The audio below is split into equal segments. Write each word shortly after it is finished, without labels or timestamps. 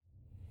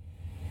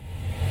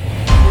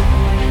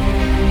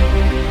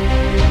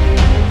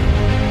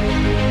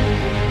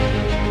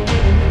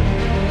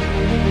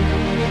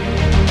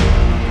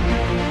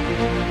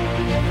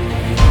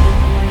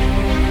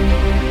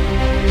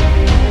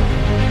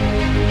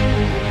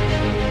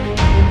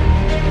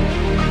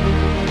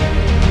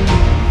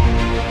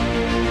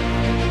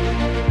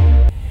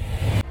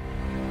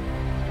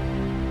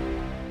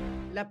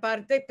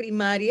parte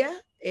primaria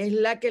es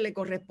la que le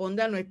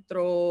corresponde a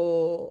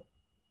nuestro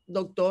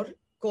doctor,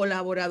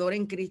 colaborador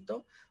en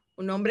Cristo,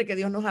 un hombre que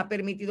Dios nos ha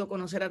permitido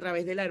conocer a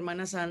través de la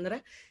hermana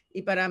Sandra.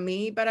 Y para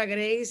mí y para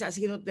Grace ha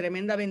sido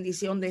tremenda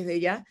bendición desde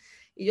ya.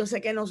 Y yo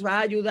sé que nos va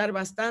a ayudar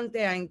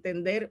bastante a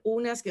entender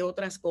unas que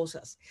otras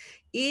cosas.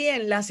 Y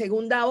en la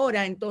segunda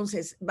hora,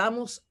 entonces,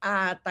 vamos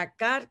a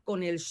atacar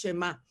con el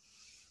Shema.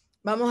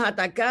 Vamos a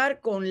atacar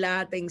con la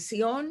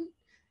atención,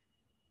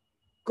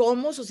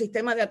 como su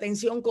sistema de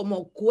atención,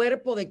 como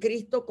cuerpo de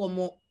Cristo,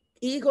 como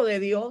hijo de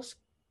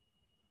Dios,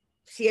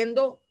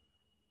 siendo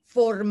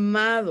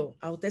formado.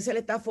 A usted se le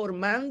está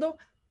formando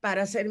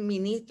para ser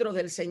ministro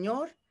del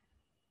Señor,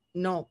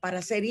 no,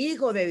 para ser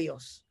hijo de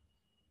Dios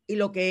y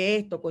lo que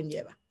esto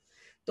conlleva.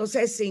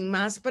 Entonces, sin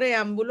más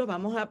preámbulos,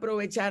 vamos a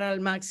aprovechar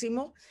al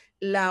máximo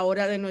la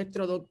hora de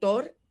nuestro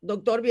doctor.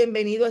 Doctor,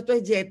 bienvenido. Esto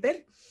es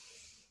Jeter.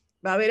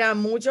 Va a haber a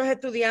muchos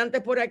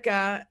estudiantes por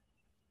acá.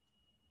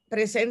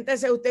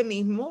 Preséntese usted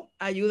mismo,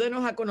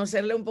 ayúdenos a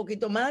conocerle un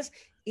poquito más,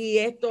 y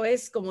esto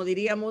es, como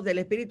diríamos, del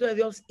Espíritu de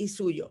Dios y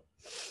suyo.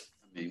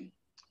 Amén.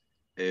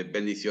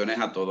 Bendiciones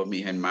a todos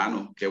mis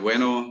hermanos. Qué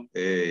bueno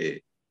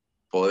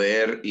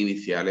poder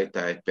iniciar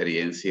esta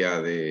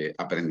experiencia de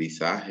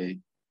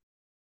aprendizaje,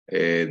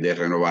 de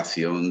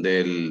renovación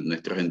de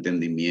nuestros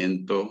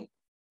entendimientos,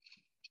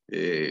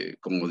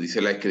 como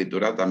dice la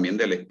Escritura, también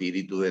del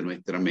espíritu de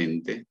nuestra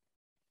mente.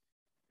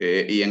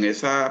 Y en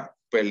esa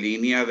pues,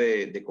 línea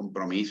de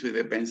compromiso y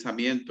de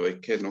pensamiento es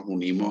que nos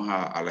unimos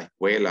a la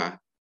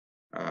escuela,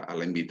 a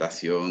la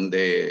invitación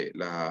de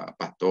la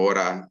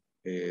pastora,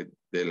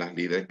 de las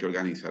líderes que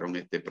organizaron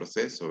este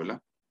proceso, ¿verdad?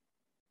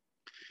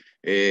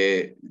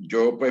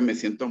 Yo pues me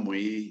siento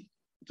muy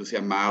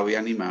entusiasmado y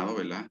animado,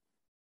 ¿verdad?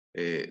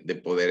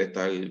 De poder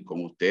estar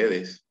con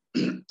ustedes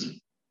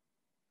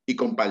y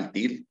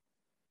compartir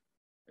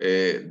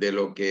de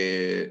lo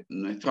que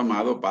nuestro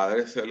amado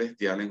Padre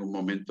Celestial en un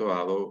momento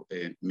dado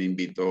me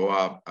invitó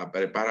a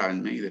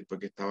prepararme, y después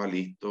que estaba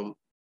listo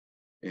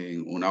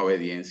en una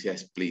obediencia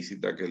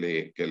explícita que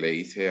le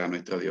hice a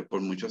nuestro Dios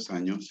por muchos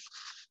años,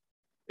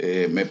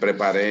 me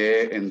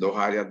preparé en dos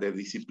áreas de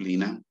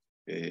disciplina.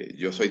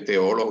 Yo soy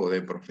teólogo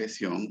de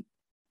profesión,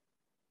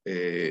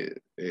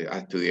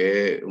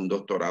 estudié un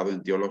doctorado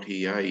en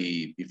teología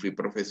y fui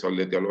profesor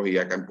de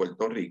teología acá en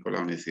Puerto Rico,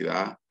 la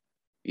Universidad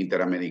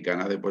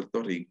Interamericana de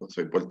Puerto Rico.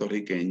 Soy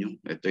puertorriqueño,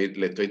 le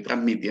estoy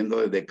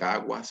transmitiendo desde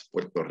Caguas,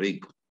 Puerto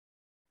Rico.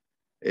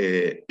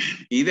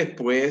 Y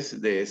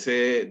después de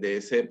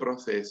ese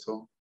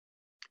proceso,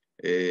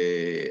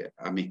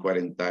 a mis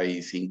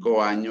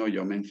 45 años,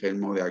 yo me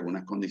enfermo de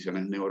algunas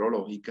condiciones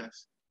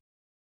neurológicas,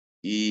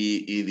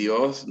 y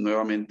Dios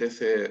nuevamente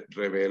se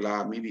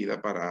revela a mi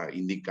vida para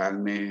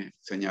indicarme,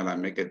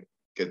 señalarme que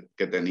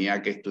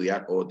tenía que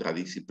estudiar otra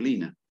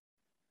disciplina.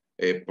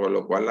 Por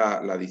lo cual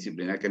la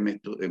disciplina que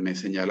me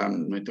señala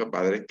nuestro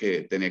Padre es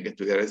que tenía que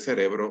estudiar el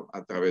cerebro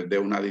a través de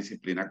una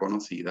disciplina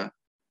conocida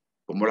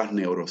como las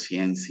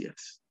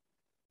neurociencias.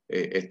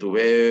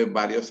 Estuve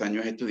varios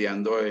años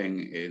estudiando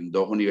en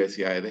dos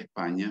universidades de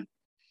España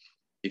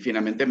y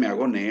finalmente me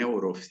hago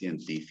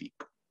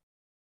neurocientífico.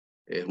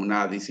 Es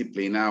una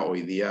disciplina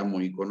hoy día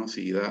muy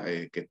conocida,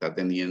 que está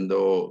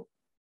teniendo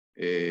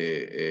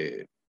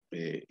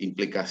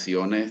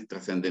implicaciones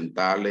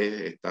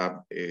trascendentales,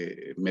 está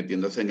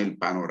metiéndose en el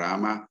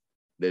panorama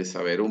del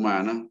saber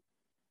humano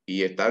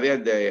y está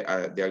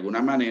de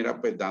alguna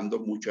manera pues dando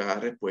muchas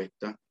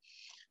respuestas.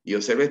 Y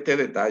observe este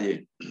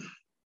detalle,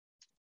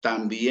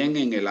 también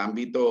en el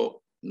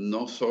ámbito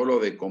no solo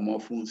de cómo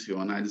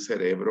funciona el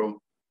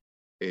cerebro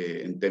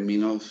en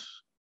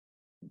términos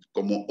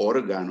como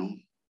órgano,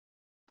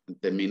 en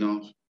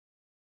términos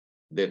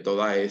de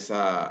toda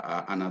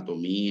esa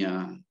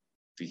anatomía,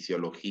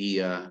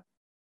 fisiología,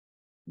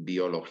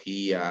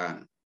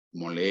 biología,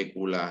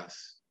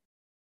 moléculas,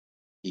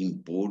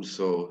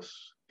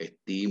 impulsos,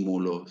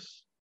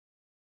 estímulos,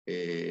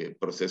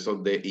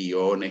 procesos de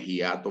iones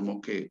y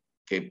átomos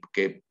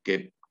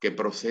que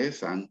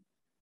procesan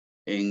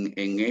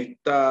en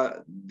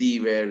esta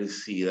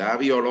diversidad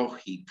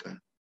biológica,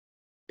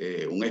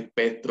 un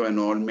espectro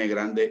enorme,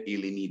 grande,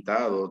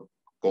 ilimitado,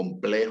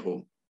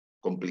 complejo,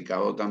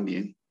 complicado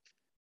también,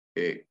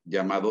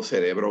 llamado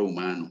cerebro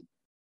humano.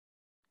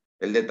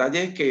 El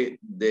detalle es que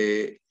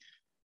de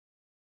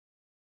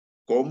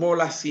cómo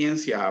las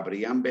ciencias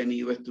habrían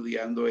venido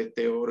estudiando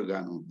este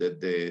órgano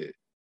desde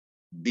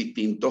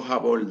distintos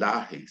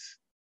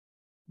abordajes,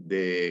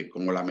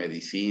 como la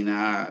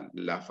medicina,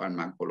 la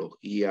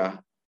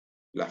farmacología,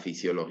 la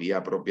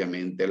fisiología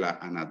propiamente, la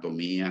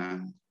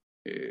anatomía,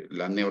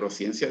 las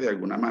neurociencias de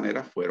alguna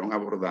manera fueron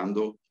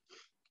abordando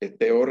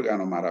este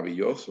órgano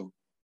maravilloso,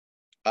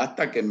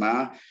 hasta que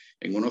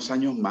en unos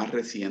años más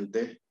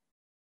recientes,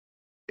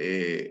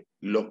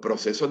 los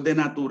procesos de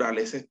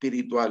naturaleza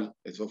espiritual,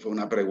 eso fue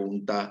una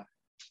pregunta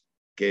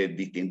que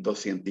distintos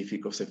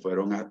científicos se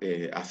fueron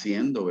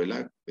haciendo,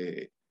 ¿verdad?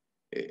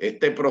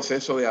 Este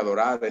proceso de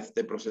adorar,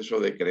 este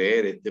proceso de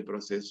creer, este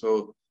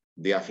proceso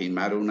de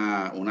afirmar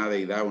una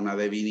deidad, una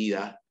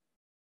divinidad,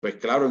 pues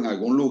claro, en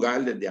algún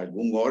lugar, desde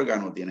algún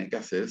órgano tiene que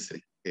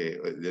hacerse.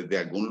 desde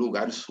algún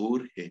lugar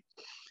surge.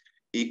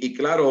 Y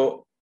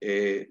claro,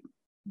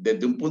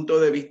 desde un punto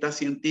de vista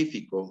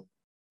científico,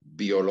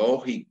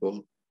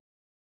 biológico,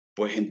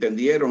 pues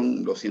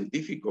entendieron los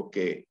científicos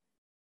que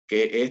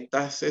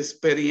estas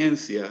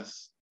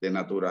experiencias de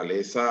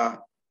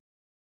naturaleza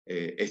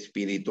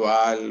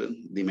espiritual,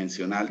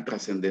 dimensional,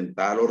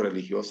 trascendental o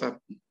religiosa,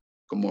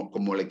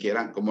 como le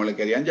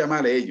querían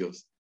llamar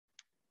ellos,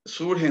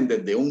 surgen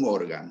desde un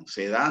órgano,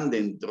 se dan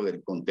dentro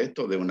del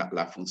contexto de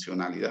la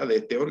funcionalidad de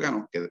este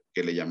órgano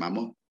que le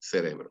llamamos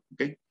cerebro.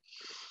 ¿Okay?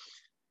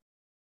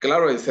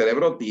 Claro, el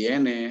cerebro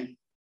tiene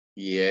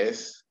y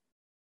es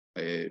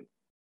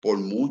por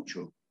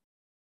mucho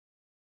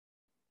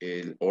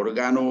el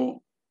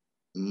órgano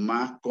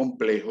más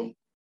complejo,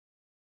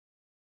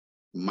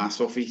 más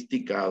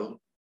sofisticado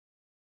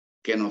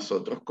que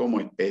nosotros como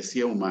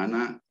especie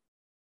humana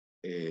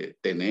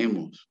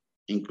tenemos.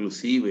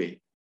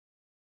 Inclusive,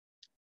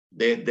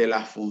 desde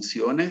las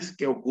funciones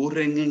que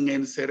ocurren en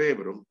el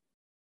cerebro,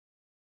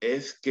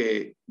 es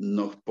que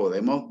nos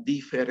podemos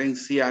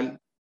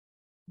diferenciar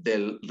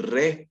del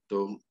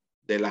resto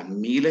de las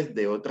miles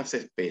de otras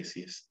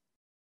especies,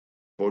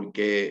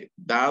 porque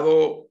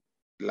dado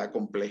la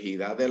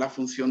complejidad de la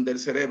función del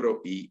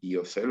cerebro, y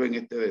observo en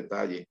este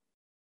detalle,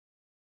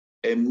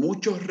 en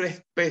muchos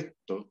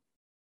respectos,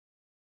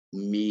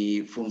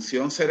 mi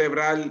función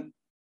cerebral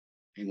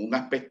en un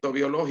aspecto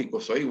biológico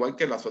soy igual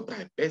que las otras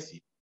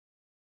especies,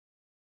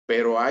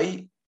 pero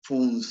hay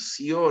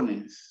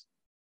funciones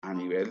a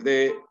nivel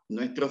de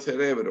nuestro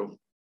cerebro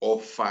o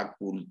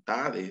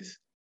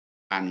facultades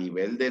a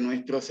nivel de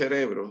nuestros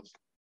cerebros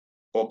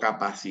o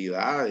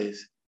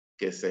capacidades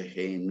que se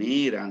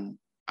generan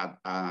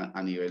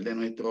a nivel de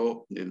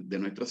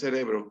nuestro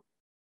cerebro,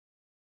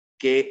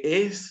 que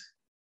es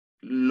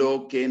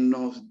lo que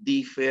nos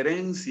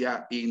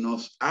diferencia y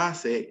nos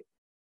hace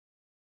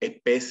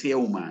especie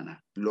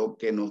humana, lo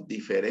que nos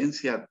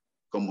diferencia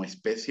como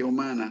especie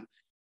humana,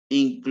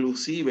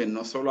 inclusive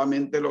no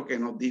solamente lo que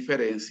nos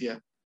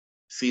diferencia,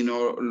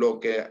 sino lo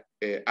que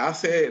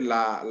hace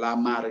la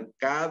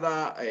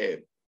marcada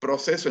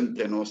proceso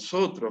entre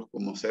nosotros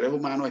como seres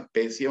humanos,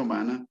 especie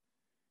humana,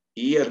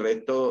 y el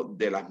resto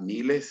de las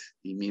miles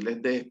y miles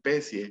de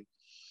especies.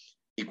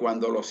 Y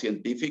cuando los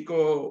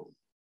científicos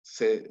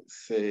se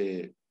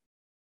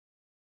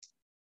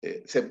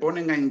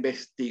ponen a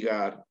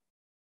investigar,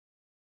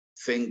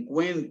 se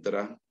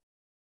encuentra.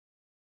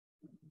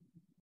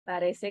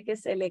 Parece que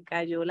se le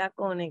cayó la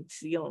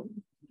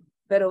conexión,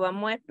 pero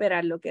vamos a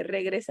esperar lo que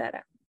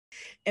regresará.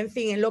 En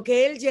fin, en lo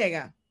que él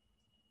llega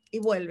y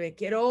vuelve,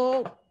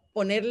 quiero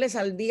ponerles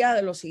al día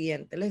de lo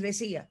siguiente. Les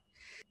decía,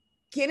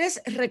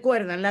 ¿quiénes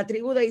recuerdan la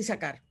tribu de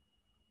Isaacar?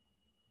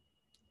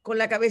 Con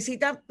la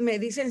cabecita me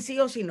dicen sí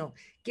o sí no.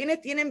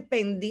 ¿Quiénes tienen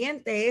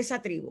pendiente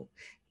esa tribu?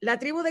 La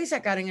tribu de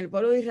Isaacar en el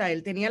pueblo de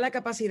Israel tenía la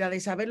capacidad de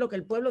saber lo que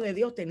el pueblo de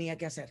Dios tenía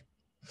que hacer.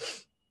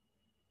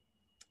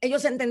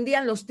 Ellos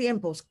entendían los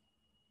tiempos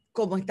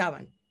como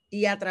estaban,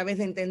 y a través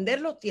de entender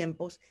los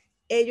tiempos,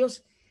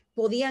 ellos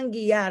podían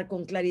guiar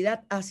con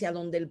claridad hacia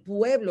donde el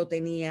pueblo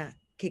tenía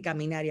que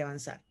caminar y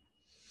avanzar.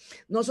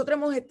 Nosotros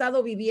hemos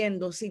estado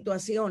viviendo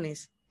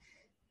situaciones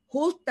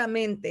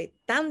justamente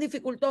tan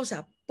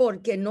dificultosas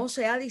porque no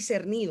se ha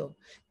discernido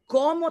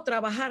cómo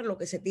trabajar lo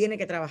que se tiene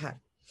que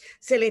trabajar.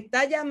 Se le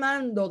está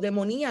llamando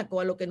demoníaco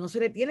a lo que no se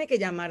le tiene que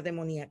llamar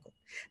demoníaco,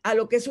 a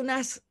lo que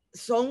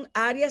son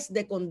áreas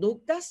de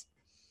conductas,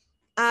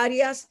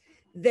 áreas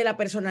de la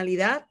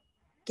personalidad,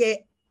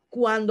 que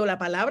cuando la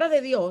palabra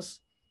de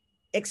Dios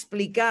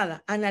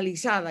explicada,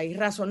 analizada y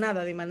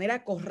razonada de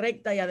manera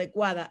correcta y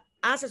adecuada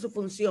hace su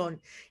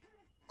función,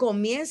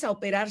 comienza a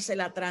operarse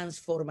la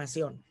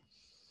transformación.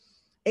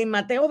 En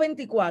Mateo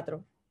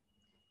 24,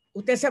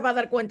 usted se va a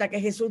dar cuenta que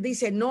Jesús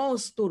dice, no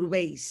os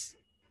turbéis.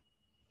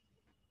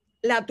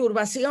 La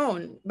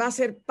turbación va a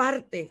ser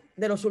parte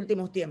de los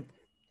últimos tiempos.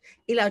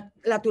 Y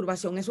la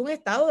turbación es un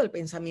estado del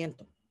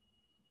pensamiento.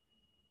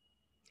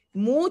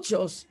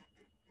 Muchos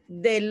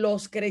de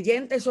los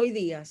creyentes hoy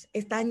día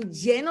están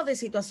llenos de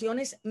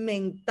situaciones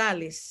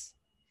mentales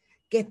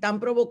que están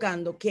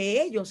provocando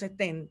que ellos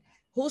estén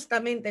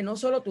justamente no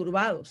solo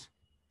turbados,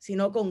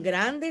 sino con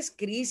grandes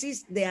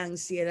crisis de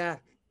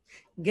ansiedad,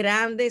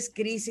 grandes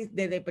crisis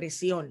de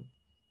depresión,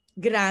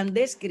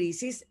 grandes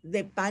crisis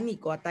de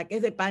pánico,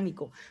 ataques de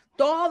pánico.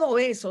 Todo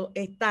eso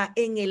está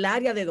en el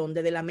área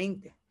de la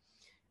mente.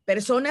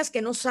 Personas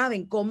que no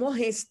saben cómo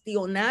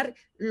gestionar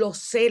los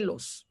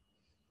celos,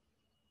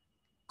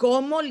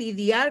 cómo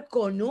lidiar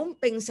con un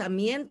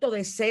pensamiento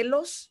de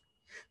celos,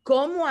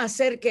 cómo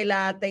hacer que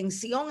la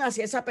atención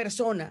hacia esa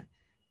persona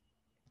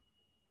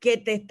que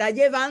te está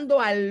llevando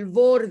al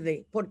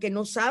borde, porque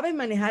no sabes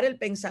manejar el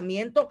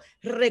pensamiento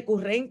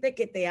recurrente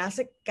que te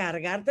hace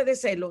cargarte de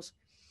celos,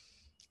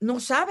 no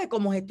sabe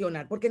cómo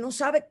gestionar, porque no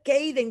sabe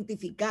qué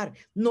identificar,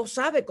 no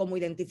sabe cómo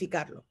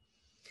identificarlo.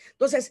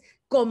 Entonces,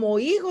 como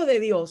hijo de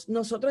Dios,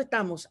 nosotros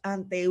estamos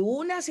ante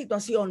una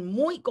situación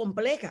muy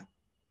compleja.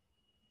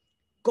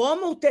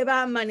 ¿Cómo usted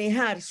va a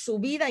manejar su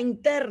vida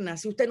interna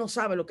si usted no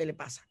sabe lo que le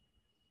pasa?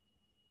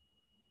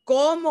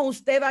 ¿Cómo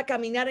usted va a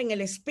caminar en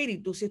el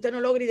espíritu si usted no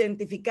logra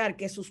identificar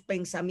que sus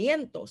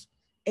pensamientos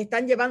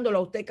están llevándolo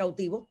a usted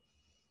cautivo?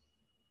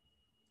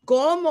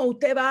 ¿Cómo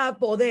usted va a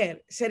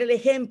poder ser el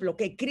ejemplo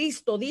que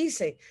Cristo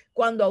dice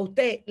cuando a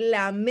usted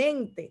la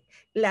mente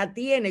la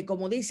tiene,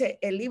 como dice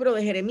el libro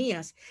de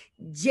Jeremías,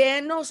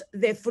 llenos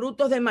de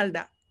frutos de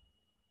maldad?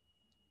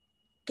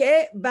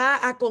 ¿Qué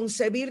va a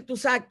concebir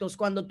tus actos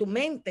cuando tu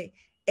mente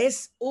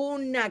es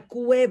una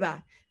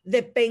cueva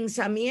de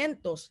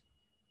pensamientos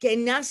que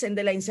nacen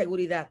de la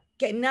inseguridad,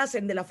 que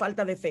nacen de la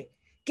falta de fe,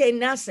 que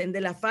nacen de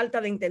la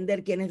falta de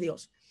entender quién es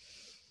Dios?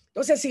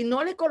 Entonces, si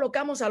no le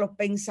colocamos a los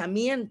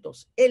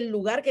pensamientos el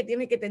lugar que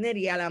tiene que tener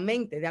y a la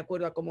mente, de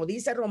acuerdo a como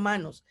dice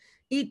Romanos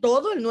y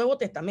todo el Nuevo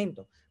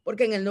Testamento,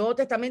 porque en el Nuevo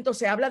Testamento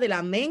se habla de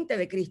la mente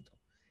de Cristo,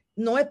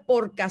 no es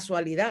por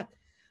casualidad.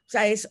 O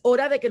sea, es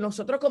hora de que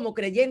nosotros como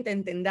creyentes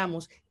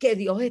entendamos que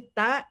Dios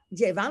está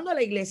llevando a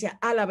la iglesia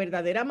a la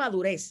verdadera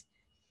madurez.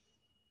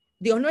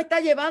 Dios no está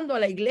llevando a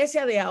la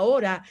iglesia de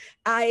ahora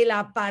a el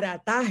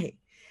aparataje,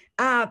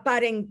 a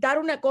aparentar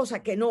una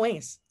cosa que no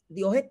es.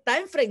 Dios está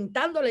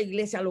enfrentando a la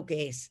iglesia a lo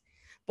que es.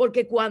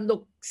 Porque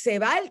cuando se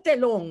va el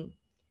telón,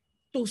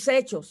 tus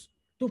hechos,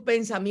 tus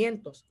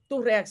pensamientos,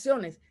 tus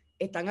reacciones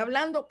están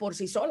hablando por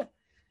sí solas.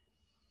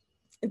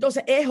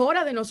 Entonces es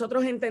hora de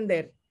nosotros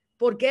entender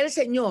por qué el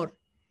Señor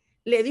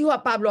le dijo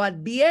a Pablo,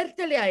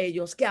 adviértele a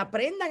ellos que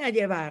aprendan a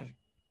llevar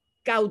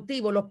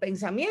cautivos los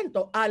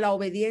pensamientos a la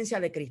obediencia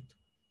de Cristo.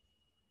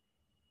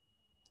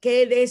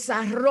 Que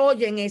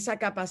desarrollen esa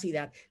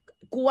capacidad.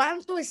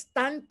 ¿Cuánto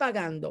están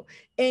pagando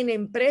en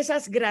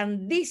empresas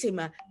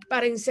grandísimas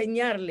para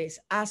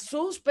enseñarles a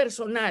sus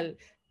personal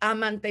a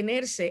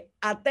mantenerse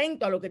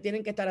atento a lo que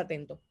tienen que estar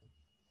atentos?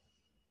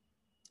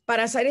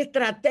 Para ser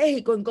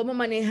estratégico en cómo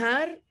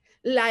manejar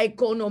la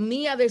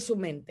economía de su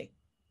mente.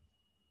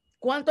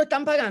 ¿Cuánto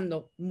están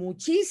pagando?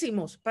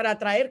 Muchísimos para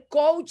traer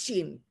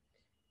coaching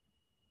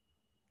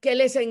que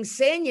les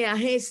enseñe a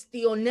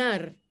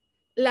gestionar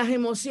las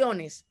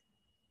emociones.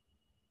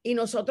 Y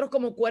nosotros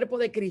como cuerpo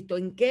de Cristo,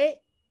 ¿en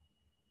qué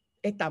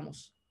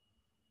estamos?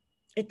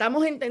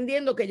 Estamos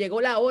entendiendo que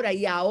llegó la hora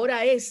y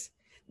ahora es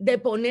de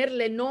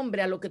ponerle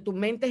nombre a lo que tu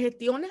mente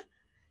gestiona.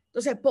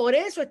 Entonces, por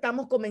eso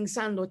estamos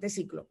comenzando este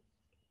ciclo.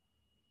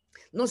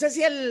 No sé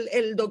si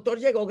el doctor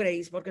llegó,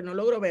 Grace, porque no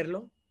logro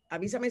verlo.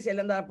 Avísame si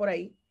él andaba por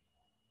ahí.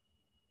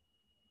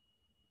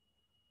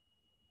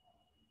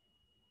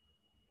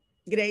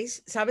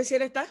 Grace, ¿sabes si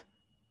él está?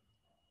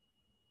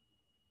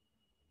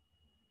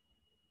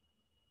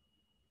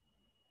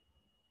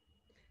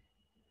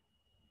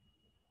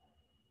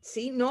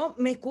 ¿Sí? ¿No?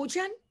 ¿Me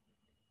escuchan?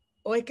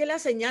 ¿O es que la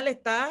señal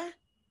está?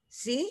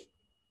 ¿Sí?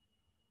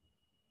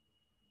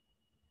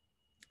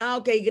 Ah,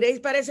 ok. Grace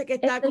parece que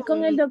está Estoy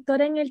con el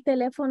doctor en el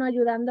teléfono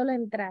ayudándolo a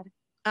entrar.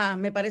 Ah,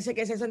 me parece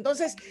que es eso.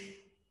 Entonces,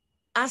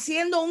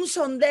 haciendo un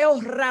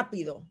sondeo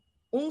rápido,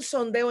 un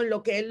sondeo en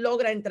lo que él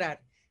logra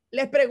entrar.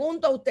 Les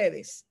pregunto a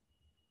ustedes,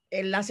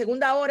 en la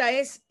segunda hora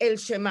es el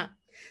Shema,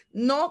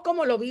 no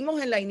como lo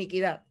vimos en la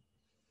iniquidad,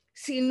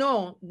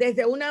 sino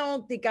desde una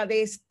óptica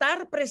de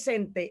estar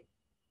presente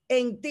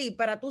en ti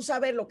para tú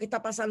saber lo que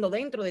está pasando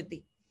dentro de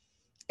ti.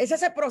 Es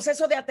ese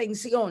proceso de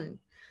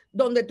atención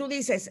donde tú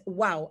dices,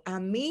 wow,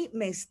 a mí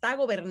me está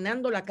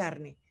gobernando la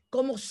carne.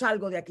 ¿Cómo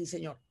salgo de aquí,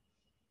 Señor?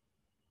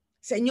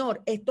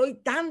 Señor, estoy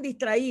tan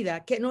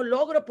distraída que no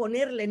logro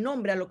ponerle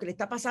nombre a lo que le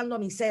está pasando a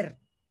mi ser.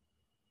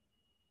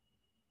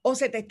 O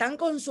se te están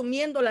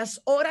consumiendo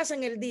las horas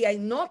en el día y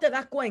no te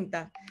das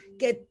cuenta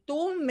que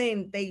tu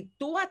mente y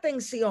tu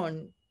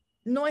atención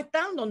no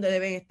están donde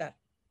deben estar.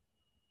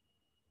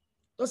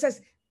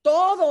 Entonces,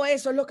 todo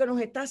eso es lo que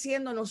nos está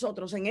haciendo a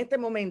nosotros en este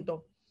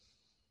momento.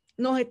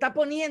 Nos está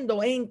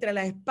poniendo entre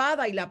la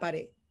espada y la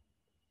pared.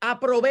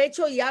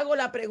 Aprovecho y hago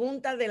la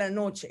pregunta de la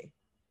noche.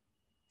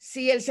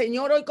 Si el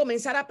Señor hoy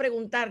comenzara a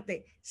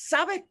preguntarte,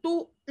 ¿sabes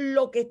tú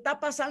lo que está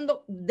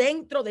pasando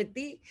dentro de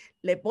ti?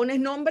 ¿Le pones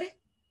nombre?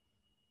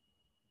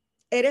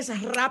 ¿Eres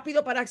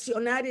rápido para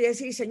accionar y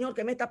decir, Señor,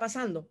 ¿qué me está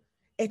pasando?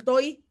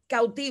 Estoy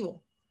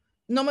cautivo,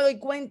 no me doy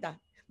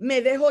cuenta,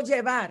 me dejo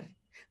llevar,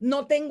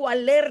 no tengo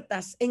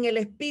alertas en el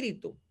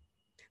espíritu,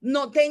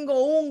 no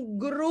tengo un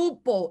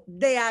grupo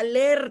de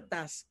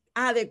alertas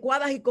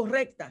adecuadas y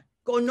correctas,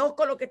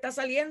 conozco lo que está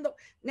saliendo,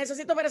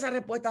 necesito ver esas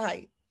respuestas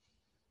ahí.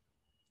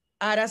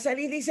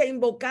 Araceli dice,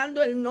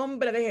 invocando el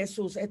nombre de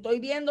Jesús. Estoy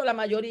viendo la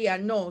mayoría.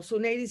 No,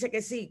 Suney dice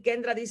que sí.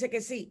 Kendra dice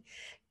que sí.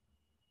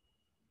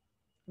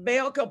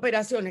 Veo que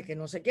operaciones, que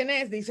no sé quién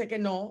es, dice que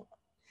no.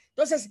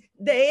 Entonces,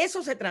 de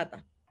eso se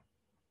trata.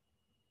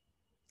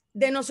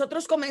 De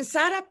nosotros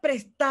comenzar a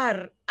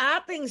prestar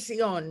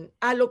atención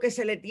a lo que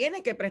se le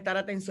tiene que prestar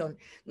atención.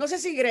 No sé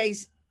si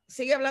Grace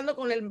sigue hablando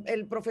con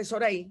el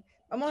profesor ahí.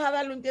 Vamos a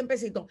darle un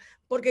tiempecito,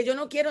 porque yo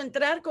no quiero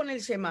entrar con el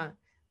Shema,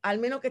 al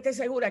menos que esté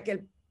segura que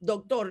el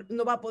doctor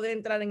no va a poder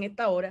entrar en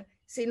esta hora,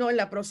 sino en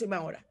la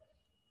próxima hora.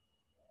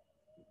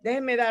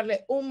 Déjenme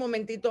darle un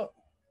momentito.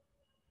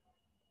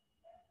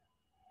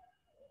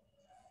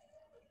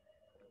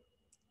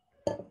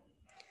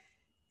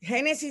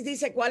 Génesis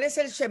dice, ¿cuál es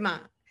el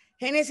Shema?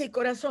 Génesis,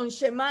 corazón,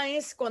 Shema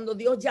es cuando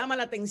Dios llama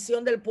la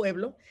atención del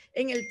pueblo.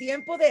 En el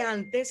tiempo de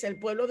antes, el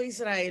pueblo de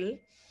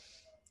Israel,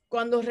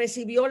 cuando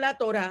recibió la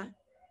Torá,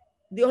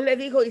 Dios le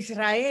dijo,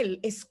 Israel,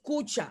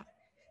 escucha.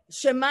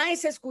 Shema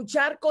es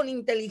escuchar con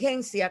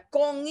inteligencia,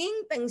 con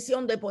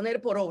intención de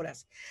poner por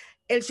obras.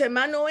 El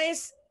Shema no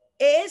es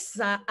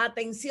esa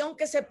atención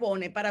que se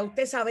pone para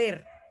usted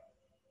saber,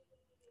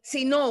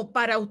 sino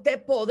para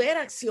usted poder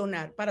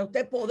accionar, para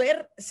usted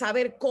poder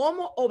saber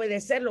cómo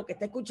obedecer lo que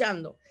está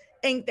escuchando,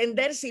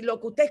 entender si lo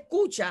que usted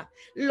escucha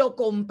lo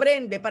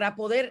comprende para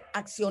poder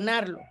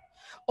accionarlo,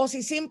 o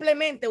si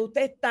simplemente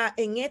usted está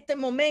en este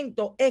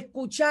momento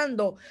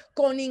escuchando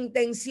con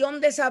intención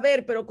de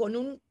saber, pero con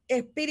un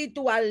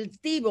espíritu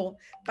altivo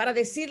para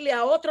decirle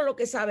a otro lo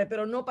que sabe,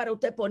 pero no para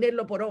usted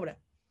ponerlo por obra,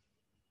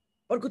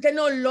 porque usted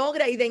no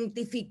logra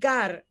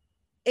identificar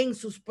en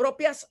sus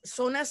propias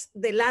zonas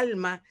del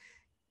alma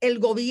el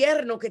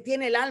gobierno que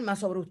tiene el alma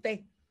sobre usted,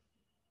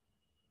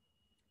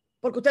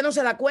 porque usted no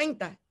se da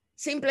cuenta.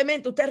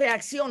 Simplemente usted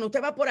reacciona,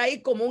 usted va por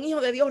ahí como un hijo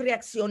de Dios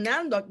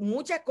reaccionando a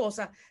muchas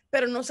cosas,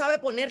 pero no sabe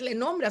ponerle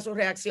nombre a sus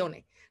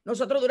reacciones.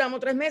 Nosotros duramos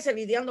 3 meses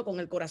lidiando con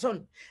el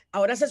corazón.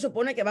 Ahora se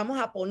supone que vamos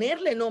a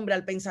ponerle nombre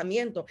al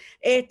pensamiento.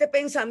 Este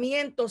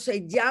pensamiento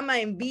se llama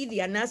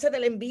envidia, nace de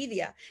la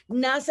envidia,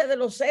 nace de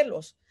los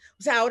celos.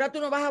 O sea, ahora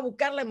tú no vas a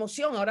buscar la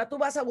emoción, ahora tú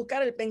vas a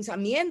buscar el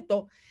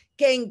pensamiento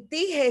que en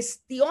ti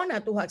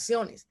gestiona tus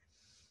acciones.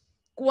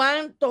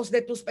 ¿Cuántos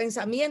de tus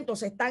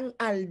pensamientos están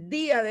al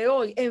día de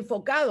hoy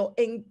enfocados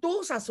en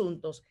tus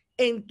asuntos,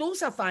 en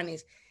tus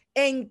afanes,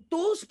 en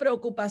tus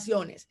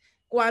preocupaciones?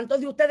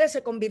 ¿Cuántos de ustedes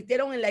se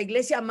convirtieron en la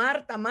iglesia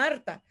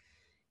Marta,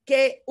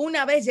 que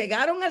una vez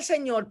llegaron al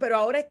Señor, pero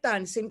ahora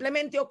están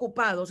simplemente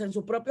ocupados en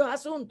sus propios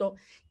asuntos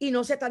y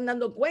no se están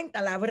dando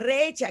cuenta la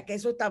brecha que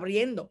eso está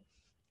abriendo,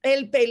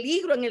 el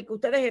peligro en el que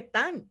ustedes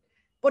están,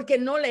 porque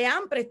no le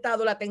han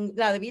prestado la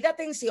debida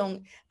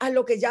atención a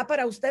lo que ya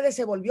para ustedes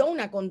se volvió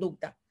una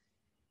conducta?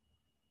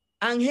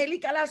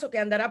 Angélica Lazo, que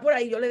andará por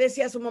ahí, yo le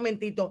decía hace un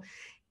momentito,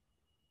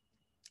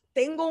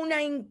 tengo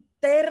una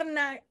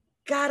interna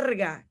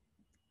carga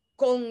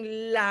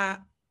con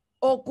la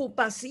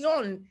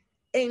ocupación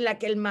en la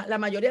que la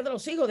mayoría de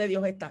los hijos de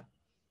Dios están.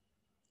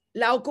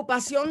 La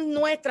ocupación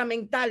nuestra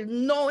mental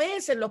no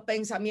es en los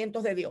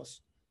pensamientos de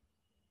Dios,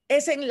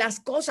 es en las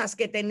cosas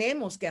que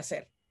tenemos que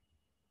hacer.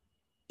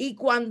 Y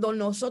cuando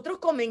nosotros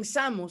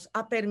comenzamos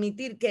a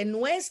permitir que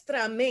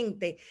nuestra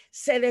mente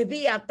se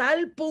desvíe a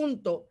tal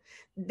punto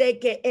de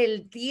que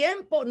el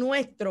tiempo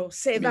nuestro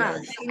se va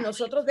sin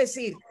nosotros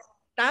decir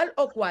tal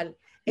o cual,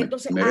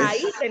 entonces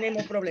ahí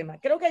tenemos problemas.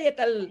 Creo que ahí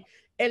está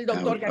el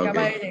doctor que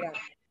acaba de llegar.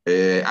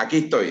 Aquí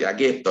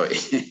estoy.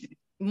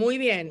 Muy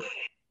bien.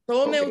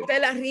 Tome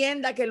usted la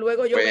rienda que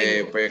luego yo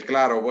vengo. Pues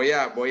claro, voy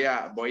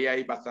a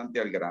ir bastante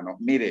al grano.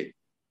 Mire,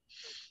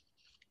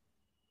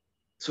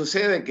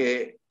 sucede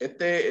que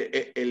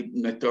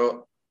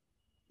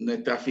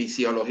nuestra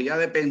fisiología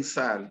de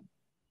pensar,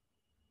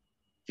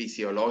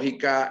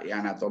 fisiológica y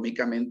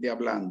anatómicamente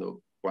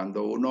hablando,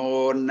 cuando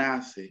uno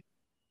nace,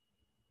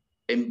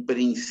 en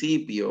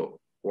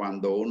principio,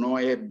 cuando uno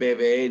es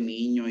bebé,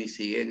 niño y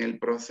sigue en el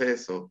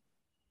proceso,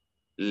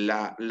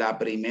 la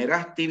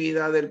primera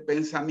actividad del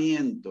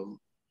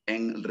pensamiento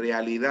en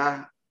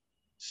realidad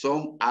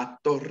son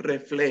actos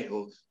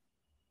reflejos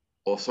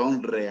o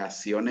son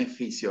reacciones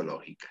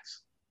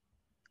fisiológicas.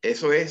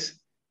 Eso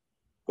es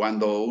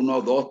cuando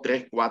 1, 2,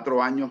 3,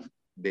 4 años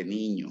de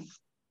niño.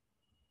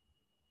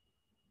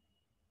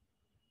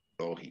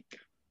 Lógica.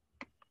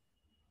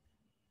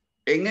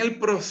 En el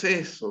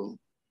proceso,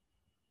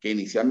 que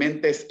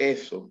inicialmente es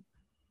eso,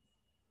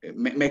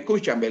 ¿me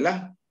escuchan,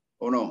 verdad?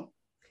 ¿O no?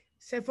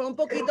 Se fue un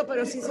poquito,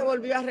 pero sí se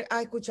volvió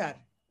a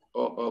escuchar.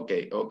 Ok.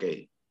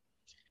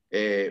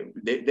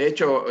 De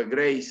hecho,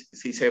 Grace,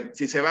 si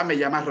se va, me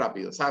llama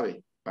rápido,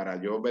 ¿sabe?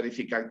 Para yo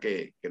verificar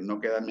que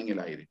no quedarme en el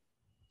aire.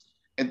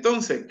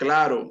 Entonces,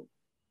 claro,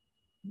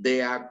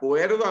 de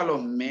acuerdo a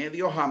los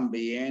medios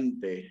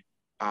ambientes,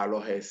 a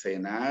los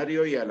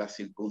escenarios y a las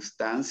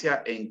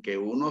circunstancias en que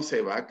uno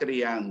se va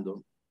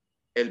criando,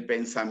 el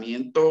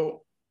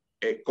pensamiento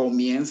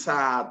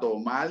comienza a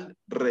tomar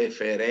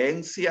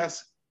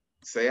referencias,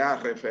 sea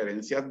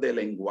referencias de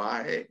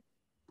lenguaje,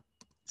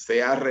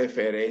 sea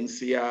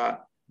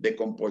referencia de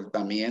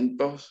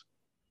comportamientos.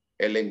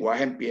 El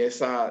lenguaje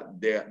empieza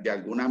de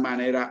alguna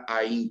manera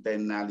a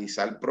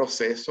internalizar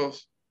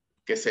procesos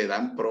que se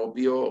dan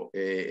propio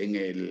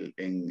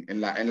en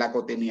la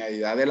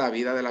cotidianidad de la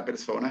vida de la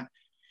persona,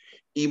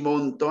 y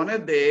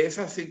montones de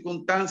esas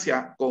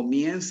circunstancias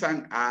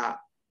comienzan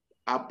a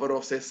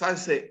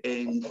procesarse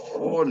en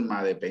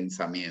forma de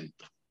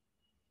pensamiento.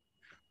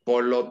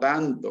 Por lo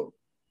tanto,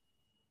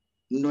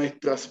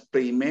 nuestras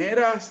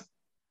primeras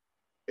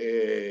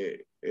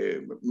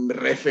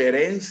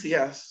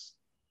referencias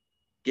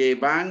que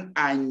van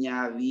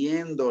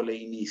añadiéndole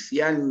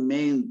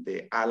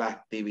inicialmente a la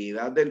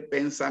actividad del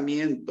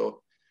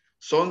pensamiento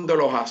son de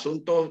los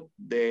asuntos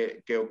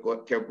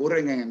que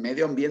ocurren en el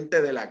medio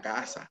ambiente de la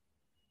casa.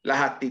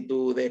 Las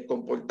actitudes,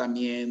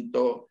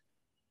 comportamiento,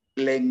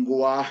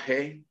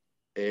 lenguaje,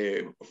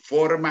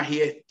 formas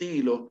y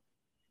estilos.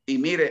 Y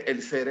mire,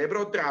 el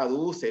cerebro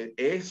traduce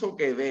eso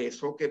que ve,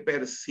 eso que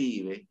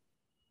percibe,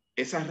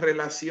 esas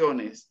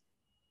relaciones,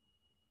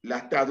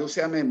 las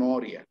traduce a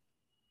memoria.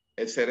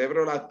 El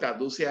cerebro las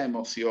traduce a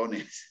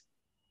emociones.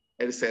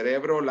 El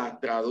cerebro las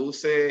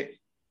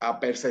traduce a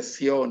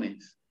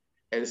percepciones.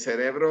 El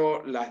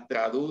cerebro las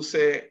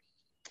traduce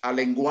a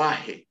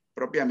lenguaje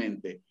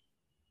propiamente.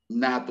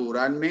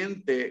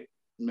 Naturalmente,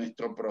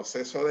 nuestro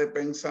proceso de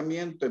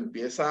pensamiento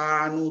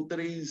empieza a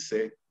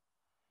nutrirse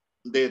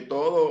de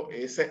todo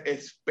ese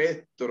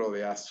espectro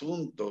de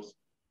asuntos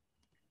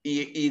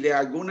y de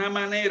alguna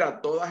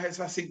manera todas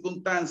esas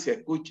circunstancias,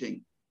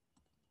 escuchen,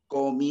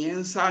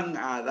 comienzan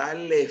a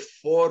darle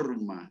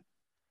forma,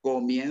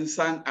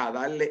 comienzan a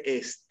darle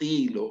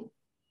estilo,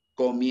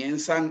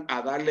 comienzan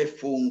a darle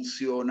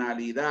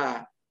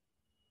funcionalidad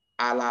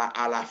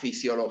a la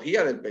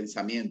fisiología del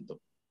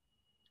pensamiento.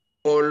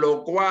 Por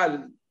lo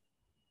cual,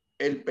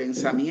 el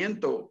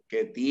pensamiento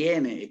que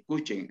tiene,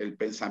 escuchen, el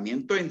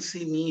pensamiento en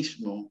sí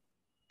mismo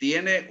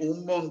tiene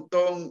un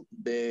montón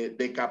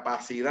de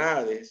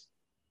capacidades,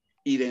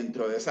 y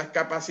dentro de esas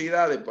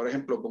capacidades, por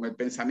ejemplo, con el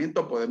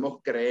pensamiento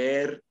podemos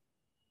creer,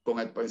 con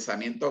el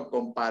pensamiento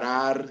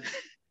comparar,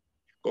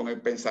 con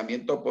el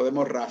pensamiento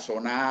podemos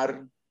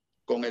razonar,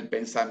 con el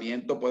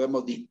pensamiento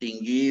podemos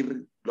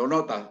distinguir. ¿Lo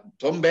notas?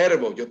 Son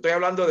verbos. Yo estoy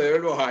hablando de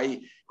verbos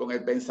ahí. Con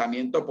el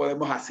pensamiento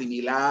podemos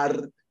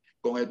asimilar,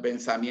 con el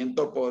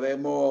pensamiento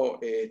podemos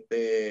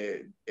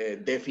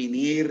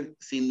definir,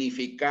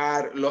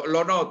 significar.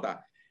 ¿Lo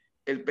nota?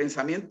 El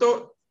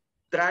pensamiento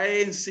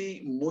trae en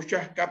sí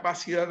muchas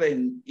capacidades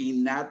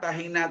innatas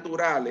y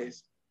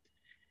naturales.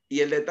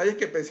 Y el detalle es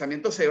que el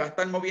pensamiento se va a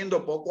estar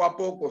moviendo poco a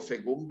poco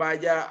según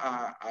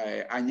vaya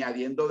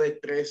añadiendo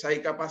destreza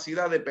y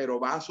capacidades, pero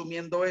va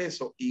asumiendo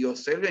eso. Y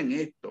observen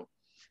esto.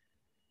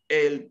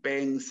 El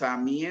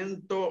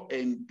pensamiento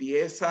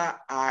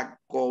empieza a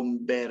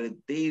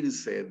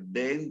convertirse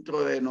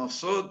dentro de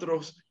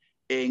nosotros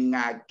en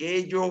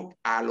aquello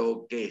a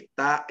lo que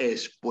está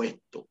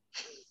expuesto.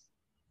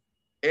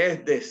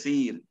 Es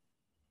decir,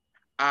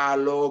 a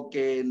lo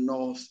que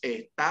nos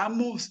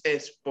estamos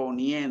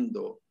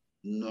exponiendo,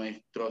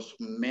 nuestros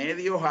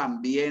medios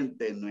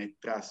ambientes,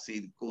 nuestras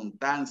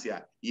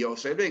circunstancias, y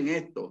observen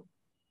esto,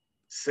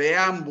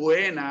 sean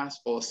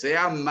buenas o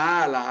sean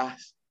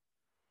malas,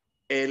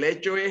 el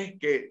hecho es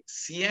que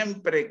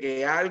siempre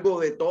que algo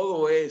de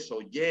todo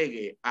eso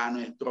llegue a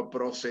nuestro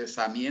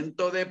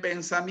procesamiento de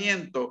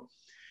pensamiento,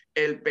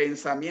 el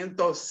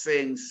pensamiento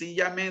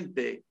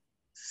sencillamente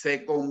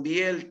se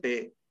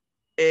convierte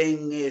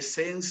en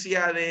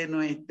esencia de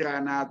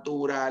nuestra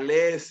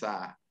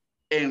naturaleza,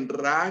 en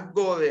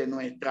rasgo de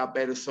nuestra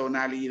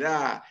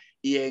personalidad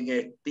y en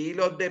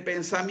estilos de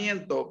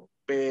pensamiento,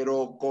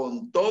 pero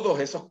con todos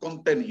esos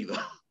contenidos,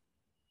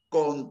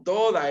 con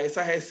todas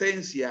esas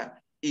esencias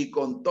y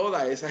con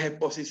todas esas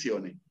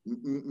exposiciones.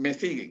 ¿Me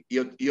siguen?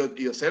 Y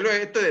observo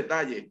este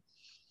detalle.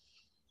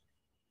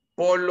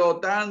 Por lo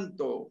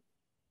tanto,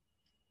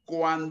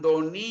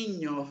 cuando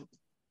niños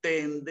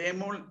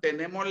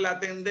tenemos la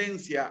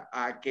tendencia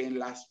a que en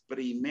las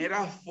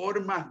primeras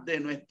formas de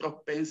nuestros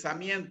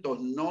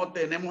pensamientos no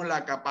tenemos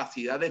la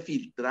capacidad de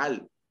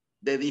filtrar,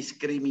 de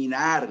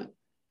discriminar,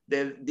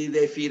 de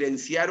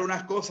diferenciar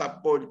unas cosas.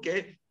 ¿Por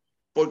qué?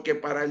 Porque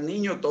para el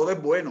niño todo es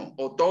bueno,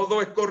 o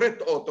todo es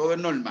correcto, o todo es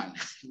normal.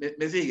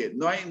 ¿Me sigue?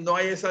 No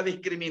hay esa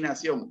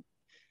discriminación.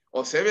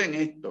 Observen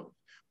esto.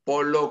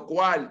 Por lo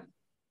cual,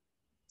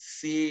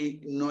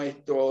 si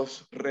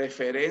nuestros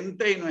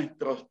referentes y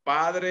nuestros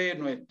padres,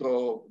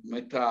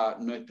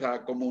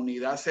 nuestra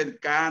comunidad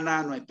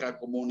cercana, nuestra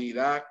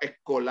comunidad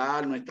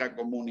escolar, nuestra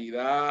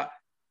comunidad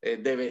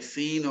de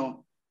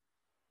vecinos,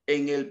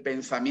 en el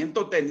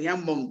pensamiento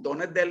tenían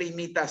montones de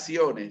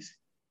limitaciones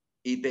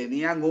y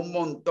tenían un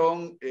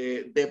montón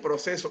de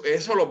procesos,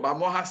 eso los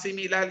vamos a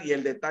asimilar, y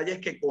el detalle es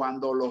que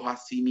cuando los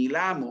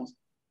asimilamos,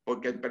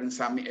 porque el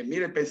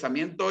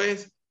pensamiento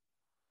es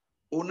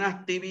una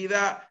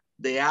actividad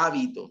de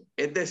hábito,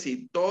 es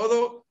decir,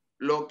 todo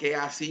lo que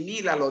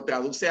asimila lo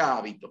traduce a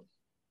hábito.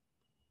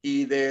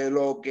 Y de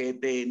lo que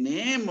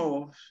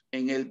tenemos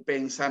en el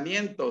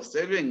pensamiento,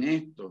 observen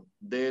esto,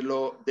 de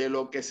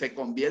lo que se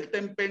convierte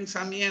en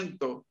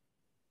pensamiento,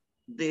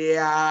 de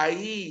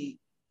ahí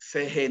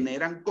se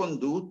generan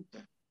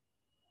conductas.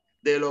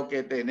 De lo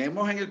que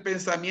tenemos en el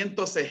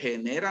pensamiento se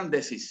generan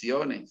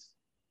decisiones.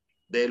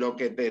 De lo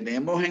que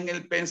tenemos en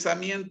el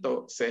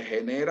pensamiento se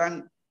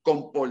generan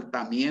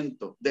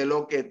comportamiento. De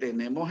lo que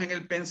tenemos en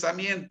el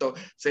pensamiento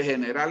se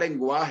genera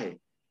lenguaje.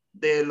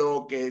 De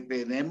lo que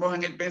tenemos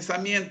en el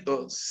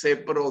pensamiento se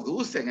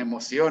producen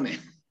emociones.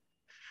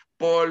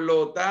 Por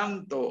lo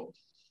tanto,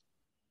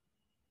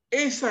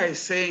 esa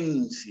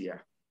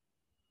esencia,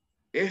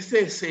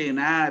 ese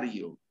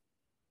escenario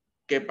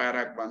que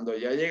para cuando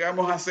ya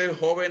llegamos a ser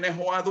jóvenes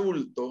o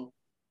adultos,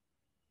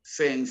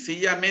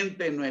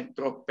 sencillamente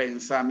nuestros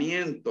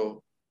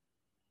pensamientos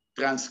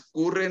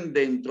transcurren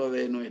dentro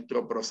de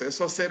nuestro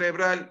proceso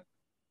cerebral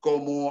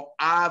como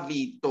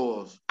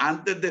hábitos.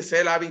 Antes de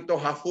ser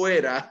hábitos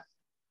afuera,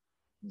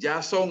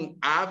 ya son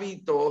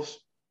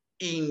hábitos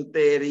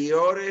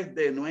interiores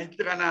de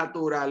nuestra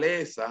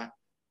naturaleza.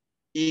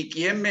 ¿Y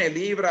quién me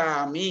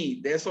libra a mí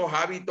de esos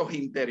hábitos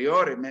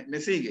interiores? ¿Me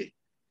sigue?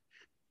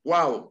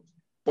 Wow.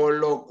 Por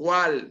lo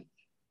cual,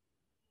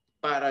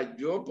 para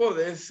yo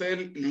poder ser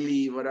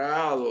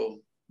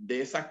librado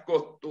de esas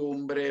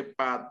costumbres,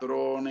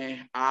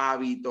 patrones,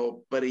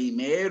 hábitos,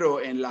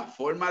 primero en la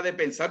forma de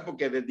pensar,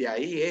 porque desde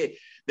ahí es.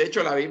 De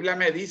hecho, la Biblia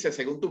me dice,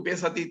 según tú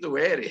piensas, a ti tú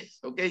eres,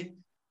 ¿ok?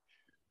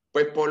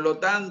 Pues por lo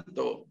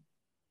tanto,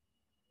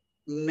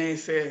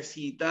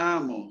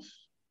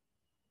 necesitamos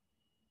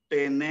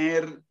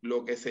tener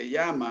lo que se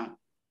llama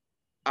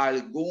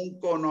algún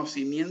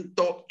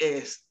conocimiento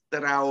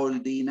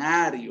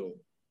extraordinario,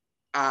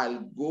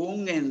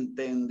 algún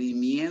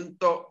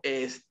entendimiento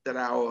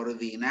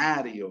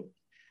extraordinario,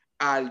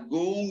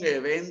 algún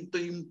evento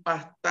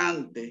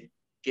impactante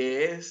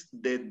que es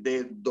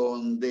desde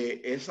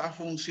donde esa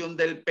función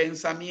del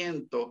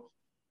pensamiento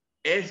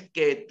es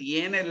que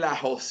tiene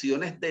las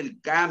opciones del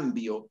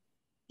cambio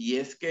y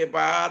es que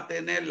va a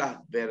tener las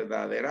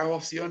verdaderas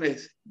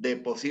opciones de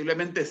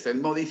posiblemente ser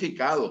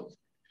modificado.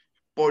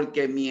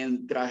 Porque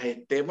mientras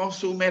estemos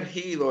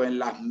sumergidos en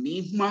las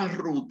mismas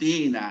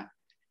rutinas,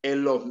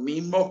 en los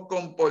mismos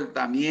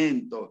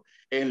comportamientos,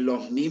 en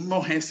los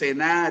mismos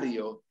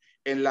escenarios,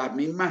 en las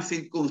mismas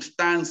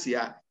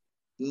circunstancias,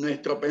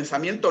 nuestro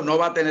pensamiento no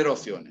va a tener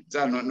opciones. O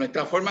sea,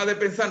 nuestra forma de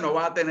pensar no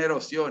va a tener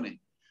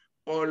opciones.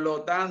 Por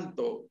lo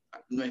tanto,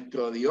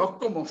 nuestro Dios,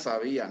 como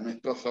sabía,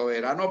 nuestro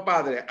soberano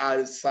Padre,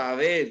 al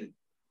saber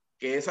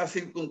que esas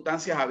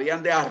circunstancias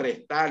habían de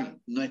arrestar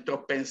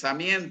nuestros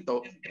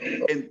pensamientos,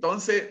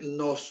 entonces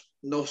nos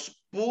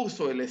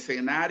puso el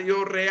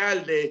escenario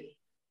real de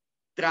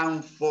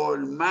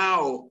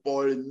transformados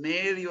por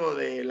medio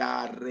de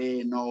la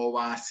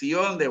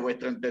renovación de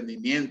vuestro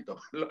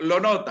entendimiento. ¿Lo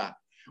nota?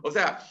 O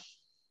sea,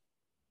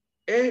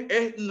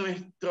 es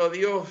nuestro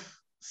Dios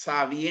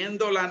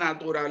sabiendo la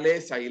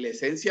naturaleza y la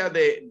esencia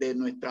de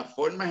nuestras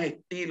formas,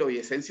 estilo y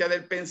esencia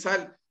del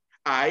pensar.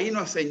 Ahí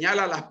nos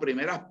señala las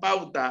primeras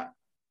pautas,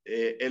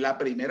 en las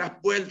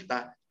primeras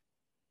puertas.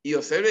 Y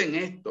observen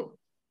esto.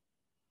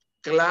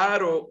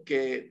 Claro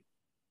que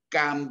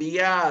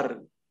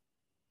cambiar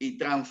y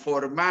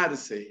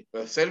transformarse,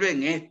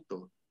 observen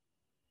esto,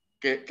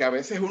 que a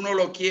veces uno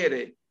lo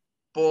quiere,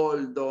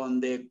 por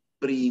donde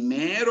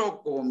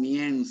primero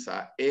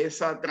comienza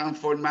esa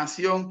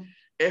transformación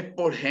es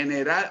por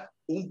generar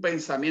un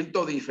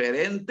pensamiento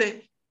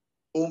diferente,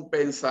 un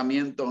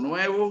pensamiento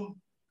nuevo,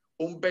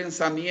 un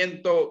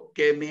pensamiento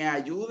que me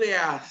ayude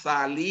a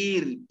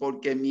salir,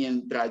 porque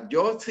mientras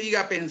yo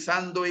siga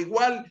pensando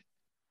iguales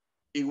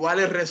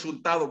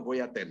resultados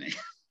voy a tener.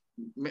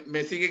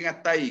 Me siguen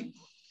hasta ahí.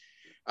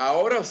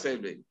 Ahora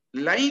observen,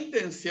 la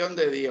intención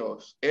de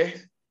Dios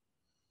es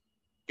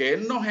que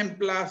Él nos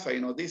emplaza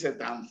y nos dice,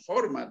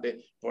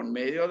 transfórmate por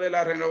medio de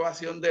la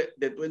renovación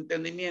de tu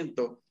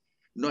entendimiento.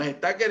 Nos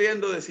está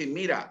queriendo decir,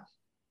 mira,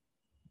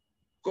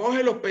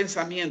 coge los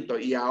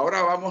pensamientos y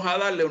ahora vamos a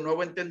darle un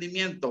nuevo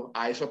entendimiento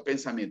a esos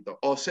pensamientos.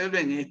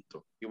 Observen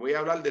esto, y voy a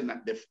hablar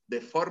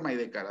de forma y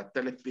de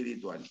carácter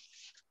espiritual.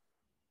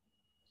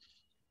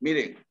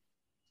 Miren,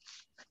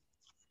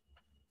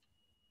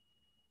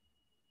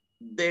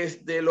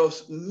 desde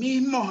los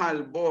mismos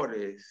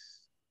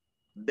albores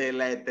de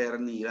la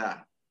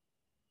eternidad,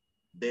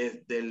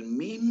 desde el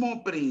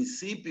mismo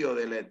principio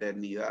de la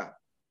eternidad,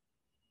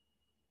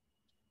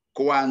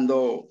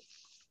 cuando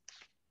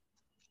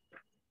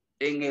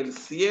en el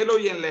cielo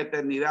y en la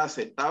eternidad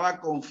se estaba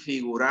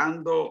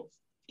configurando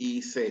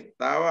y se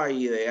estaba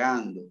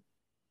ideando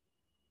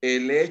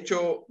el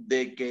hecho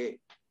de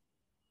que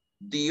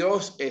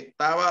Dios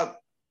estaba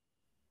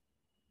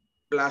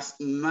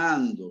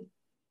plasmando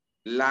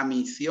la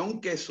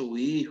misión que su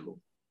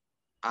Hijo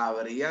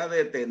habría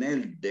de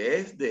tener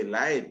desde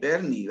la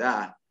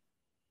eternidad.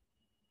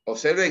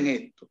 Observen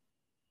esto.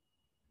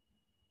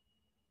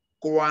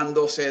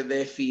 Cuando se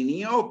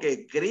definió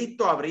que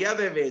Cristo habría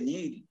de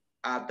venir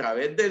a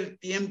través del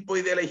tiempo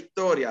y de la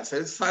historia a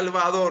ser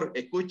Salvador,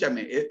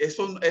 escúchame,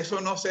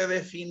 eso no se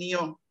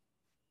definió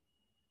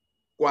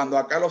cuando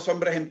acá los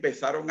hombres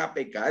empezaron a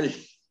pecar.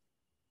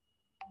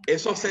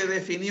 Eso se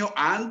definió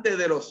antes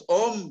de los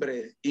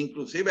hombres,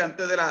 inclusive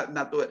antes de la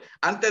naturaleza,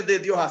 antes de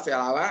Dios hacia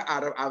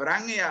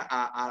Abraham y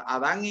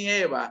Adán y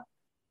Eva.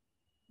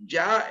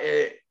 Ya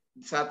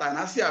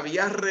Satanás se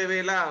había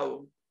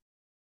revelado,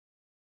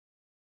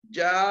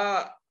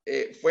 ya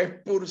fue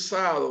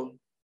expulsado,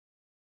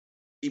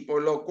 y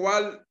por lo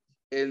cual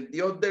el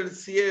Dios del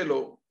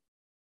cielo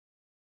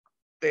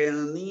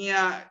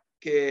tenía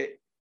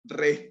que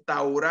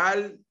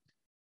restaurar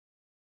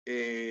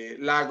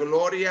la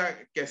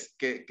gloria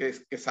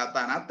que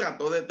Satanás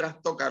trató de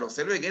trastocar.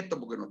 Observen esto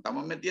porque nos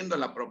estamos metiendo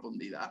en la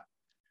profundidad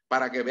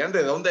para que vean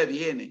de dónde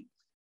viene.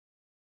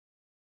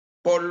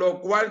 Por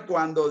lo cual,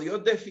 cuando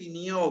Dios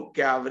definió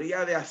que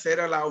habría de hacer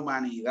a la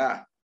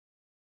humanidad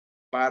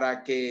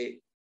para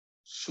que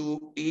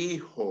su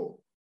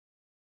Hijo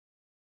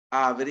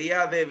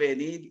habría de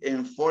venir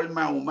en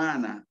forma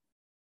humana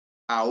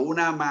a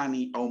una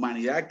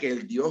humanidad que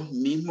el Dios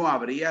mismo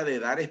habría de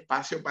dar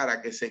espacio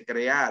para que se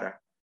creara,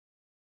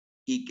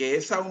 y que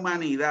esa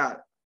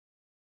humanidad,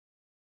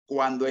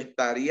 cuando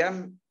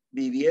estarían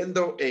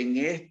viviendo en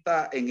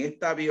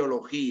esta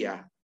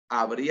biología,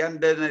 habrían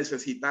de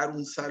necesitar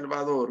un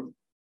Salvador.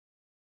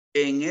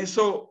 En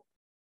eso,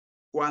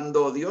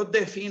 cuando Dios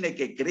define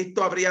que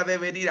Cristo habría de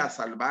venir a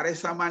salvar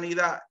esa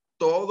humanidad,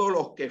 todos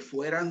los que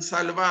fueran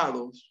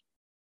salvados,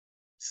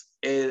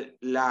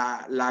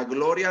 la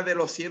gloria de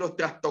los cielos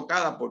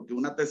trastocada, porque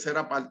una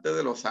tercera parte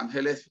de los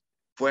ángeles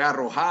fue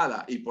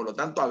arrojada y por lo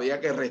tanto había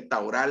que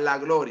restaurar la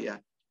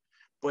gloria.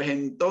 Pues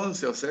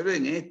entonces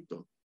observen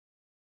esto: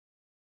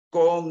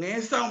 con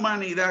esa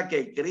humanidad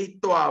que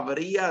Cristo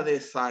habría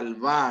de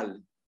salvar,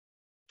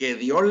 que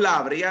Dios la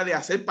habría de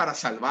hacer para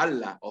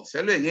salvarla.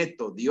 Observen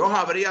esto: Dios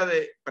habría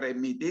de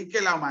permitir que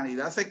la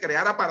humanidad se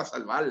creara para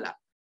salvarla.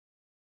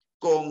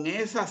 Con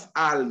esas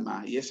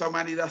almas y esa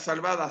humanidad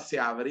salvada se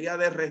habría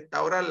de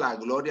restaurar la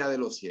gloria de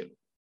los cielos.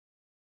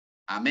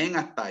 Amén,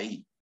 hasta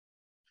ahí.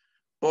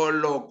 Por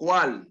lo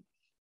cual,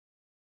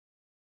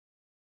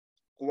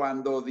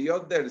 cuando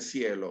Dios del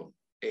cielo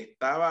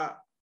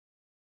estaba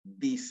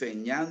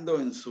diseñando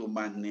en su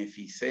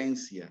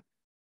magnificencia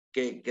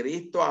que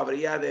Cristo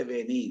habría de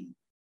venir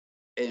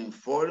en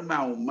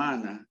forma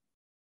humana,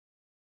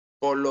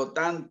 por lo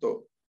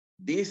tanto,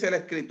 dice la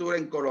Escritura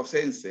en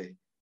Colosenses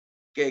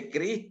que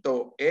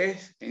Cristo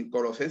es, en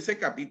Colosenses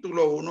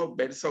capítulo 1,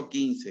 verso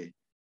 15,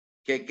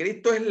 que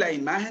Cristo es la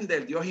imagen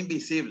del Dios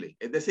invisible.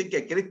 Es decir,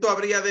 que Cristo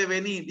habría de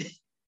venir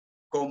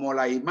como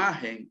la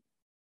imagen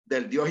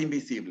del Dios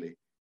invisible.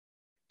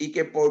 Y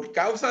que por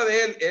causa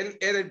de él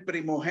era el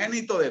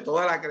primogénito de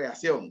toda la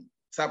creación.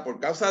 O sea, por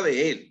causa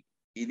de él.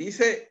 Y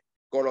dice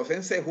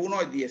Colosenses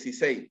 1,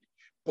 16,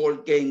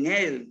 porque en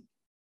él,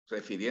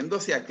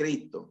 refiriéndose a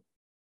Cristo,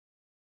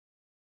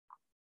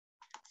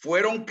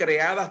 fueron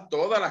creadas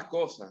todas las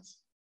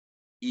cosas,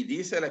 y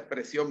dice la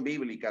expresión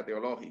bíblica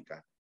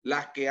teológica,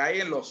 las que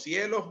hay en los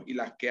cielos y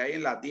las que hay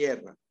en la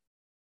tierra,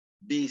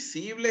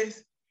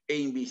 visibles e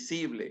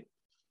invisibles,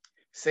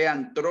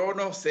 sean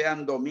tronos,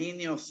 sean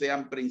dominios,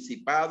 sean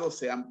principados,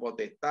 sean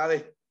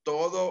potestades,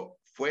 todo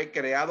fue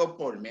creado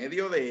por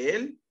medio de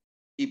él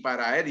y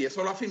para él, y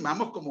eso lo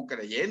afirmamos como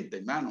creyente,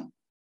 hermano.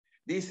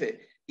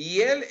 Dice,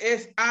 y él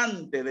es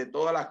antes de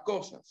todas las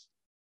cosas,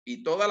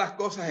 y todas las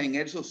cosas en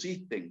él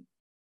subsisten.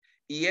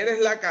 Y él es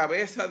la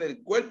cabeza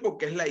del cuerpo,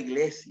 que es la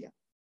iglesia.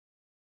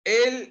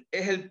 Él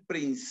es el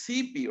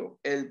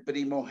principio, el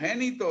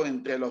primogénito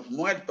entre los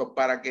muertos,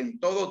 para que en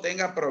todo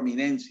tenga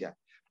prominencia,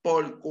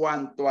 por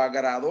cuanto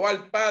agradó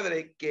al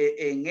Padre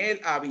que en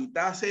él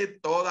habitase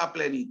toda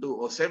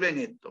plenitud. Observen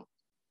esto.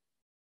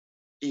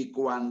 Y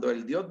cuando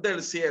el Dios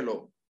del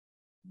cielo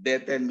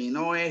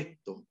determinó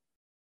esto,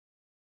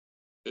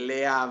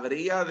 le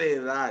habría de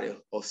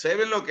dar,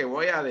 observen lo que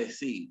voy a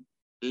decir,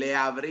 le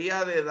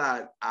habría de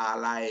dar a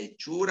la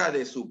hechura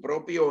de su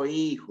propio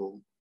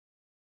hijo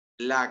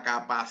la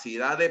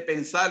capacidad de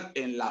pensar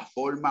en la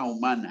forma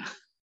humana.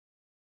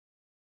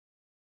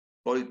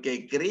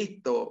 Porque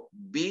Cristo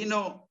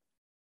vino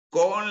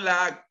con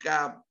la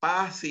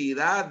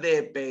capacidad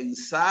de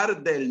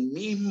pensar del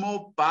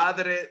mismo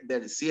Padre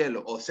del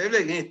cielo.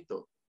 Observen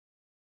esto.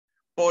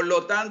 Por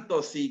lo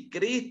tanto, si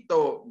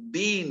Cristo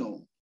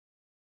vino,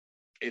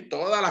 que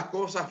todas las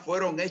cosas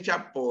fueron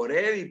hechas por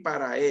él y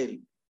para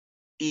él,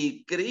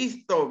 y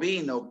Cristo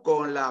vino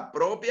con la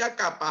propia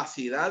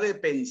capacidad de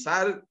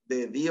pensar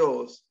de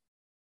Dios,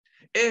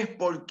 es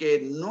porque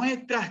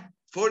nuestras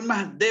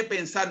formas de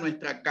pensar,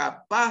 nuestra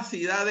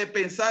capacidad de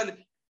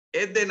pensar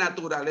es de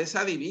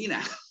naturaleza divina.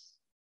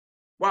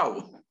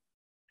 Wow.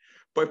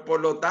 Pues por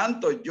lo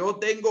tanto, yo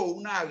tengo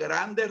una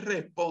grande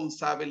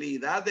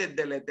responsabilidad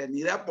desde la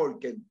eternidad,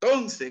 porque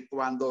entonces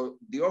cuando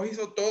Dios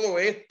hizo todo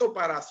esto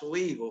para su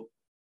hijo,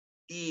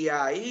 y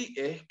ahí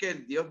es que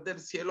el Dios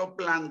del cielo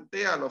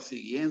plantea lo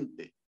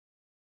siguiente: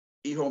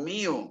 hijo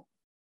mío,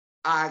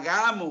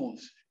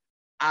 hagamos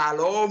al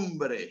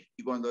hombre,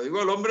 y cuando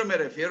digo el hombre me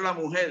refiero a la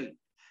mujer,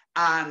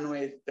 a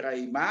nuestra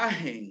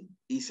imagen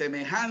y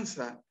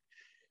semejanza.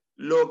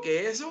 Lo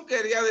que eso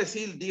quería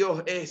decir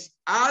Dios es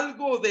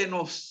algo de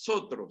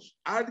nosotros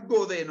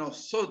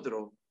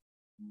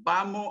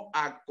vamos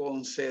a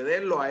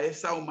concederlo a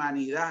esa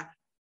humanidad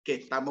que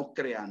estamos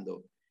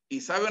creando.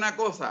 Y sabe una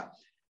cosa,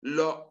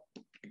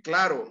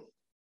 claro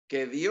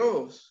que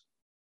Dios,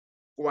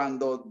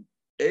 cuando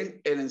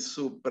en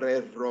su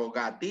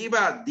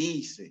prerrogativa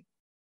dice,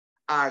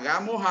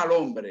 hagamos al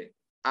hombre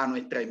a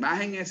nuestra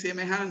imagen y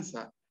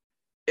semejanza,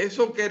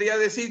 eso quería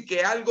decir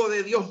que algo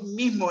de Dios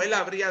mismo él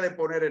habría de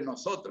poner en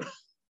nosotros.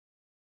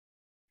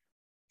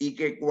 Y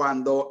que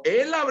cuando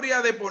él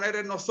habría de poner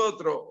en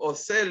nosotros,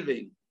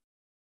 observen,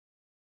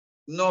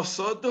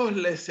 nosotros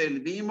le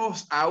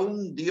servimos a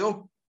un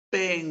Dios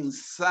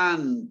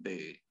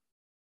pensante.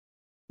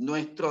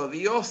 Nuestro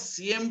Dios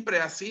siempre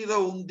ha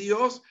sido un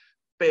Dios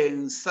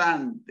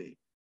pensante.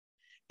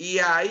 Y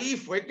ahí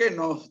fue que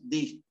nos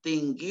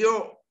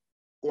distinguió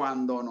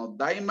cuando nos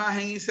da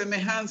imagen y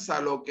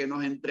semejanza, lo que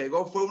nos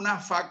entregó fue una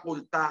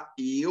facultad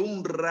y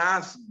un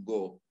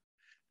rasgo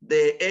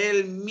de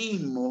Él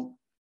mismo,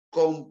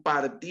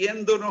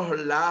 compartiéndonos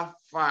la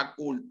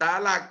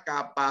facultad, la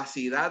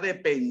capacidad de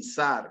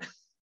pensar.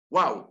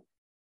 ¡Wow!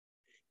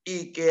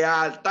 Y que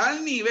a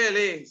tal nivel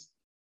es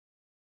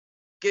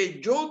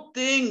que yo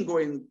tengo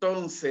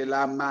entonces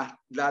la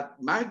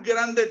más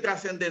grande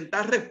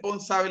trascendental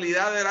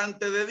responsabilidad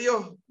delante de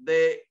Dios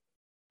de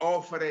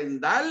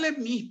ofrendarle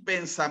mis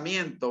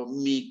pensamientos,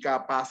 mi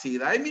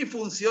capacidad y mi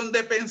función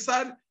de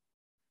pensar,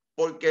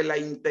 porque la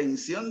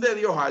intención de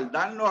Dios al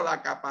darnos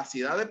la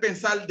capacidad de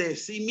pensar de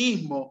sí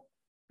mismo,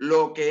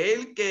 lo que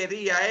Él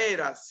quería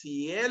era,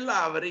 si Él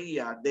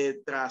habría de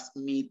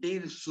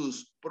transmitir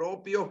sus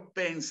propios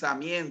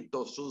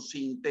pensamientos, sus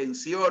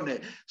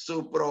intenciones,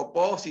 su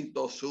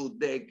propósito, sus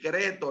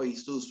decretos y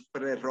sus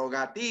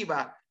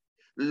prerrogativas,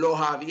 los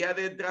había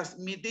de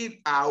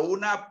transmitir a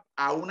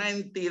una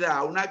entidad,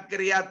 a una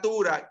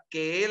criatura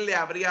que Él le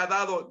habría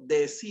dado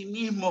de sí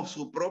mismo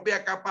su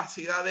propia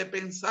capacidad de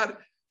pensar,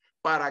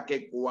 para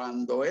que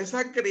cuando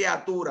esa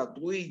criatura,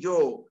 tú y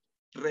yo,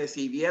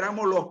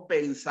 recibiéramos los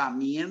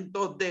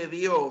pensamientos de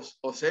Dios,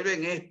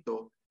 observen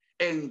esto,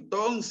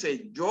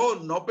 entonces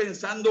yo no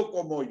pensando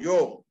como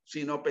yo,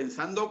 sino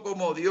pensando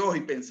como Dios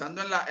y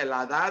pensando en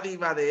la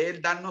dádiva de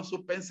Él darnos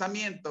sus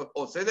pensamientos,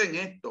 observen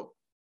esto.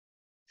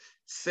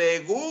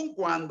 Según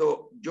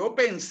cuando yo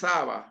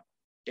pensaba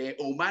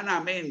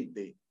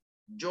humanamente,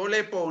 yo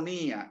le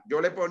ponía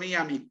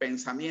a mis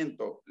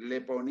pensamientos,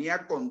 le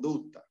ponía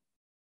conducta.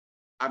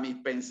 A mis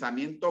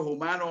pensamientos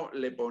humanos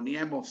le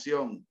ponía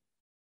emoción,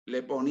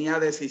 le ponía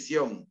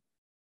decisión.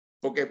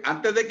 Porque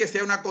antes de que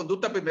sea una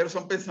conducta, primero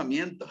son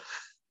pensamientos.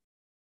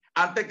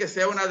 Antes que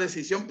sea una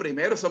decisión,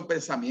 primero son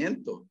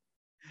pensamientos.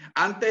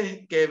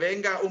 Antes que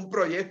venga un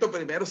proyecto,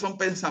 primero son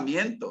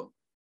pensamientos.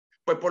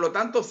 Pues por lo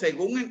tanto,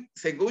 según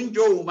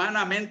yo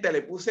humanamente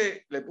le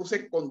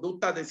puse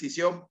conducta,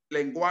 decisión,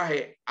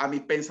 lenguaje a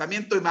mis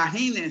pensamientos.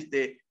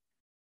 Imagínense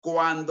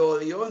cuando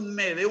Dios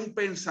me dé un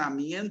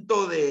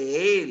pensamiento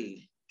de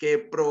Él, que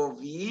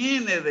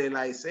proviene de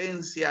la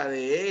esencia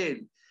de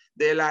Él,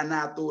 de la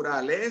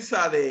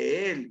naturaleza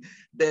de Él,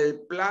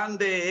 del plan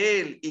de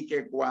Él, y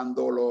que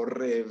cuando lo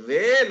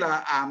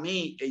revela a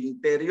mí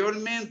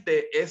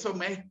interiormente, eso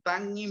me es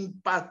tan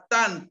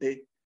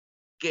impactante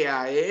que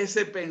a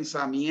ese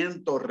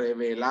pensamiento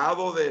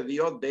revelado de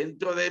Dios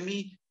dentro de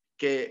mí,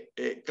 que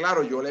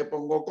claro, yo le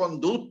pongo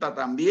conducta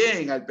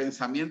también al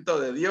pensamiento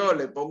de Dios,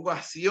 le pongo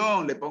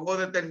acción, le pongo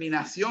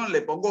determinación,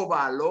 le pongo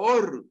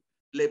valor,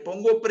 le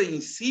pongo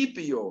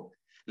principio,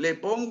 le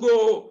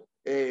pongo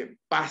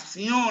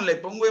pasión, le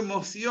pongo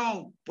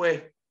emoción.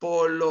 Pues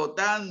por lo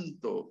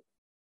tanto,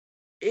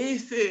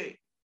 esa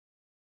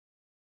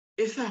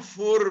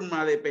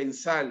forma de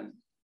pensar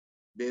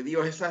de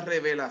Dios, esa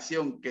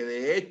revelación que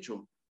de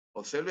hecho,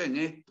 observen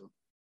esto,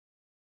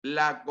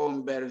 la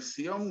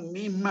conversión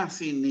misma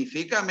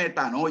significa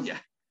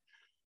metanoia.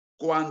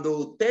 Cuando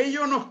usted y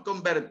yo nos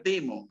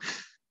convertimos,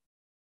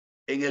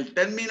 en el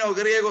término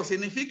griego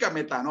significa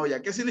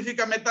metanoia. ¿Qué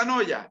significa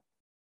metanoia?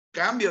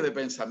 Cambio de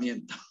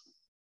pensamiento.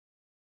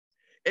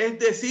 Es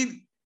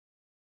decir,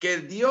 que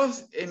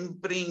Dios en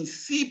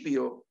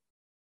principio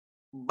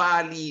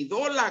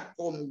validó la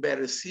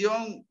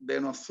conversión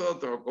de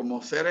nosotros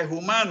como seres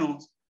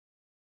humanos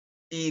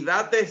y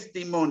da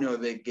testimonio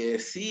de que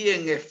sí,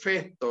 en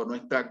efecto,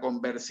 nuestra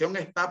conversión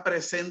está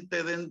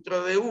presente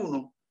dentro de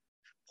uno,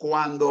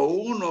 cuando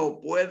uno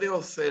puede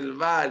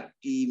observar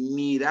y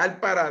mirar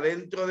para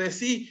dentro de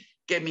sí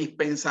que mis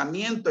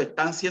pensamientos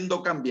están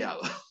siendo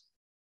cambiados.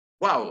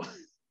 ¡Wow!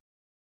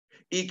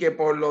 Y que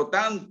por lo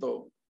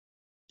tanto,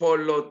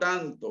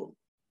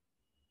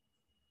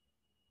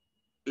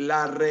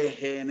 la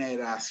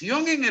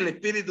regeneración en el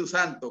Espíritu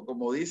Santo,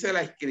 como dice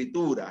la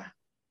Escritura,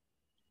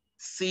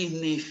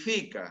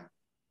 significa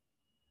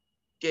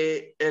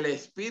que el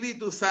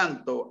Espíritu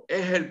Santo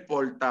es el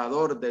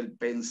portador del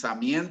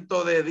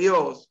pensamiento de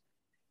Dios,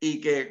 y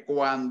que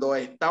cuando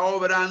está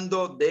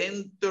obrando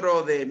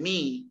dentro de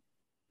mí,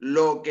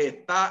 lo que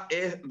está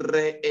es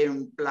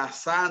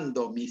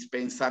reemplazando mis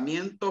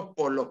pensamientos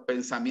por los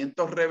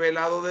pensamientos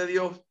revelados de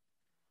Dios,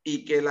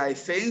 y que la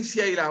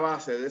esencia y la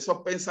base de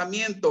esos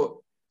pensamientos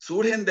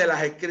surgen de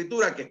las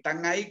Escrituras, que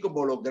están ahí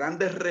como los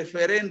grandes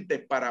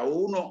referentes para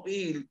uno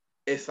ir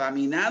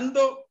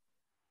examinando,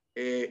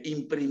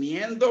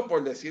 imprimiendo,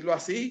 por decirlo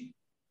así,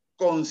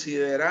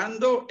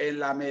 considerando en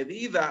la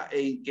medida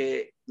en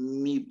que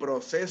mi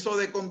proceso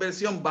de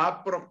conversión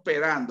va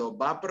prosperando,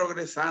 va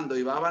progresando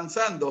y va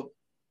avanzando,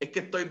 es que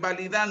estoy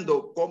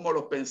validando cómo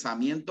los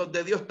pensamientos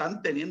de Dios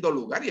están teniendo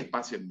lugar y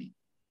espacio en mí.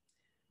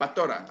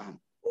 Pastora.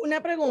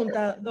 Una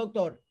pregunta,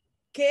 doctor.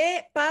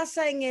 ¿Qué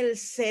pasa en el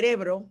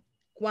cerebro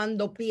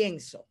cuando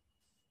pienso?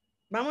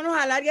 Vámonos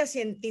al área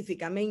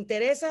científica. Me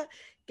interesa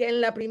que en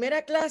la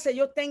primera clase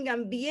ellos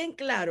tengan bien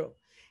claro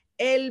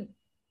el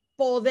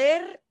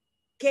poder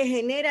que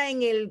genera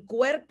en el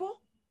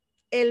cuerpo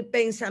el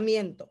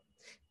pensamiento.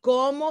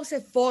 ¿Cómo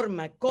se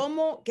forma?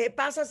 ¿Qué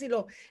pasa si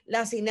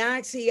la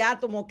sinapsis,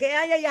 átomo, qué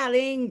hay allá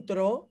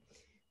adentro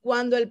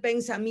cuando el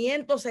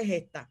pensamiento se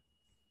gesta?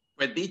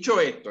 Pues dicho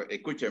esto,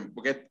 escuchen,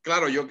 porque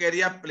claro, yo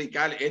quería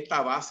explicar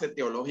esta base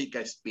teológica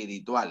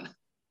espiritual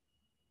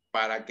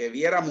para que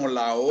viéramos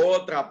la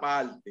otra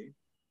parte.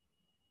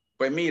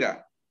 Pues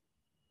mira,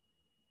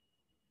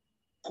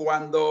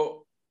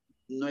 cuando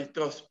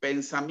nuestros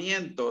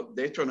pensamientos,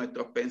 de hecho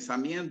nuestros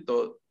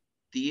pensamientos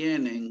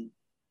tienen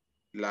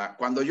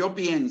cuando yo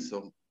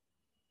pienso,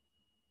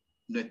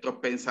 nuestros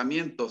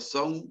pensamientos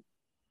son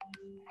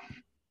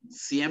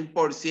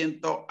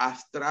 100%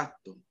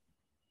 abstractos.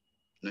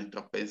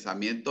 Nuestros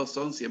pensamientos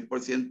son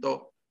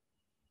 100%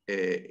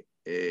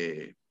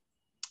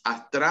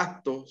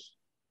 abstractos,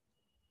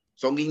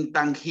 son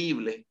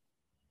intangibles,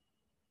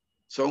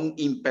 son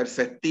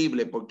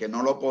imperceptibles porque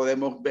no lo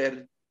podemos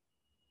ver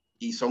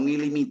y son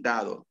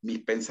ilimitados. Mis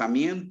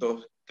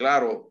pensamientos,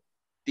 claro,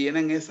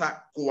 tienen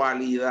esa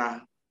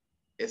cualidad,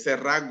 ese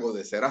rasgo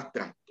de ser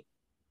abstracto,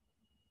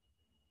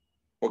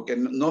 porque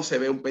no se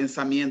ve un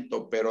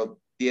pensamiento, pero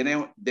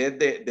tiene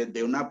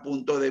desde un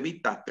punto de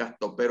vista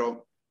abstracto,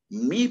 pero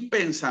mis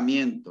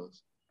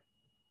pensamientos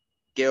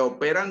que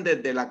operan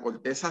desde la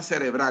corteza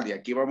cerebral, y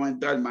aquí vamos a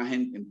entrar más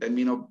en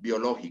términos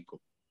biológicos,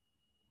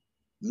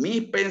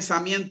 mis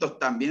pensamientos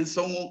también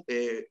son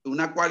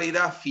una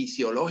cualidad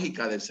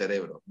fisiológica del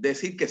cerebro,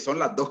 decir que son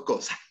las dos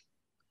cosas.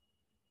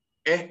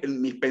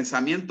 Mis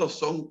pensamientos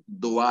son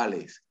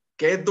duales.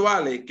 ¿Qué es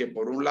duales? Que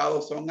por un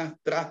lado son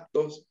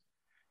abstractos,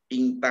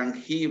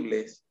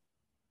 intangibles,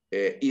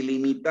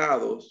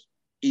 ilimitados,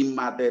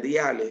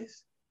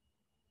 inmateriales,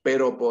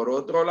 pero por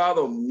otro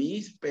lado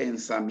mis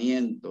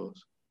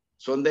pensamientos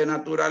son de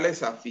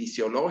naturaleza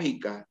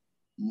fisiológica,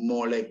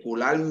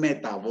 molecular,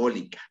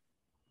 metabólica.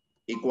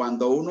 Y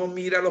cuando uno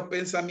mira los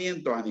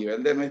pensamientos a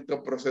nivel de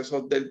nuestros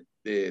procesos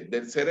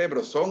del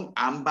cerebro, son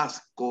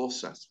ambas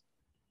cosas.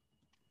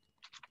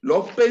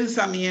 Los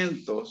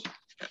pensamientos,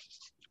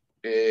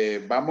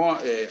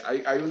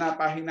 hay una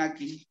página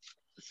aquí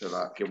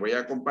que voy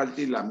a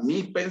compartirla.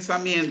 Mis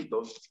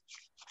pensamientos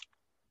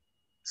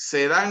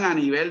se dan a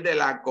nivel de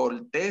la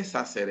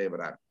corteza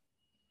cerebral.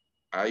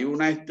 Hay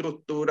una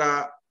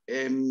estructura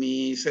en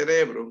mi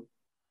cerebro.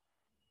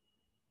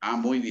 Ah,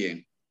 muy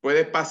bien.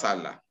 Puedes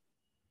pasarla.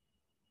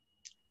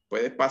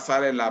 Puedes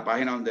pasar en la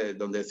página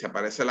donde se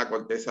aparece la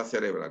corteza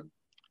cerebral.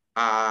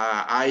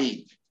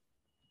 Ahí.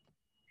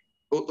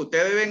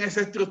 Ustedes ven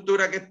esa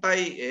estructura que está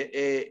ahí.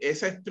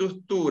 Esa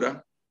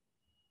estructura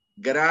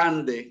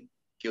grande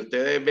que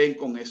ustedes ven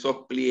con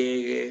esos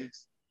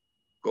pliegues,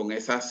 con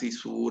esas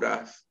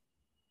cisuras.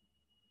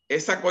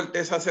 Esa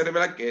corteza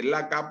cerebral, que es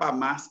la capa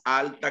más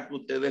alta que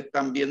ustedes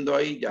están viendo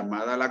ahí,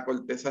 llamada la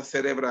corteza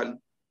cerebral,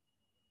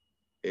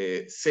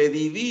 se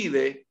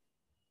divide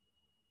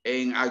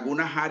en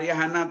algunas áreas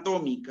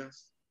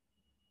anatómicas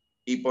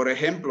y, por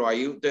ejemplo,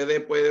 ahí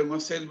ustedes pueden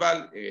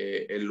observar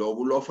el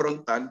lóbulo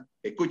frontal.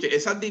 Escuche,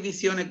 esas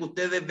divisiones que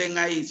ustedes ven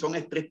ahí son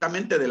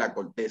estrictamente de la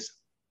corteza.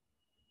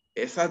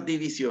 Esas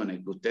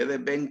divisiones que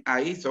ustedes ven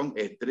ahí son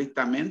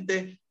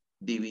estrictamente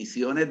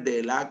divisiones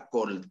de la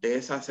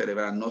corteza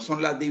cerebral. No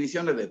son las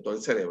divisiones de todo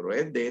el cerebro,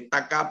 es de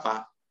esta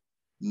capa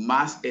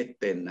más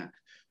externa.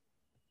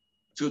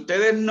 Si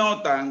ustedes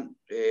notan,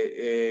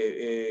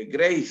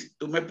 Grace,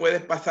 tú me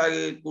puedes pasar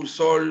el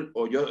cursor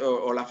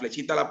o la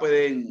flechita la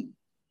pueden...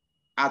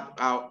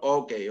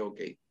 ok.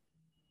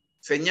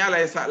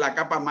 Señala la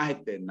capa más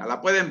externa.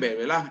 La pueden ver,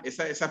 ¿verdad?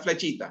 Esa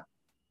flechita.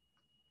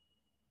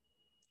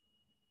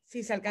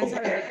 Sí, se alcanza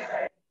a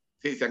ver.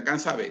 Sí, se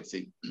alcanza a ver,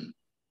 sí.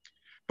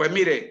 Pues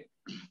mire,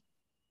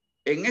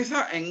 en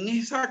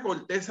esa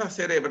corteza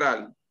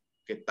cerebral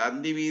que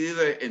están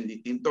divididas en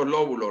distintos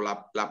lóbulos,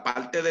 la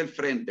parte del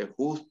frente,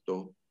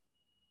 justo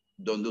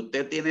donde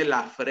usted tiene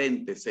la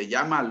frente, se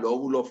llama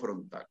lóbulo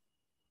frontal.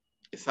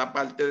 Esa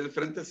parte del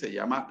frente se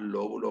llama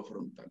lóbulo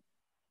frontal.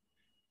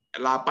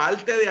 La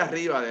parte de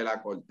arriba de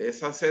la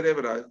corteza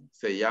cerebral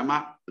se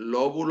llama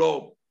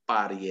lóbulo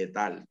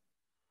parietal.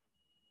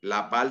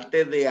 La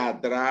parte de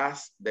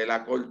atrás de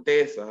la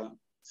corteza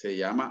se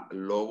llama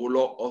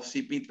lóbulo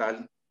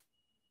occipital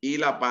y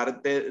la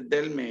parte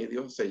del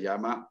medio se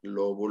llama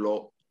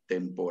lóbulo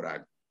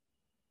temporal.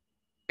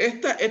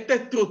 Esta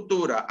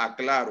estructura,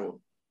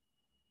 aclaro,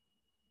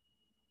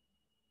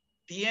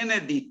 tiene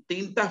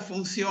distintas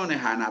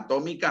funciones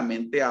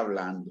anatómicamente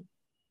hablando,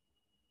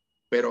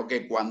 pero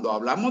que cuando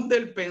hablamos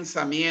del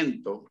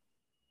pensamiento,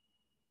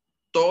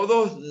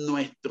 todos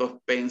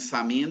nuestros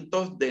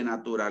pensamientos de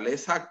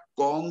naturaleza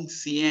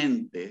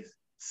conscientes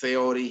se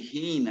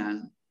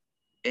originan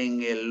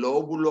en el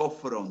lóbulo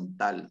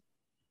frontal.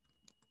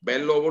 ¿Ve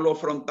el lóbulo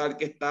frontal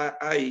que está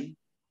ahí?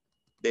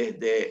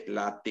 Desde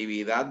la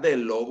actividad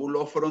del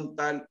lóbulo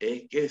frontal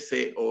es que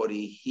se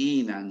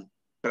originan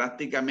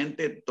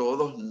prácticamente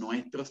todos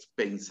nuestros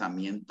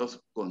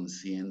pensamientos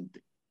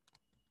conscientes.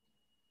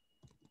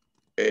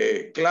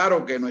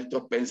 Claro que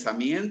nuestros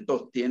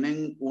pensamientos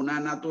tienen una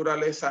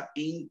naturaleza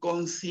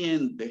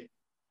inconsciente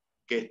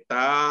que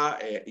está,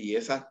 y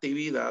esa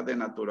actividad de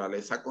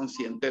naturaleza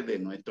consciente de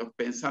nuestros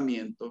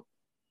pensamientos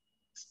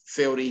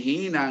se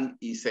originan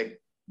y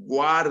se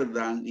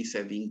guardan y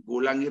se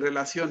vinculan y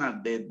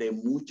relacionan desde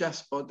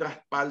muchas otras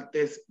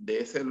partes de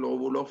ese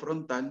lóbulo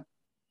frontal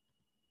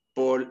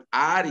por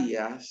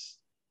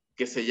áreas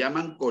que se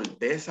llaman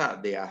corteza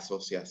de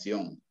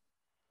asociación.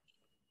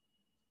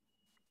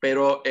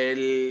 Pero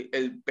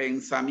el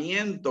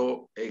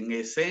pensamiento en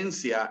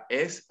esencia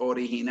es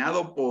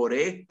originado por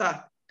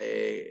esta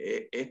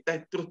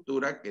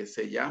estructura que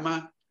se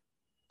llama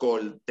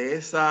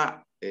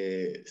corteza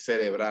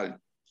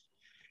cerebral.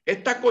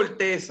 Esta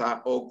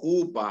corteza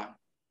ocupa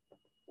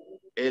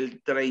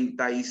el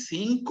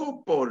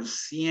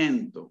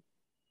 35%.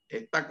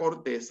 Esta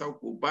corteza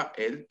ocupa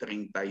el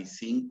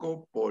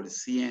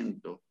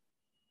 35%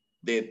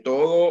 de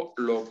todo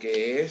lo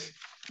que es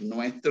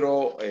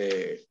nuestro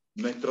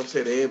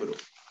cerebro.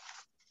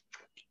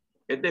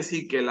 Es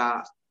decir, que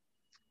la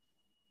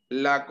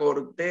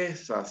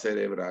corteza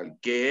cerebral,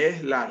 que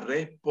es la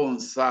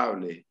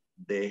responsable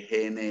de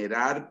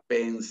generar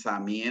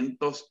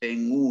pensamientos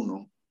en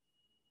uno,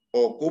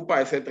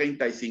 ocupa ese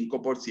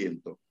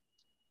 35%.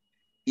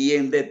 Y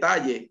en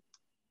detalle,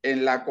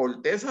 en la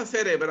corteza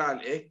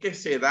cerebral es que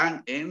se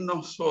dan en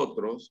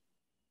nosotros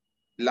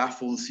las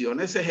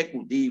funciones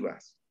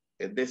ejecutivas,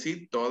 es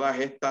decir,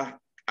 todas estas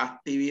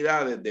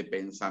actividades de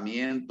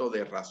pensamiento,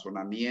 de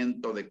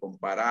razonamiento, de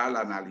comparar,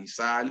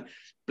 analizar,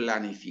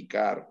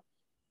 planificar.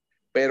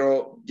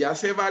 Pero ya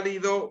se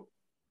validó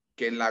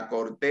que en la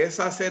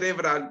corteza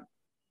cerebral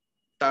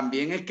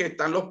también es que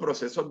están los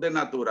procesos de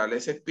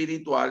naturaleza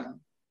espiritual,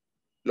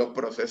 los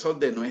procesos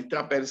de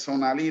nuestra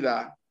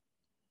personalidad,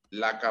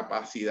 la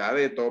capacidad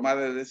de toma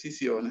de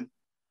decisiones,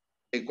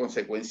 en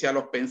consecuencia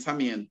los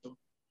pensamientos.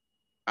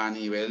 A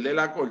nivel de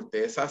la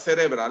corteza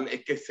cerebral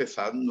es que se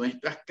saben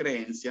nuestras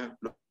creencias,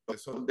 los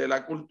procesos de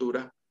la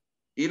cultura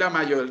y la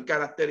mayor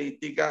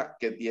característica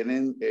que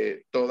tienen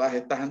todas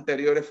estas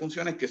anteriores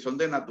funciones que son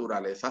de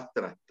naturaleza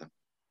abstracta.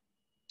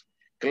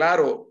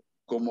 Claro,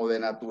 como de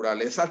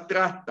naturaleza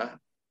abstracta,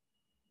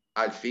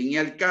 al fin y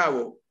al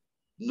cabo,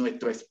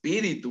 nuestro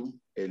espíritu,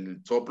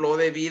 el soplo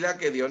de vida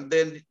que Dios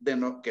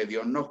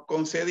nos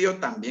concedió,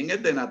 también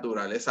es de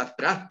naturaleza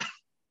abstracta.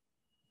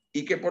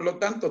 Y que por lo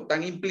tanto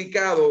están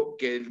implicados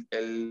que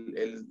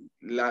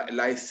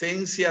la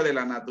esencia de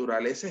la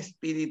naturaleza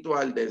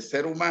espiritual del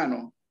ser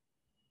humano,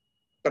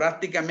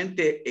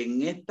 prácticamente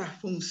en estas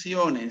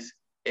funciones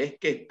es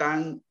que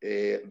están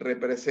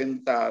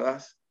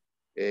representadas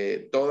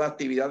toda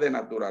actividad de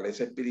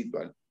naturaleza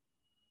espiritual.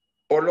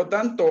 Por lo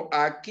tanto,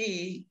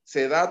 aquí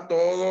se da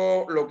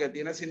todo lo que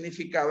tiene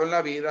significado en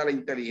la vida, la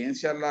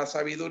inteligencia, la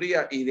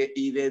sabiduría, y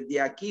desde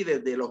aquí,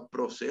 desde los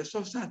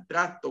procesos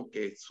abstractos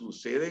que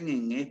suceden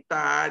en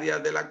esta área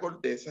de la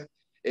corteza,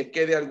 es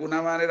que de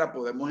alguna manera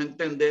podemos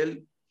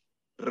entender,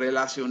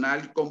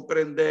 relacionar,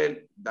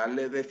 comprender,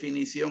 darle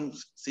definición,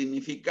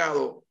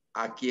 significado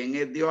a quién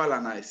es Dios, a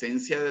la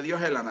esencia de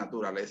Dios, a la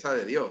naturaleza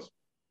de Dios.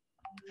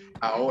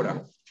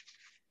 Ahora,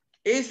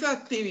 esa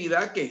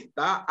actividad que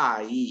está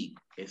ahí,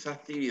 esa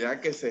actividad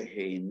que se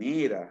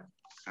genera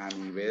a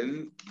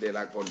nivel de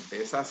la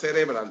corteza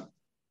cerebral,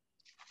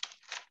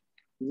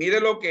 mire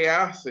lo que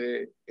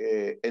hace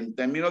en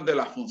términos de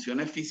las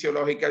funciones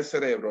fisiológicas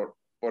del cerebro.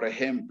 Por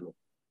ejemplo,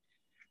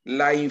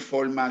 la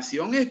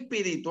información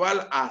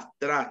espiritual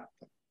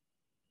abstracta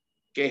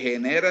que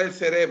genera el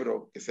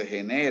cerebro, que se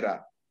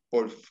genera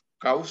por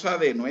causa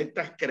de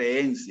nuestras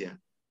creencias,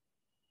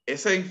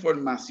 esa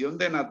información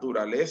de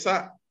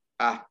naturaleza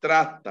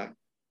abstracta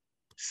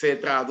se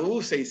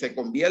traduce y se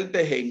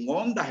convierte en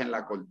ondas en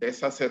la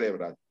corteza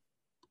cerebral.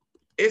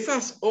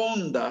 Esas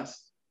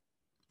ondas,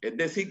 es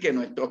decir, que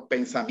nuestros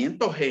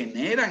pensamientos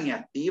generan y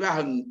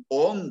activan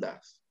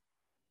ondas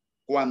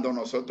cuando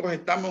nosotros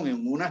estamos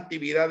en una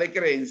actividad de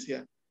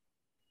creencia.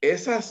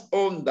 Esas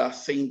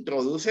ondas se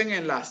introducen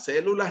en las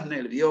células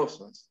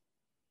nerviosas.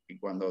 Y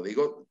cuando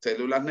digo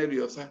células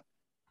nerviosas,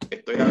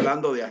 estoy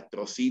hablando de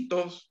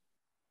astrocitos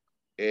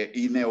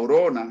y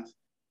neuronas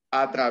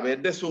a través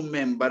de sus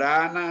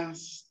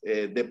membranas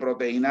de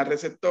proteínas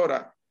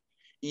receptoras.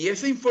 Y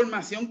esa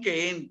información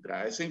que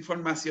entra, esa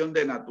información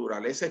de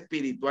naturaleza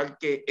espiritual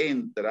que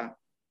entra,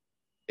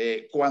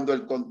 cuando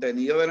el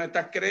contenido de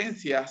nuestras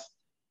creencias,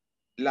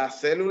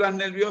 las células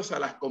nerviosas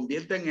las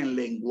convierten en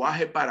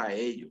lenguaje para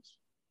ellos,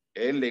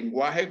 el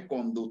lenguaje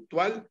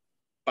conductual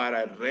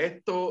para el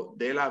resto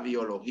de la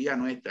biología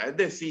nuestra. Es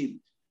decir,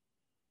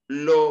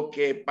 lo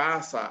que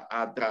pasa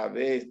a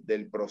través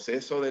del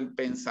proceso del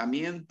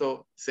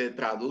pensamiento se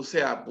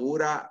traduce a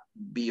pura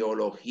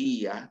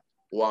biología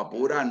o a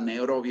pura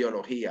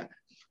neurobiología.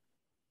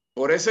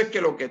 Por eso es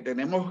que lo que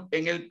tenemos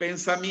en el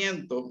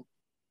pensamiento,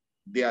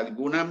 de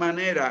alguna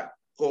manera,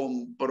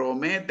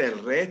 compromete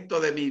el resto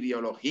de mi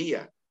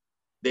biología.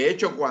 De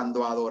hecho,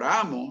 cuando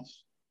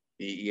adoramos,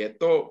 y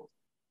esto,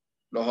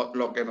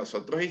 lo que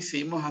nosotros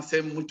hicimos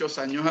hace muchos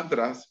años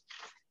atrás,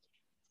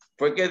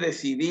 fue que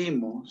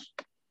decidimos,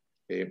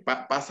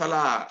 pasa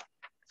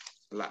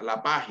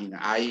la página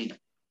ahí.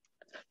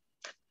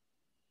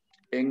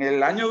 En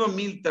el año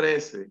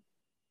 2013,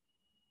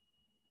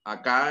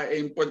 acá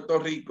en Puerto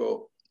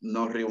Rico,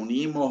 nos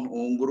reunimos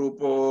un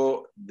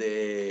grupo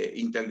de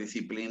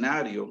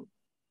interdisciplinario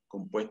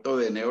compuesto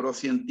de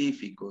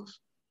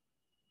neurocientíficos,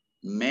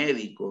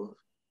 médicos,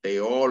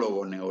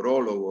 teólogos,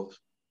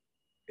 neurólogos,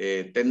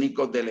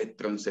 técnicos de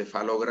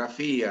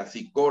electroencefalografía,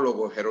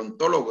 psicólogos,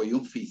 gerontólogos y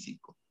un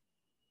físico.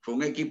 Fue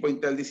un equipo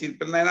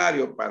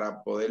interdisciplinario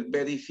para poder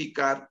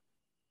verificar,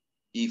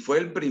 y fue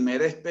el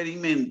primer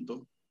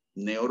experimento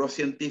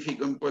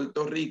neurocientífico en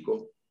Puerto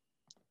Rico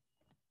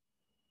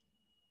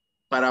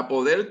para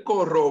poder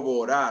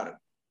corroborar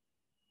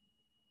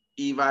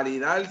y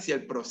validar si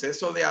el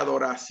proceso de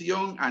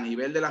adoración a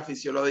nivel de la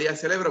fisiología del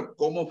cerebro,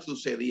 cómo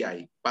sucedía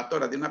ahí.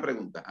 Pastora, tiene una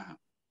pregunta. Ajá.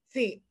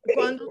 Sí,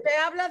 cuando usted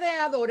habla de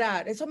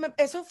adorar, eso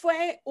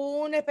fue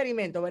un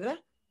experimento, ¿verdad?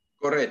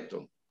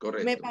 Correcto,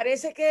 correcto. Me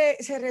parece que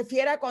se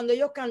refiere a cuando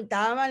ellos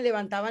cantaban,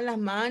 levantaban las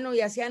manos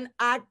y hacían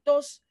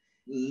actos.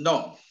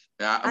 No,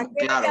 ¿A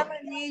qué claro. le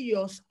llaman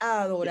ellos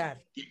a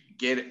adorar?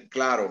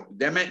 Claro,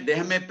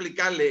 déjeme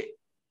explicarle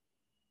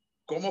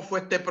cómo fue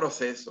este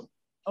proceso.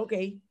 Ok.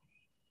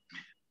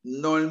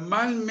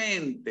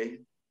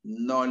 Normalmente,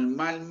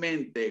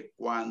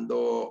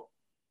 cuando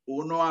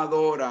uno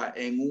adora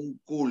en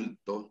un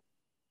culto,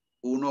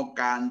 uno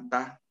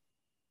canta,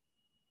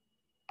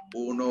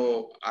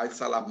 uno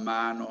alza las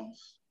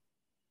manos,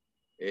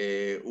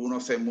 uno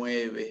se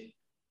mueve,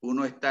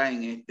 uno está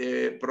en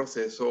este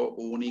proceso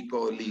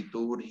único,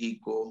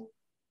 litúrgico,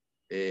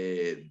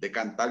 de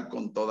cantar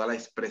con toda la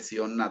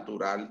expresión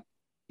natural,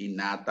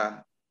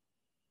 innata.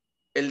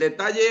 El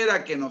detalle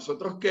era que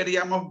nosotros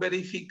queríamos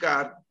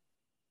verificar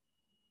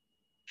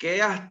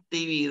qué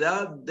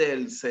actividad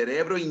del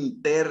cerebro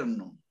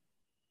interno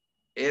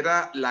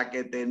era la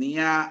que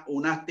tenía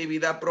una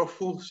actividad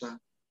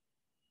profusa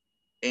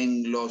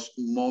en los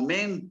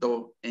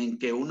momentos en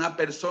que una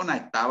persona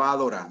estaba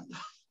adorando.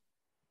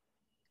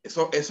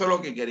 Eso es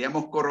lo que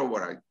queríamos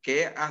corroborar.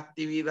 ¿Qué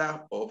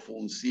actividad o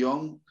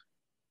función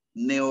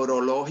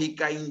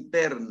neurológica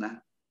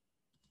interna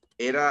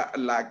era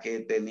la que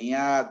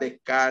tenía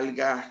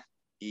descargas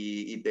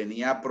y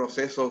tenía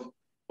procesos?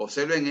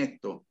 Observen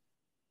esto.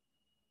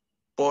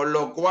 Por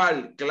lo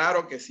cual,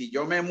 claro que si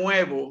yo me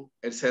muevo,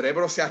 el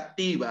cerebro se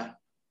activa.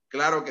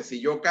 Claro que si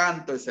yo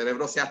canto, el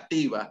cerebro se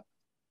activa.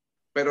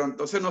 Pero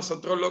entonces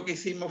nosotros lo que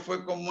hicimos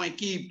fue como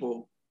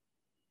equipo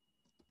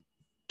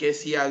que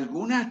si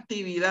alguna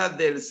actividad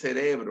del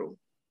cerebro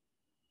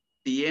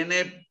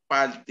tiene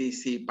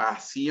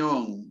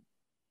participación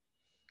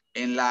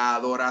en la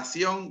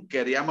adoración,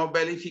 queríamos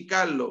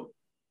verificarlo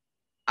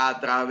a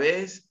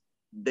través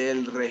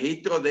del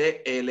registro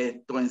de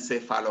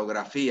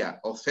electroencefalografía.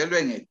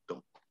 Observen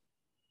esto.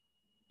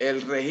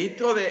 El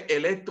registro de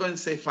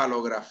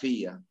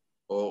electroencefalografía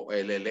o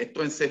el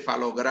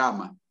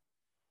electroencefalograma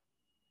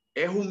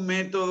es un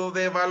método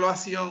de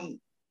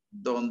evaluación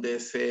donde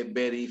se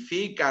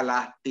verifica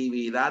la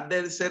actividad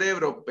del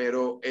cerebro,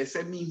 pero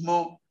ese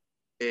mismo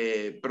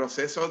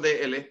proceso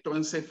de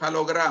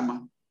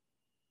electroencefalograma,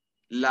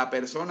 la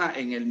persona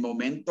en el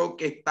momento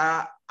que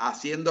está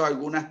haciendo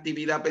alguna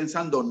actividad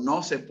pensando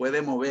no se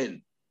puede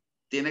mover,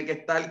 tiene que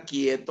estar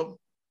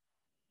quieto,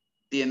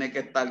 tiene que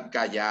estar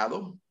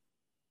callado,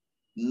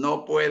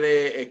 no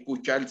puede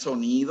escuchar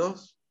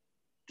sonidos,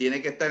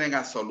 tiene que estar en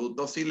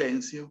absoluto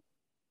silencio.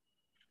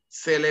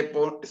 Se le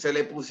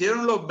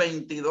pusieron los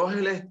 22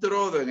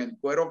 electrodos en el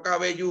cuero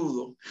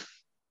cabelludo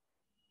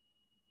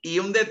y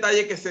un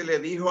detalle que se le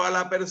dijo a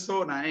la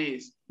persona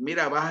es,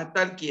 mira, vas a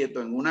estar quieto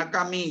en una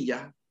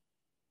camilla,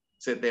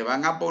 se te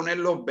van a poner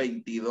los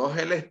 22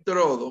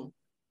 electrodos,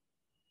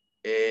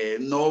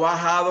 no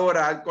vas a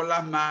adorar con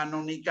las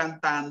manos, ni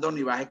cantando,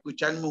 ni vas a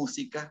escuchar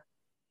música.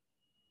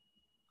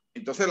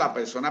 Entonces la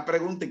persona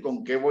pregunta, ¿y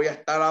con qué voy a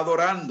estar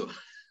adorando?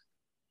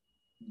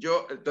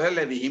 Entonces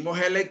le dijimos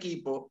al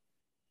equipo,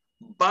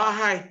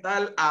 vas a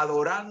estar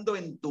adorando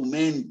en tu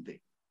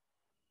mente,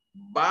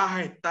 vas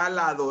a estar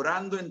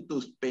adorando en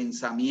tus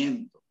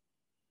pensamientos,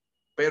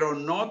 pero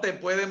no te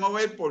puedes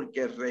mover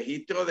porque el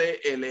registro de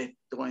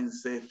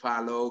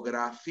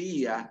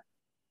electroencefalografía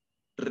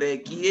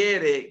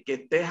requiere que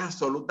estés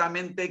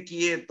absolutamente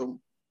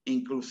quieto,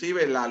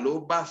 inclusive la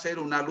luz va a ser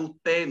una luz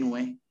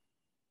tenue,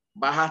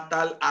 vas a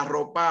estar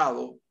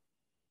arropado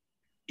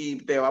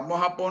y te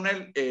vamos a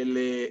poner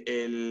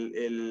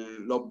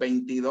los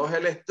 22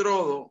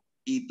 electrodos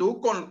y tú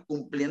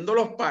cumpliendo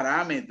los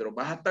parámetros,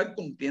 vas a estar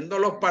cumpliendo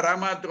los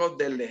parámetros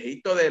del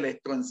registro de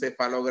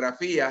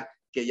electroencefalografía,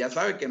 que ya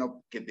sabes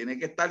que tiene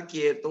que estar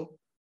quieto,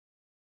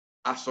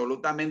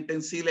 absolutamente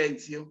en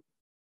silencio,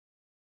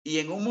 y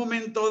en un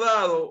momento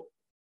dado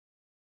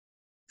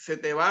se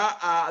te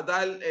va a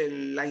dar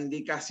la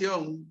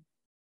indicación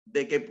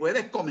de que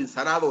puedes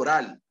comenzar a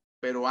adorar,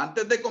 pero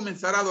antes de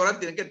comenzar a adorar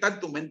tiene que estar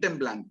tu mente en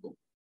blanco.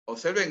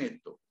 Observen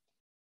esto.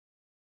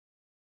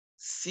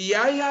 Si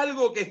hay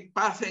algo que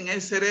pasa en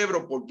el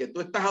cerebro porque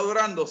tú estás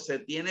adorando, se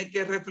tiene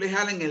que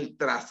reflejar en el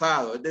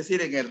trazado, es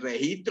decir, en el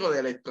registro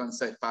de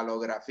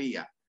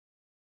electroencefalografía.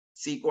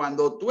 Si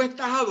cuando tú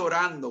estás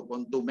adorando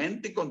con tu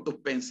mente y con tus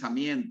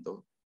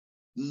pensamientos,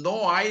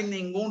 no hay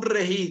ningún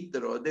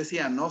registro, es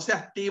decir, no se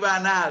activa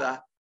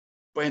nada,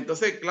 Pues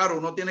entonces, claro,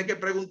 uno tiene que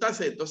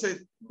preguntarse,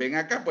 entonces, ven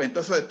acá, pues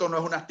entonces esto no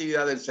es una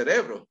actividad del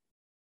cerebro,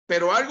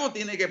 pero algo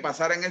tiene que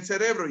pasar en el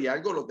cerebro y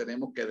algo lo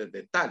tenemos que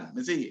detectar,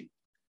 ¿me sigue?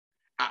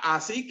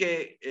 Así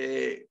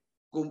que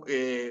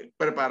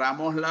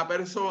preparamos la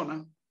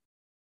persona,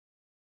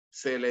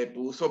 se le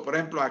puso, por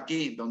ejemplo,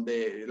 aquí,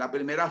 donde la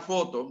primera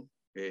foto,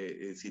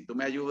 si tú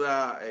me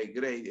ayudas,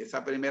 Grey,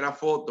 esa primera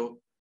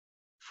foto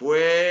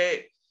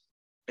fue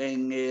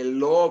en el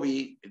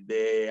lobby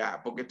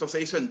porque esto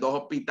se hizo en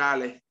 2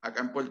 hospitales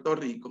acá en Puerto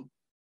Rico,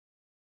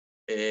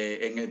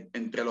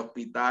 entre el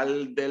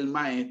Hospital del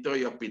Maestro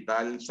y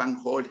Hospital San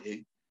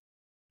Jorge.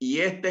 Y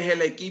este es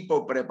el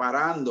equipo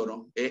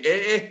preparándonos.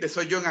 Este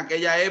soy yo en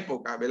aquella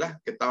época,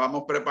 ¿verdad? Que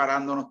estábamos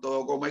preparándonos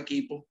todo como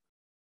equipo.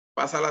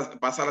 Pasa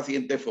la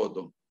siguiente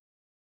foto.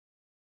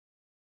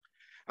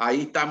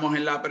 Ahí estamos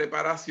en la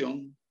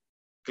preparación.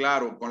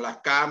 Claro, con las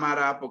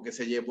cámaras, porque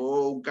se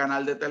llevó un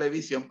canal de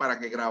televisión para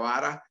que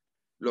grabara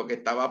lo que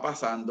estaba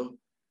pasando.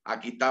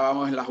 Aquí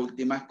estábamos en las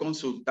últimas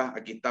consultas,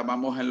 aquí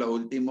estábamos en los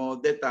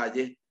últimos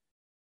detalles.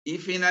 Y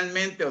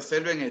finalmente,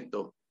 observen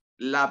esto,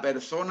 la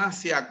persona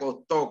se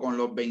acostó con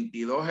los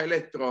 22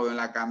 electrodos en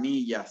la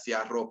camilla, se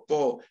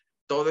arropó,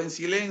 todo en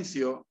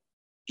silencio,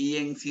 y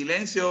en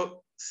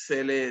silencio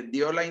se le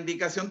dio la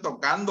indicación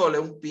tocándole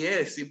un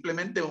pie,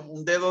 simplemente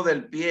un dedo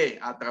del pie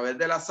a través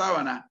de la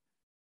sábana,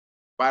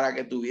 para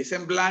que tuviese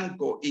en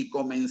blanco y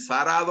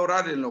comenzara a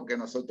adorar en lo que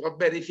nosotros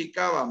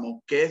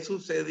verificábamos qué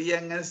sucedía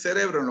en el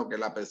cerebro en lo que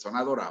la persona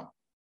adoraba.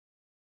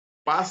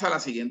 Pasa a la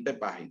siguiente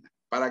página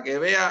para que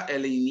vea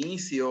el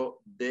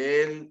inicio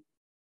del...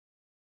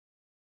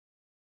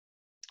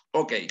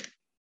 Ok.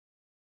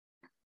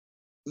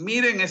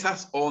 Miren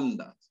esas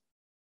ondas.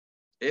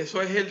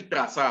 Eso es el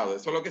trazado.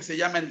 Eso es lo que se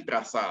llama el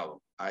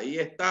trazado. Ahí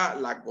está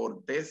la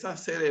corteza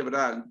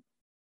cerebral.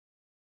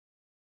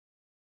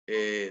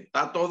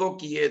 Está todo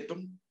quieto.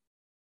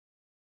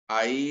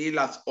 Ahí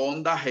las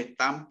ondas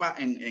están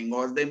en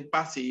orden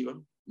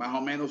pasivo. Más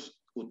o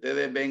menos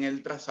ustedes ven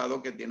el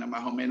trazado que tiene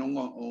más o menos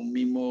un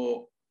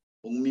mismo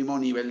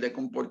nivel de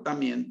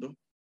comportamiento.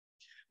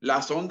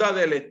 Las ondas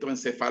de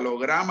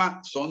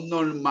electroencefalograma son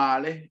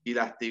normales y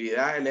la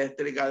actividad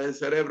eléctrica del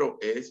cerebro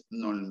es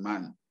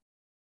normal.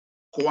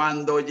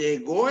 Cuando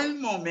llegó el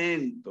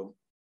momento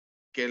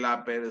que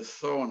la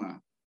persona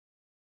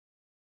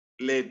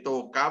le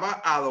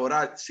tocaba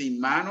adorar sin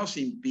manos,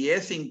 sin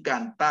pies, sin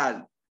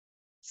cantar,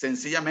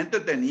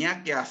 sencillamente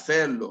tenía que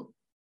hacerlo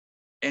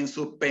en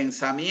sus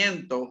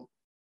pensamientos.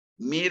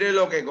 Mire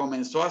lo que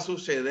comenzó a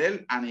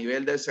suceder a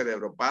nivel del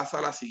cerebro. Pasa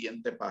a la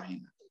siguiente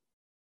página.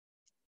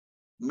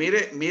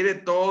 Mire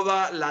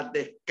todas las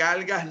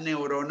descargas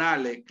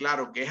neuronales,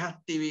 claro que es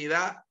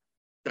actividad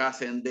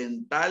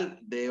trascendental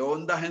de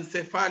ondas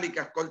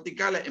encefálicas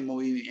corticales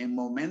en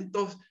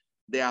momentos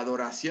de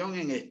adoración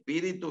en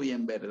espíritu y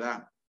en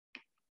verdad.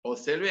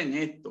 Observen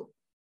esto.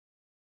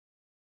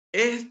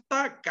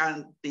 Esta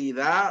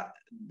cantidad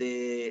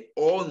de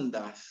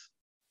ondas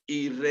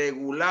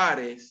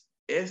irregulares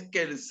es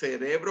que el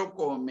cerebro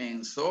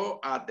comenzó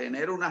a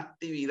tener una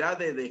actividad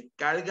de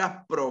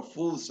descargas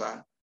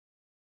profusas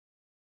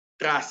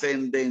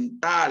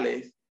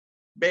trascendentales.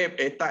 Ve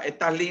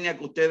estas líneas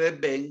que ustedes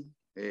ven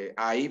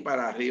ahí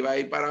para arriba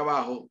y para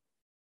abajo,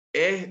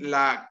 es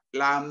la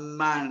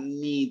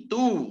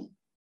magnitud,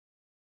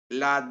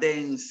 la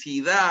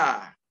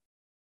densidad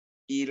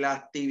y la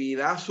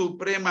actividad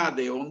suprema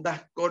de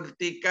ondas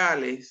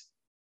corticales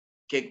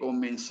que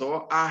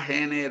comenzó a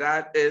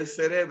generar el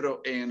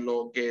cerebro en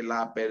lo que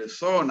la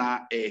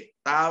persona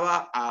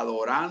estaba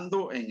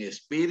adorando en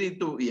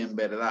espíritu y en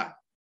verdad.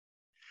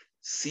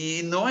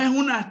 Si no es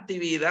una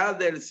actividad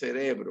del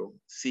cerebro,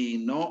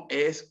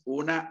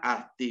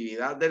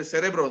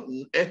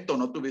 esto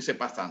no estuviese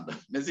pasando.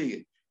 ¿Me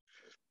sigue?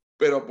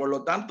 Pero por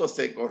lo tanto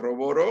se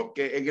corroboró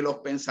que en los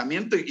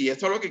pensamientos, y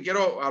eso es lo que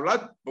quiero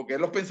hablar, porque es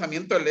los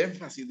pensamientos el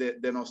énfasis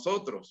de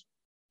nosotros.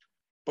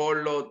 Por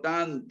lo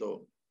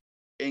tanto,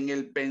 en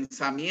el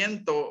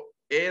pensamiento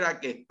era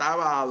que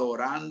estaba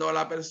adorando a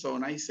la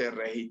persona y se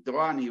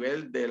registró a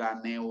nivel de la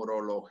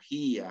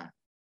neurología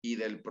y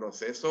del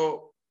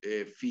proceso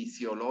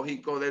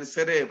fisiológico del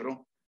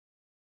cerebro,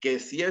 que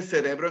sí, el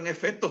cerebro en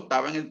efecto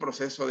estaba en el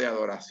proceso de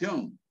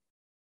adoración.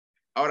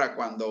 Ahora,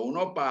 cuando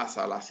uno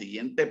pasa a la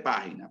siguiente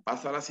página,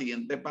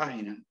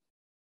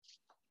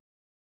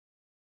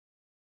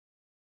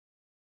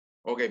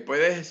 ok,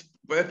 puedes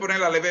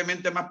ponerla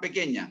levemente más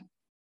pequeña,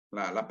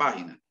 la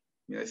página,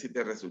 mira si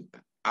te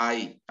resulta.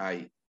 Ahí.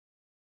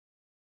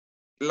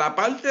 La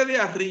parte de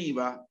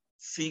arriba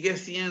sigue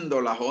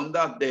siendo las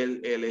ondas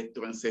del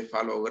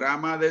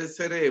electroencefalograma del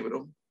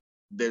cerebro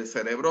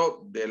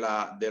de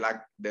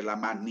la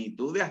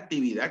magnitud de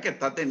actividad que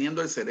está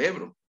teniendo el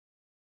cerebro.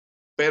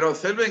 Pero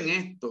observen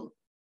esto.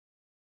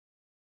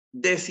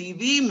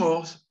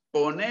 Decidimos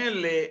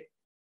ponerle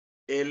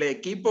el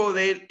equipo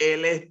del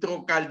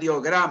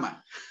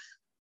electrocardiograma.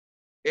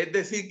 Es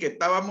decir, que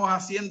estábamos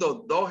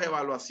haciendo 2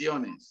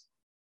 evaluaciones.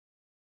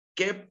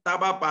 ¿Qué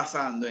estaba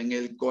pasando en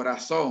el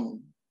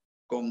corazón?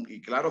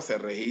 Y claro, se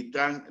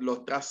registran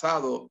los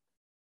trazados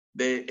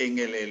en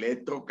el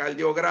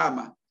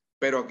electrocardiograma,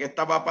 pero qué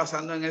estaba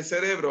pasando en el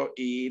cerebro,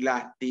 y la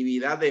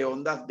actividad de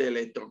ondas de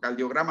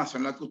electrocardiograma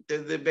son las que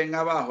ustedes ven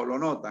abajo, lo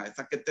notan,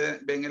 esas que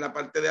ustedes ven en la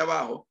parte de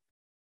abajo,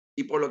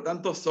 y por lo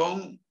tanto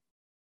son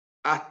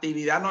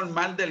actividad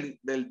normal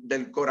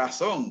del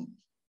corazón.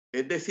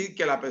 Es decir,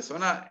 que la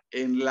persona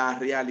en la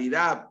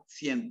realidad,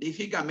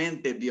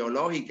 científicamente,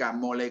 biológica,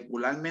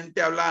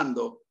 molecularmente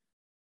hablando,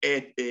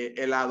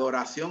 la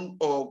adoración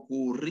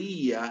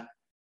ocurría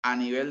a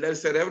nivel del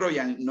cerebro y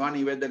no a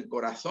nivel del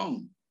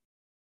corazón.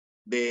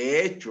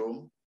 De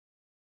hecho,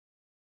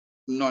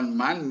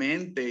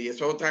 normalmente, y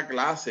eso es otra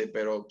clase,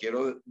 pero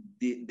quiero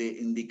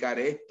indicar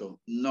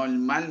esto,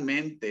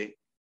 normalmente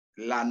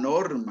la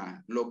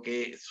norma, lo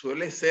que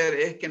suele ser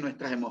es que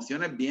nuestras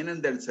emociones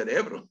vienen del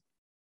cerebro,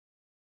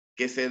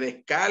 que se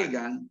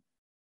descargan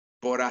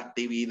por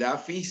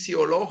actividad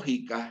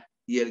fisiológica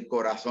y el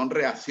corazón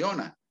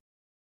reacciona.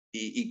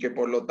 Y que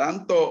por lo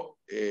tanto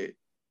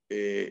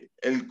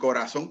el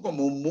corazón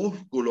como un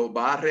músculo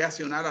va a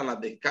reaccionar a las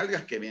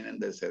descargas que vienen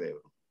del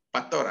cerebro.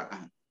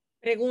 Pastora.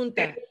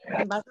 Pregunta,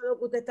 en base a lo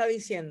que usted está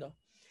diciendo.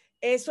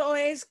 Eso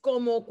es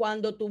como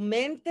cuando tu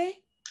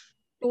mente,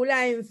 tú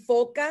la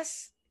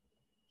enfocas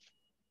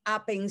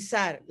a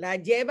pensar, la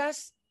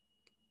llevas,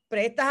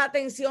 prestas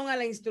atención a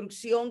la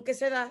instrucción que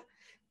se da,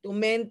 tu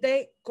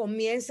mente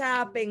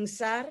comienza a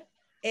pensar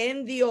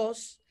en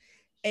Dios,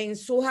 en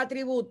sus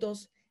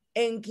atributos,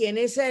 en quién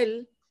es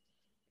Él,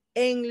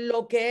 en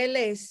lo que Él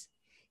es,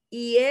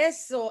 y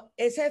eso,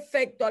 ese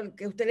efecto al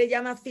que usted le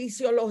llama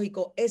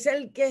fisiológico, es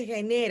el que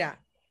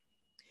genera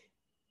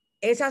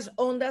esas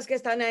ondas que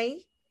están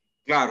ahí.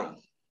 Claro.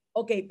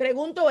 Ok,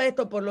 pregunto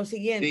esto por lo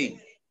siguiente.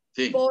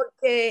 Sí, sí.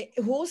 Porque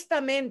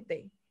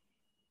justamente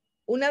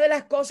una de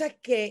las cosas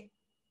que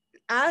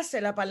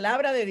hace la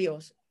palabra de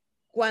Dios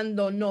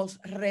cuando nos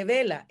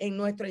revela en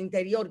nuestro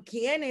interior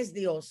quién es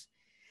Dios,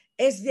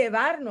 es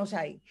llevarnos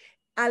ahí.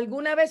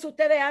 ¿Alguna vez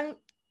ustedes han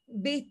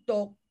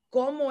visto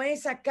cómo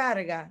esa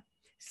carga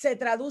se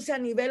traduce a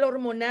nivel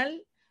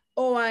hormonal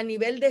o a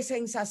nivel de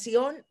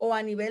sensación o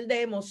a nivel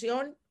de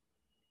emoción?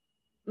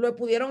 ¿Lo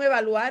pudieron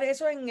evaluar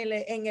eso en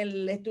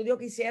el estudio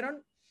que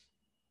hicieron?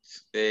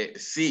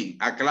 Sí,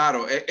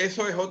 aclaro.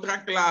 Eso es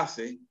otra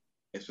clase.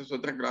 Eso es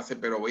otra clase,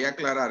 pero voy a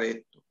aclarar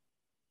esto.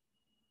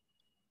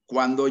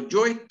 Cuando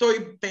yo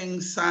estoy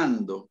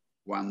pensando,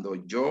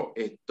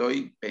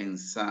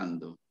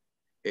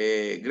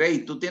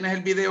 Grace, ¿tú tienes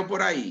el video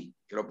por ahí?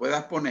 Que lo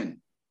puedas poner.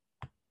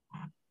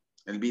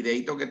 El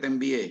videito que te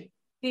envié.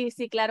 Sí,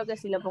 sí, claro que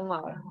sí, lo pongo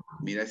ahora.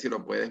 Mira si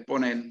lo puedes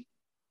poner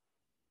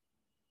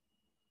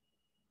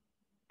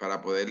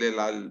para poderle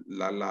dar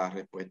la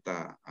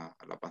respuesta a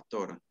la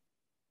pastora.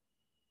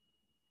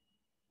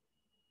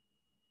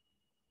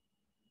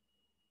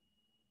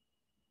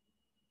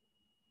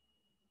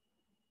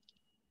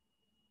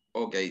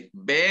 Ok,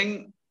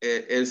 ven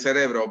el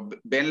cerebro,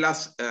 ven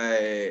las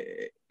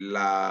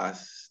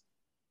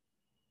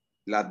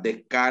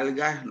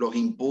descargas, los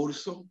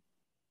impulsos.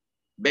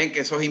 Ven que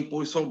esos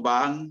impulsos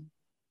van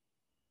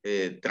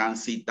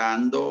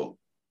transitando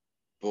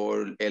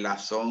por el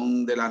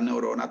axón de las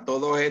neuronas.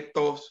 Todos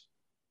estos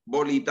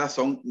bolitas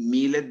son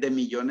miles de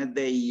millones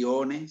de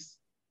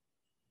iones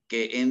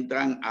que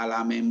entran a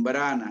la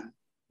membrana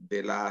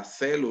de las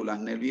células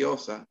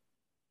nerviosas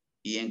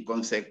y en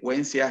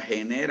consecuencia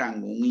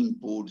generan un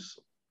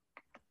impulso.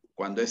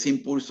 Cuando ese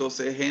impulso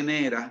se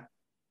genera,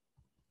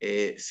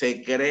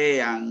 se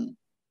crean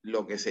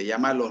lo que se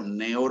llama los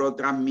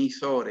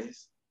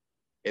neurotransmisores.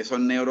 Esos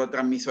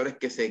neurotransmisores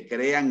que se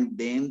crean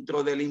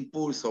dentro del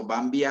impulso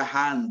van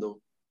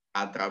viajando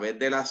a través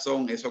del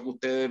axón. Eso que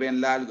ustedes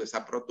ven largo,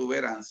 esa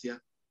protuberancia,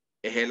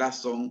 es el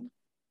axón.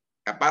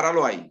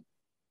 Páralo ahí.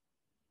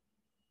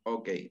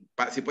 Ok,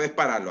 si puedes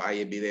pararlo,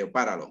 ahí el video,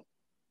 páralo.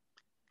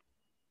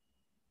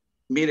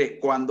 Mire,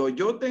 cuando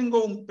yo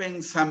tengo un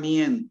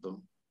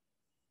pensamiento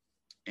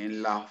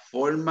en la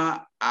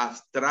forma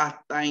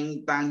abstracta,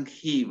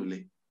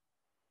 intangible,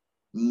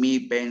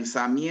 mi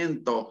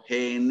pensamiento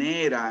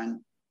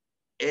generan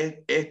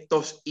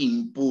estos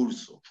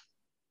impulsos.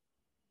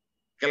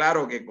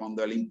 Claro que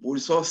cuando el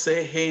impulso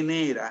se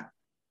genera,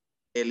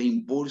 el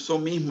impulso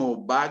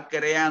mismo va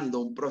creando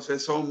un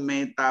proceso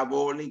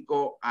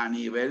metabólico a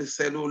nivel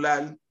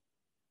celular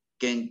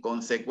que en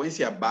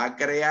consecuencia va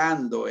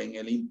creando en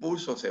el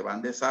impulso, se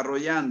van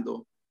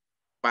desarrollando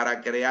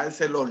para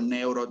crearse los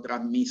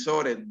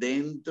neurotransmisores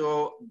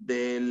dentro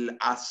del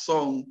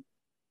axón,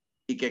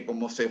 y que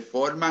como se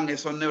forman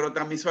esos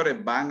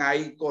neurotransmisores van a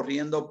ir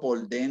corriendo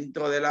por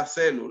dentro de la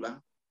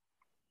célula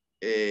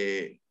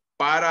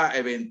para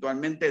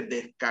eventualmente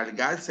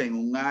descargarse en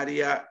un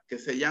área que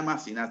se llama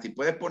sinapsis.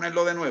 ¿Puedes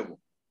ponerlo de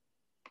nuevo?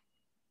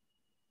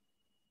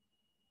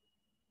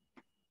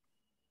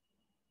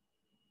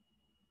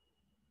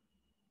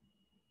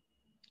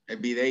 El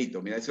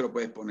videito, mira si lo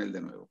puedes poner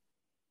de nuevo.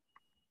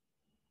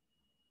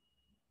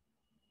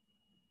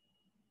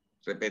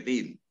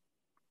 Repetir.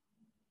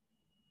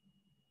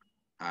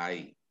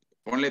 Ahí.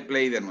 Ponle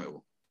play de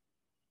nuevo.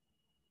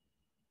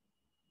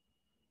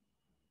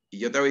 Y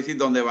yo te voy a decir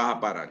dónde vas a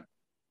parar.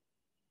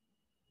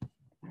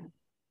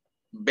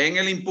 ven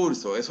el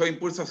impulso, esos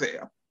impulsos,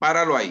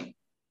 páralo ahí.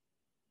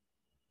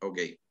 Ok.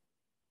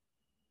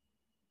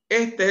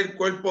 Este es el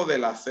cuerpo de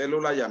la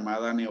célula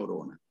llamada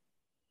neurona.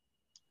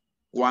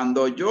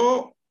 Cuando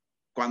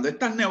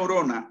estas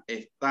neuronas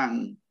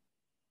están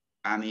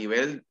a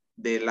nivel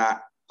de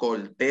la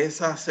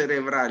corteza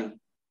cerebral,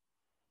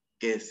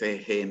 que se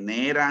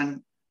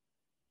generan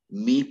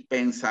mis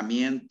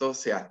pensamientos,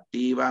 se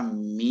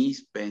activan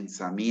mis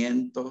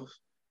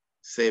pensamientos,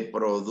 se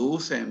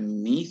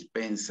producen mis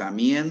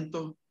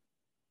pensamientos,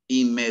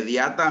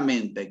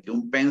 inmediatamente que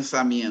un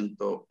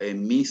pensamiento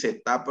en mí se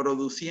está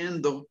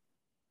produciendo,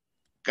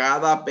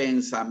 cada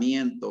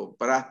pensamiento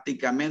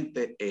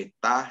prácticamente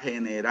está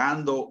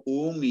generando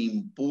un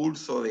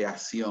impulso de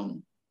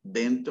acción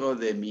dentro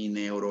de mi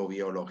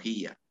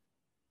neurobiología.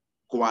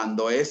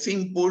 Cuando ese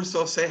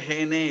impulso se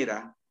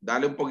genera,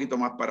 dale un poquito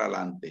más para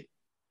adelante.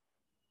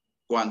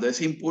 Cuando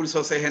ese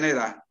impulso se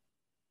genera,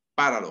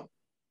 páralo,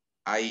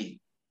 ahí.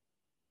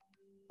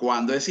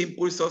 Cuando ese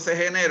impulso se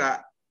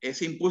genera,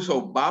 ese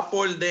impulso va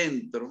por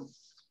dentro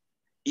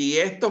y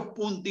estos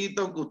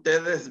puntitos que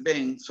ustedes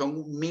ven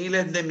son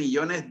miles de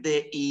millones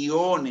de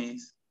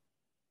iones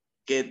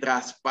que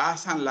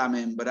traspasan la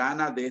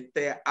membrana de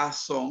este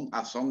axón.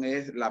 Axón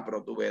es la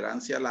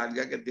protuberancia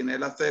larga que tiene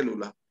la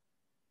célula.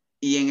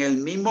 Y en el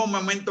mismo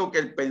momento que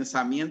el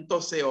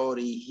pensamiento se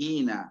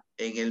origina,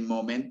 en el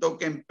momento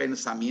que el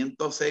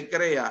pensamiento se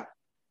crea,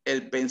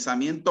 el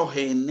pensamiento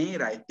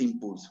genera este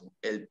impulso.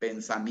 El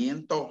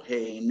pensamiento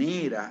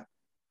genera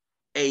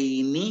e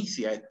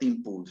inicia este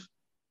impulso.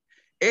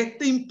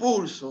 Este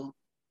impulso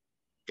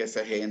que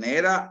se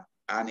genera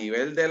a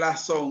nivel del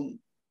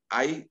axón,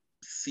 hay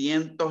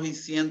cientos y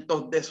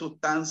cientos de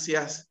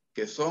sustancias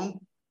que son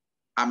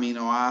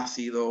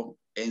aminoácidos,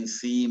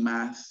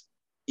 enzimas,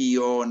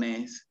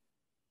 iones,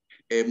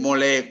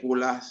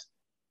 moléculas.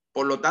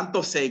 Por lo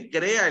tanto, se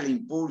crea el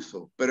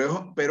impulso, pero es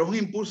un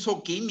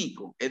impulso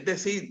químico. Es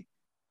decir,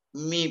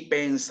 mi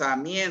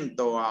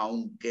pensamiento,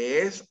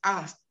 aunque es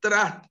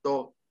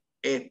abstracto,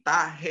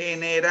 está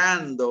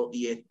generando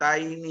y está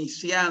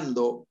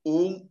iniciando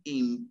un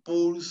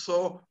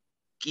impulso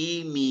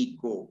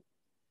químico.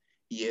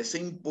 Y ese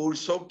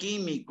impulso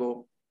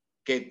químico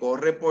que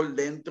corre por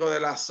dentro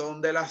de la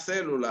zona de la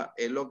célula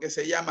es lo que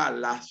se llama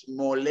las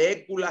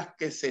moléculas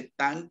que se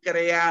están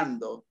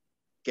creando,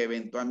 que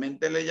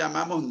eventualmente le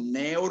llamamos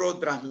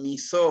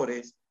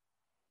neurotransmisores.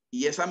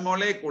 Y esas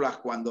moléculas,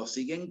 cuando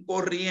siguen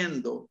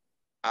corriendo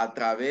a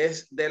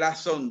través de la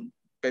zona,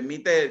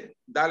 permite,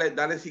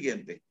 dale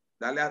siguiente,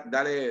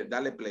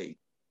 dale play.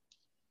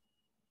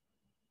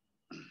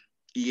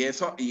 Y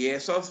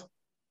esos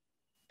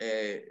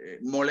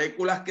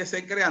moléculas que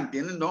se crean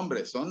tienen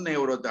nombre, son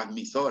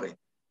neurotransmisores.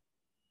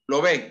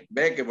 Lo ve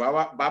que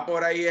va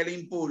por ahí el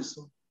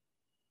impulso.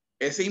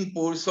 Ese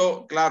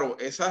impulso, claro,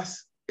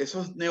 esos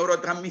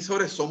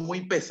neurotransmisores son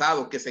muy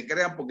pesados, que se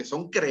crean porque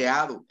son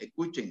creados.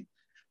 Escuchen,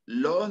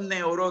 los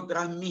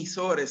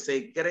neurotransmisores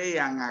se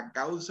crean a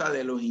causa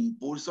de los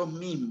impulsos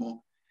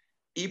mismos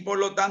y por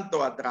lo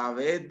tanto a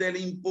través del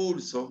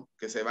impulso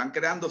que se van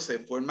creando se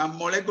forman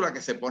moléculas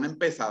que se ponen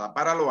pesadas.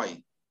 Páralo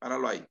ahí.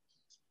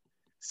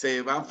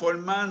 Se van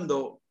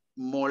formando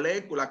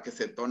moléculas que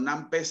se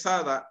tornan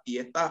pesadas y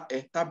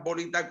estas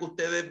bolitas que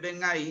ustedes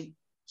ven ahí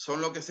son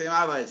lo que se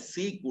llama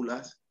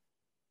vesículas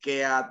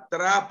que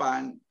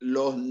atrapan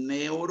los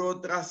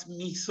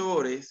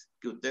neurotransmisores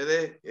que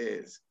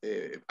ustedes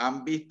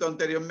han visto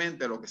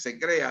anteriormente, lo que se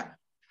crea,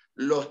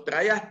 los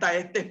trae hasta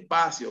este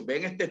espacio.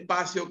 ¿Ven este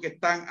espacio que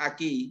están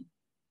aquí?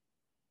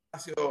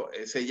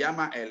 Se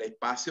llama el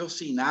espacio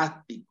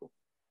sináptico.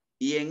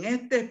 Y en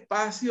este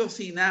espacio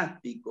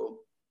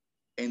sináptico,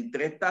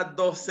 entre estas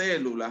dos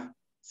células,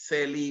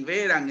 se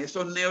liberan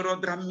esos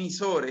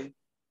neurotransmisores,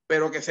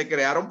 pero que se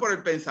crearon por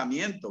el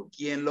pensamiento.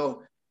 Quien los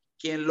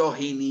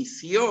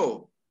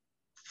inició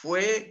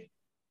fue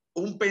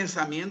un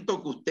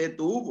pensamiento que usted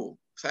tuvo. O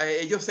sea,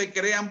 ellos se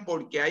crean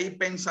porque hay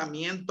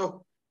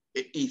pensamientos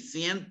y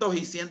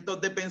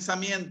cientos de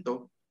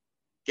pensamientos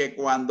que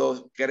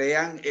cuando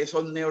crean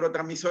esos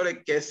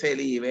neurotransmisores que se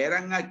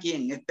liberan aquí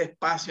en este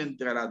espacio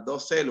entre las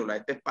dos células,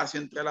 este espacio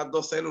entre las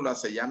dos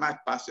células se llama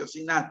espacio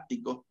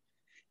sináptico,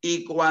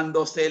 y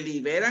cuando se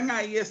liberan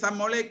ahí esas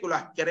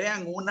moléculas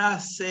crean una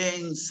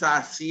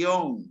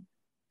sensación,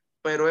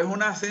 pero es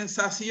una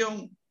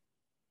sensación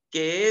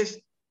que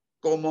es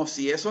como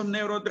si esos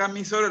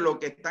neurotransmisores lo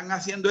que están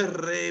haciendo es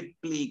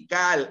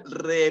replicar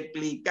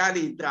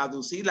y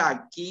traducir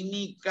la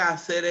química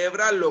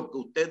cerebral, lo que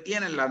usted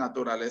tiene en la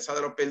naturaleza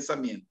de los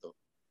pensamientos.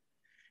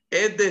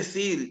 Es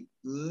decir,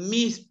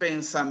 mis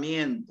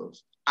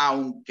pensamientos,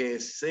 aunque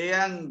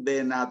sean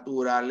de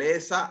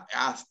naturaleza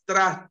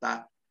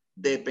abstracta,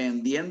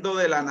 dependiendo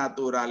de la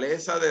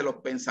naturaleza de los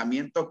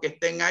pensamientos que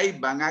estén ahí,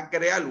 van a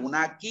crear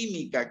una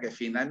química que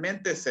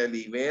finalmente se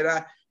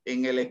libera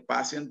en el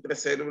espacio entre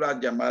células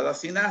llamada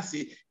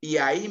sinapsis y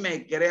ahí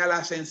me crea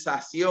la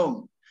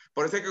sensación.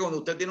 Por eso es que cuando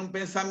usted tiene un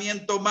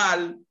pensamiento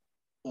mal,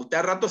 usted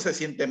al rato se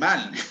siente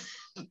mal.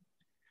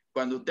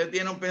 Cuando usted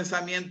tiene un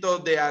pensamiento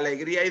de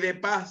alegría y de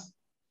paz,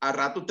 a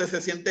rato usted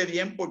se siente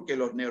bien porque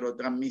los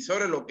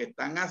neurotransmisores lo que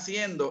están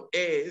haciendo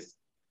es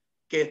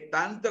que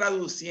están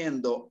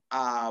traduciendo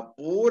a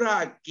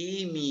pura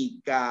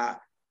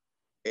química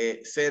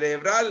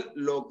cerebral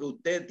lo que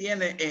usted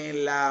tiene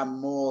en la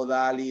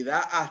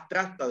modalidad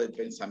abstracta del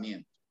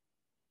pensamiento.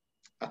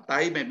 Hasta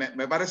ahí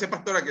me parece,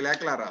 pastora, que le ha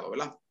aclarado,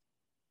 ¿verdad?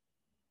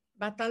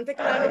 Bastante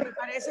claro. Me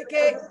parece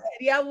que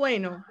sería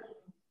bueno,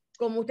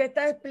 como usted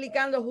está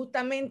explicando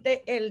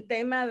justamente el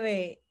tema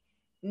de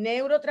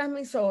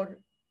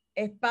neurotransmisor,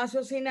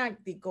 espacio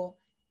sináptico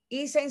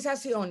y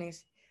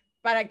sensaciones,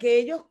 para que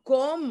ellos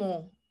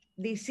como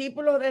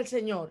discípulos del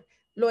Señor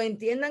lo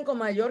entiendan con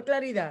mayor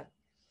claridad.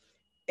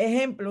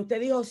 Ejemplo, usted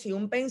dijo, si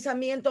un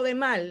pensamiento de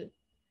mal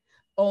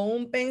o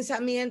un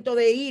pensamiento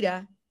de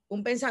ira,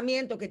 un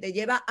pensamiento que te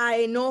lleva a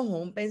enojo,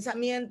 un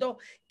pensamiento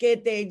que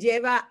te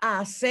lleva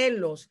a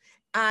celos,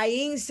 a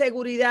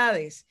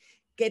inseguridades,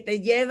 que te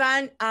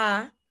llevan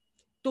a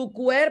tu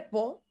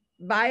cuerpo,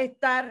 va a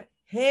estar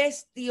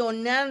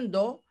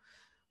gestionando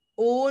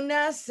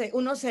una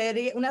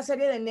serie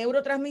de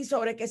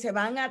neurotransmisores que se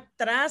van a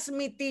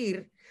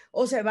transmitir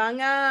o se van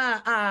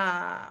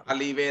a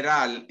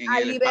liberar en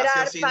el liberar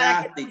espacio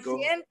para que tú sináptico.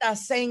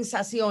 sientas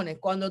sensaciones.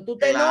 Cuando tú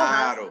te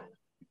Claro, enojas,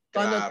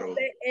 cuando claro. tú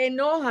te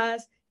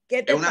enojas,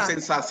 ¿qué te Es una pasa?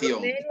 sensación.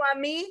 Por lo menos a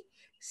mí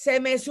se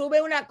me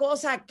sube una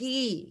cosa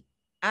aquí,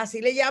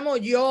 así le llamo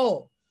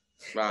yo.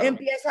 Claro.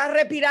 Empiezo a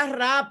respirar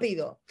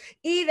rápido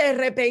y de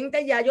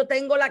repente ya yo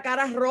tengo la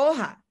cara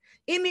roja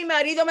y mi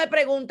marido me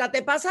pregunta,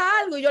 ¿te pasa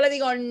algo? Y yo le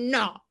digo,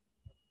 no.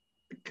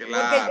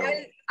 Claro.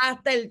 Porque ya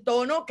hasta el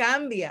tono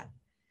cambia.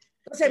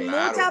 Entonces,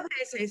 claro. Muchas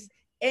veces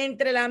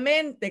entre la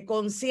mente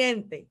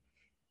consciente,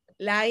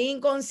 la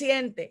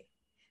inconsciente,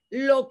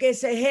 lo que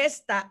se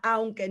gesta,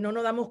 aunque no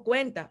nos damos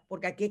cuenta,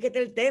 porque aquí es que está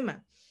el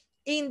tema,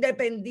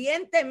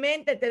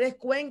 independientemente te des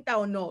cuenta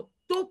o no,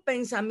 tus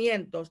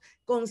pensamientos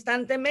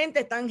constantemente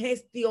están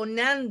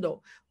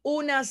gestionando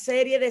una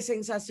serie de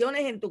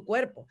sensaciones en tu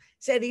cuerpo.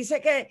 Se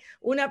dice que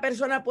una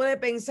persona puede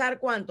pensar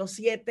 ¿cuánto?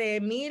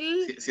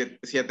 7,000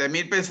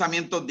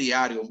 pensamientos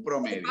diarios, un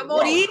promedio. A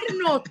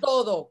morirnos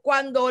todo.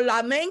 Cuando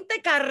la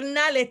mente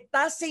carnal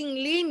está sin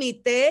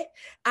límite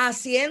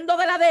haciendo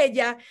de la de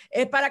ella,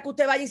 es para que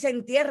usted vaya y se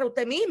entierre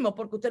usted mismo,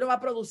 porque usted no va a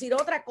producir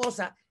otra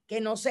cosa que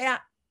no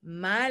sea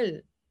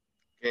mal.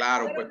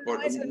 Claro, pues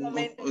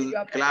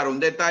claro,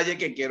 un detalle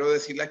que quiero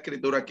decir la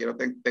escritura,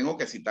 tengo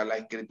que citar la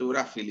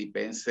escritura,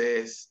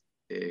 Filipenses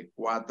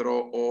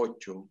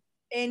 4:8.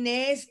 En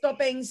esto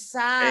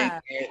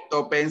pensar. En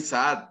esto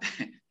pensar.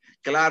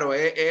 Claro,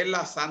 es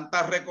la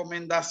santa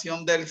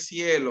recomendación del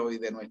cielo y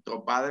de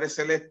nuestro Padre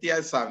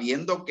Celestial,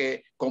 sabiendo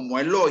que como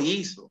Él lo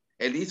hizo,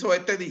 Él hizo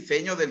este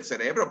diseño del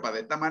cerebro para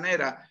de esta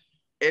manera.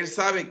 Él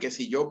sabe que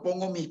si yo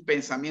pongo mis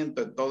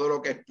pensamientos en todo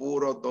lo que es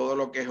puro, todo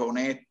lo que es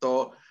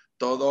honesto,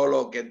 todo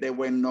lo que es de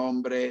buen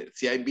nombre,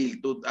 si hay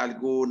virtud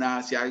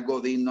alguna, si hay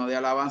algo digno de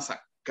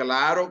alabanza,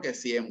 claro que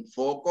si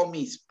enfoco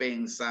mis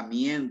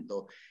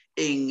pensamientos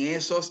en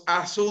esos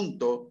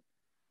asuntos,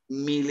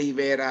 mi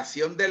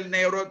liberación del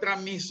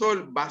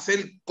neurotransmisor va a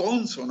ser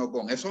consono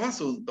con esos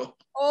asuntos.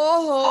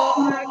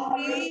 Ojo,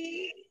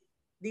 aquí,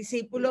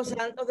 discípulos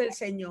santos del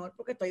Señor,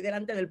 porque estoy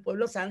delante del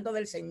pueblo santo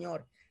del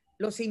Señor,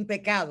 los sin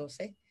pecados,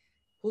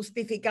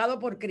 justificado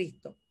por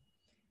Cristo.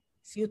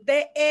 Si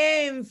usted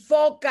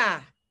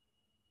enfoca,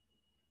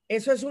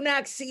 eso es una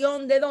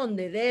acción ¿de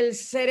dónde? Del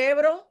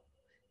cerebro,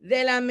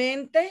 de la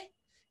mente.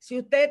 Si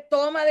usted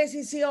toma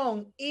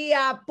decisión y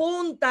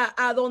apunta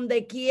a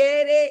donde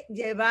quiere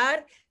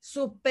llevar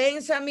sus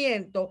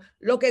pensamientos,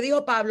 lo que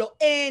dijo Pablo,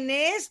 en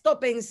esto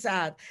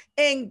pensad,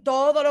 en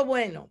todo lo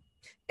bueno,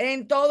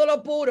 en todo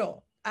lo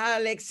puro,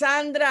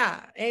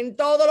 Alexandra, en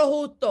todo lo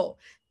justo,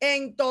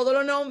 en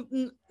todo lo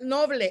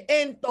noble,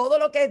 en todo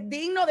lo que es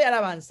digno de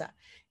alabanza.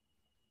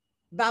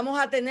 Vamos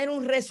a tener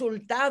un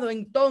resultado.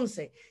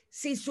 Entonces,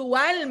 si su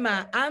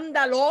alma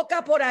anda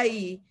loca por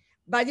ahí,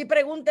 vaya y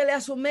pregúntele a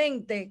su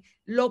mente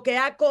lo que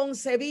ha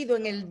concebido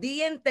en el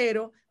día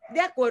entero de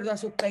acuerdo a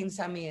sus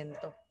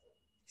pensamientos.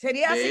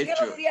 ¿Sería así que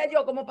lo diría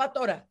yo como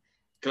pastora?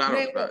 Claro,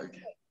 claro.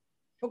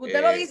 Porque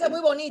usted lo dice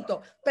muy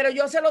bonito, pero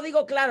yo se lo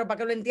digo claro para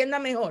que lo entienda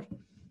mejor.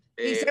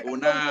 Y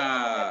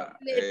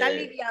le están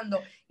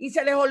lidiando. Y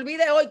se les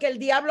olvide hoy que el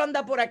diablo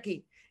anda por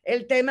aquí.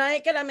 El tema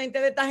es que la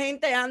mente de esta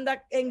gente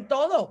anda en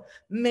todo,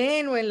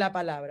 menos en la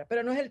palabra.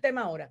 Pero no es el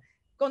tema ahora.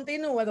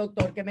 Continúe,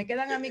 doctor, que me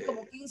quedan a mí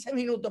como 15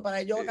 minutos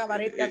para yo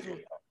acabar este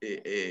asunto.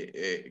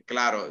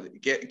 Claro,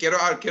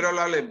 quiero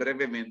hablarle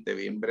brevemente,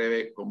 bien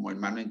breve, como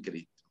hermano en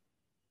Cristo.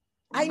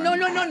 Ay, no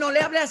le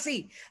hable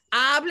así.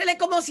 Háblele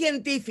como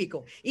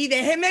científico y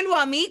déjemelo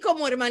a mí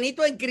como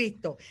hermanito en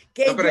Cristo.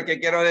 No, pero es que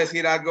quiero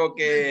decir algo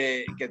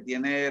que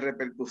tiene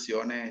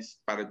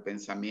repercusiones para el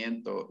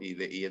pensamiento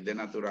y es de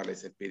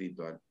naturaleza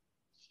espiritual.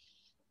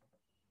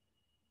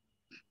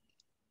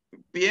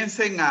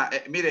 Piensen,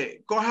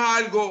 mire, coja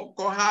algo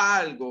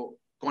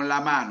con la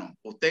mano.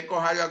 Usted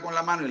coja algo con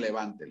la mano y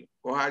levántelo.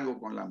 Coja algo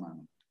con la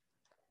mano.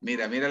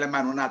 Mira,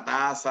 hermano, una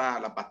taza,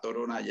 la pastora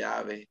una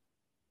llave.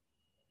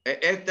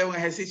 Este es un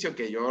ejercicio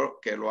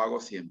que lo hago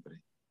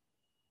siempre.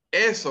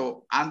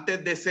 eso,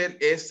 antes de ser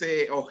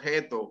ese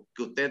objeto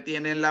que usted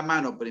tiene en la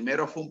mano,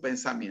 primero fue un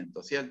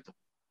pensamiento, ¿cierto?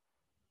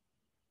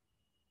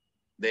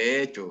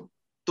 De hecho,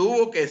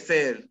 tuvo que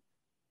ser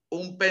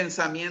un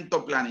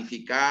pensamiento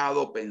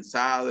planificado,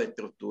 pensado,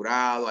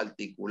 estructurado,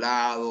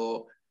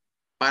 articulado,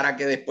 para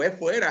que después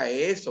fuera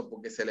eso,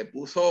 porque se le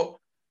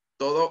puso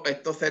todo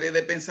esta serie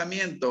de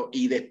pensamientos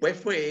y después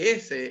fue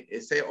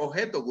ese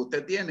objeto que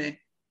usted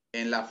tiene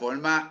en la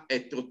forma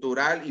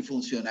estructural y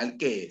funcional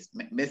que es.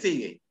 ¿Me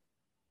sigue?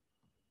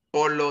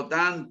 Por lo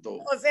tanto...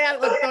 O sea,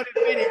 doctor,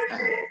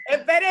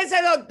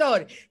 espérese,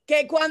 doctor,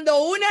 que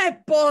cuando una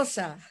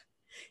esposa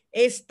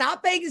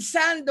está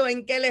pensando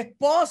en que el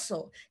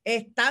esposo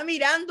está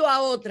mirando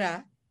a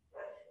otra,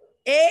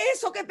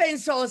 eso que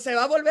pensó se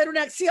va a volver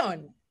una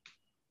acción.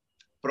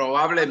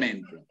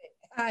 Probablemente.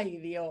 Ay,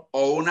 Dios.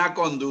 O una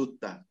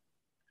conducta,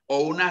 o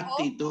una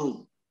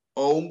actitud,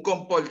 o un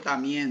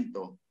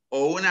comportamiento,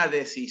 o una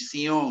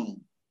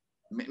decisión.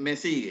 ¿Me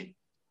sigue?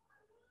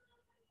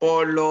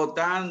 Por lo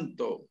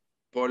tanto,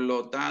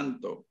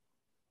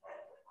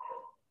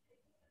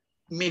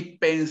 mis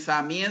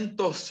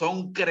pensamientos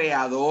son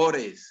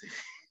creadores.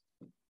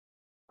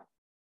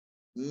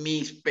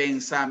 Mis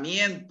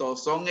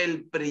pensamientos son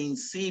el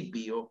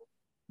principio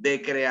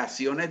de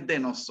creaciones de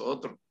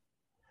nosotros.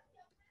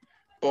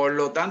 Por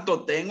lo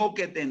tanto, tengo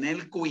que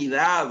tener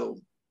cuidado.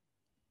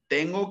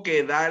 Tengo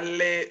que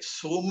darle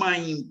suma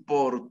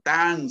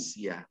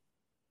importancia.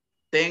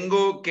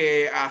 Tengo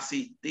que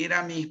asistir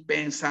a mis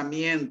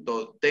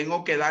pensamientos.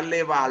 Tengo que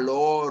darle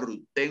valor.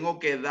 Tengo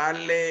que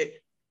darle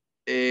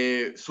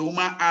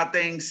suma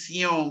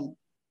atención,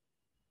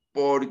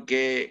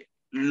 porque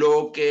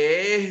lo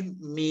que es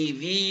mi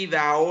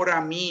vida ahora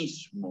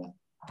mismo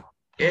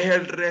es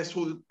el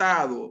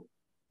resultado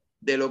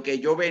de lo que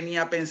yo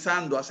venía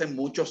pensando hace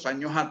muchos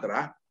años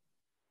atrás.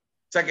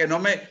 O sea,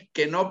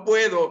 que no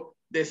puedo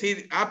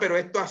decir, pero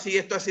esto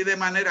así de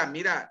manera,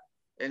 mira,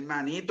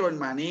 hermanito,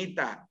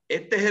 hermanita,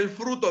 este es el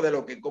fruto de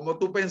lo que como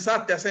tú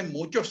pensaste hace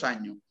muchos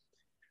años.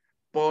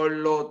 Por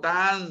lo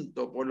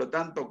tanto,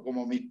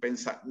 como mis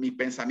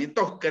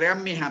pensamientos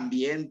crean mis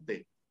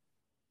ambientes,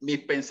 mis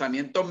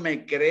pensamientos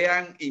me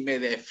crean y me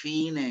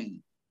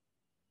definen.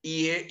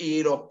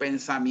 Y los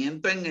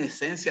pensamientos en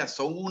esencia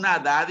son una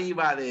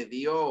dádiva de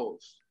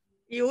Dios.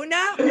 Y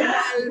una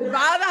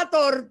malvada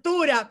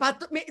tortura.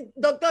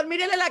 Doctor,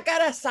 mírele la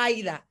cara a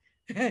Zaida.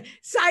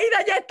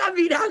 Zaida ya está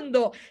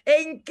mirando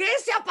en qué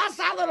se ha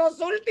pasado los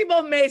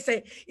últimos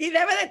meses y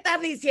debe de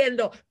estar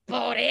diciendo,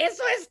 por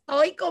eso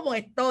estoy como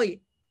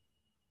estoy.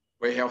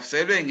 Pues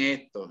observen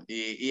esto,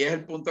 y es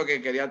el punto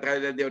que quería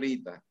traer desde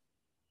ahorita.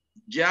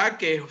 Ya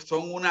que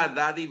son una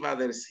dádiva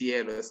del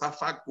cielo, esa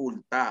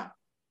facultad,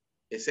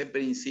 ese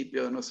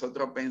principio de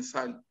nosotros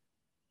pensar,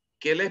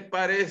 ¿qué les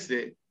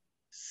parece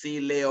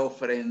si le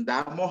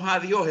ofrendamos a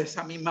Dios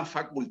esa misma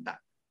facultad?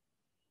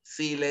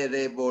 Si le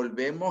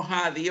devolvemos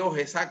a Dios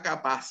esa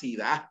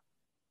capacidad,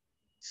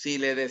 si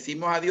le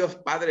decimos a Dios,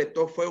 Padre,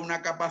 esto fue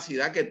una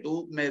capacidad que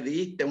tú me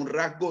diste, un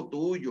rasgo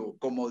tuyo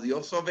como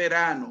Dios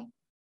soberano.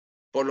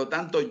 Por lo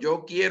tanto,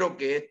 yo quiero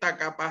que esta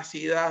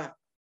capacidad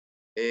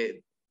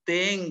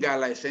tenga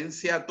la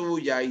esencia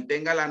tuya y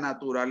tenga la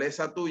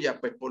naturaleza tuya.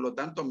 Pues por lo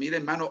tanto, mire,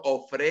 hermano,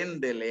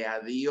 ofréndele a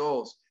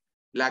Dios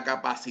la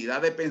capacidad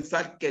de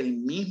pensar que el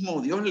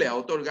mismo Dios le ha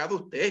otorgado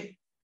a usted.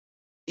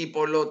 Y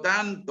por lo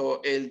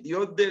tanto, el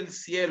Dios del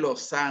cielo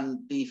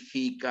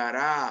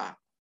santificará,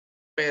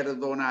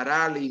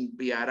 perdonará,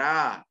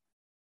 limpiará.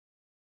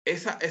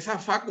 Esa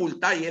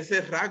facultad y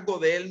ese rasgo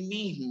de él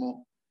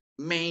mismo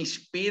me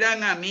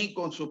inspiran a mí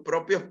con sus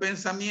propios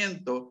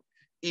pensamientos,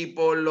 y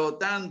por lo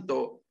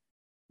tanto,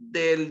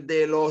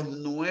 de los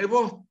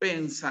nuevos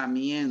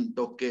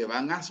pensamientos que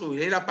van a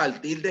surgir a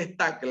partir de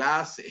esta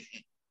clase,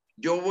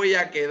 yo voy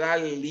a quedar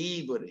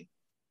libre.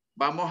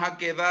 Vamos a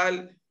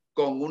quedar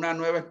con una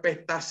nueva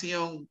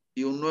expectación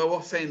y un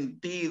nuevo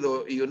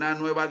sentido y una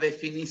nueva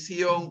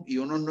definición y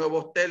unos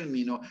nuevos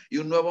términos y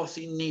un nuevo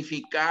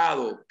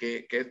significado,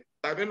 que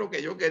tal vez lo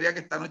que yo quería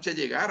que esta noche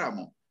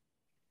llegáramos,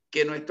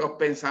 que nuestros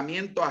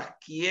pensamientos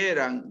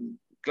adquieran,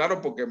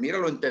 claro, porque mira,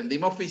 lo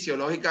entendimos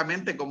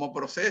fisiológicamente cómo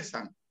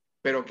procesan,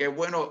 pero qué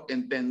bueno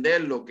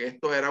entenderlo, que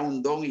esto era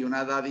un don y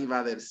una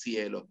dádiva del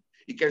cielo,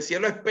 y que el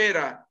cielo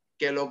espera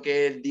que lo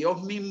que el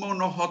Dios mismo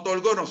nos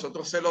otorgó,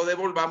 nosotros se lo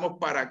devolvamos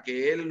para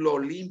que Él lo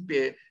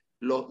limpie,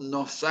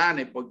 nos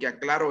sane, porque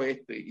aclaro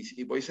esto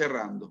y voy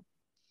cerrando.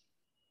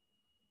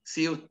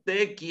 Si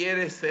usted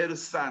quiere ser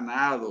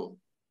sanado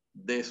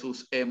de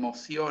sus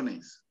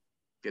emociones,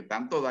 que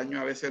tanto daño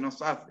a veces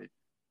nos hace,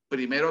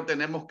 primero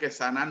tenemos que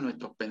sanar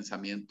nuestros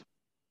pensamientos,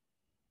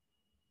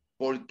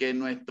 porque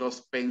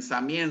nuestros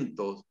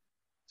pensamientos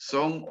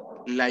son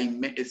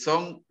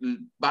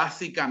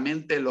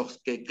básicamente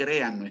los que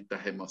crean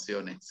nuestras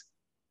emociones.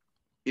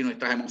 Y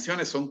nuestras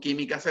emociones son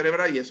química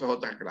cerebral, y eso es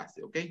otra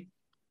clase, ¿ok?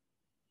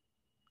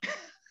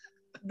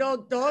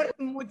 Doctor,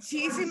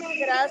 muchísimas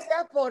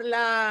gracias por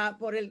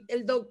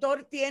el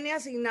doctor tiene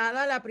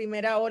asignada la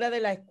primera hora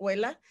de la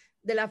escuela,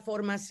 de la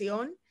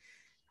formación.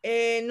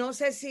 No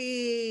sé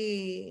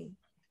si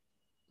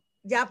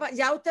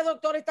ya usted,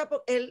 doctor,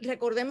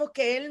 recordemos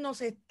que él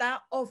nos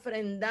está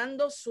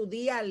ofrendando su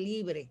día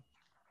libre.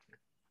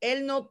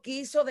 Él no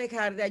quiso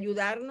dejar de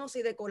ayudarnos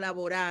y de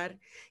colaborar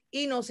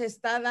y nos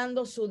está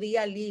dando su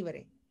día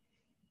libre.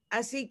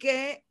 Así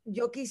que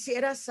yo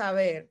quisiera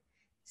saber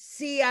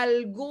si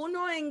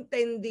alguno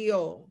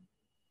entendió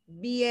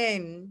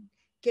bien,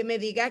 que me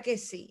diga que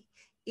sí.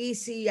 Y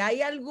si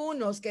hay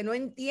algunos que no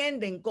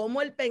entienden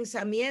cómo el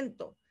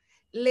pensamiento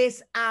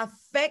les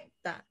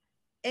afecta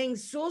en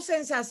sus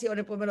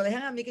sensaciones, pues me lo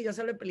dejan a mí que yo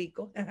se lo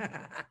explico.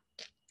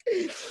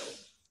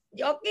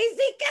 Yo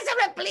sí que se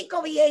lo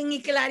explico bien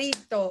y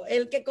clarito.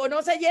 El que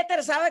conoce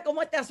Jeter sabe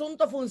cómo este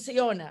asunto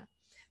funciona.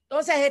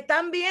 Entonces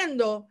están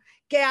viendo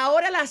que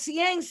ahora la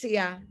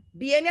ciencia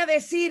viene a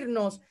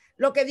decirnos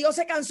lo que Dios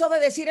se cansó de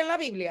decir en la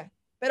Biblia,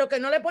 pero que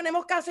no le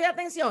ponemos caso y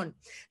atención.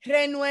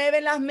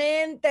 Renueven las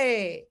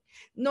mentes.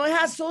 No es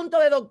asunto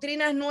de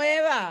doctrinas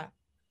nuevas.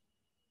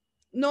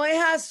 No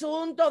es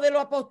asunto de lo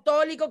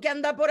apostólico que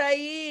anda por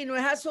ahí, no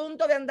es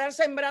asunto de andar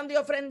sembrando y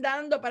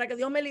ofrendando para que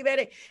Dios me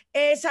libere.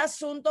 Es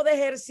asunto de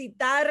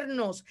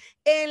ejercitarnos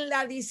en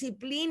la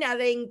disciplina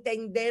de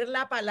entender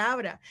la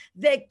palabra,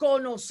 de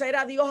conocer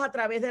a Dios a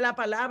través de la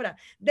palabra,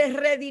 de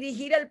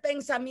redirigir el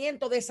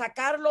pensamiento, de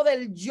sacarlo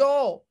del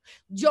yo.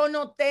 Yo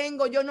no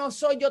tengo, yo no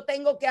soy, yo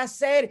tengo que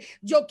hacer,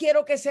 yo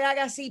quiero que se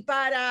haga así,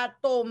 para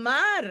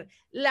tomar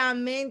la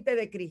mente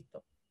de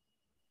Cristo.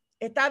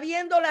 Está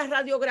viendo la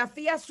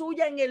radiografía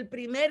suya en el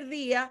primer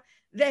día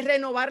de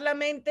renovar la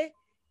mente.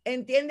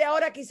 Entiende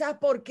ahora quizás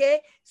por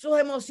qué sus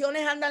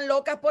emociones andan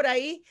locas por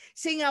ahí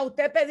sin a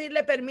usted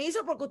pedirle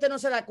permiso, porque usted no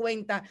se da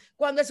cuenta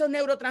cuando esos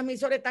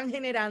neurotransmisores están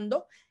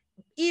generando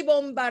y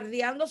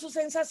bombardeando sus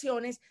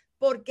sensaciones,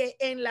 porque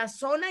en la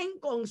zona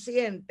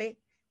inconsciente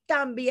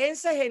también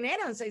se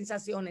generan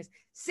sensaciones.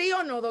 ¿Sí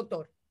o no,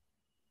 doctor?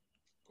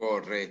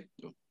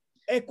 Correcto.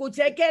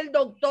 Escuché que el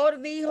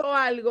doctor dijo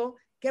algo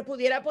que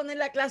pudiera poner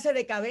la clase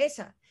de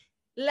cabeza.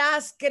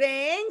 Las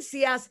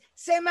creencias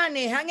se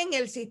manejan en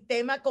el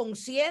sistema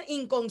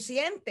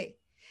inconsciente.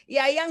 Y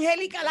ahí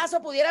Angélica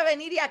Lazo pudiera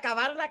venir y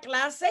acabar la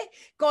clase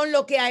con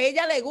lo que a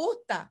ella le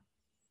gusta.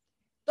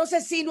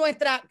 Entonces, si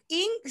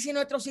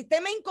nuestro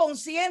sistema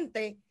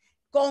inconsciente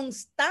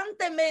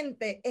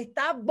constantemente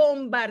está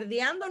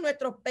bombardeando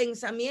nuestros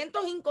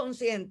pensamientos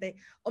inconscientes,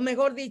 o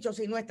mejor dicho,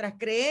 si nuestras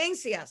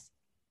creencias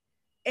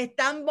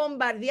están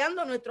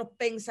bombardeando nuestros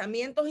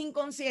pensamientos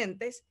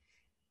inconscientes,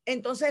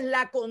 entonces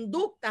la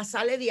conducta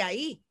sale de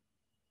ahí.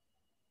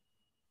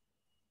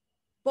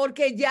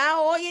 Porque ya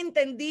hoy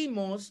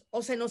entendimos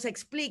o se nos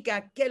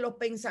explica que los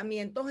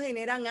pensamientos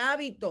generan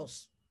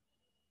hábitos.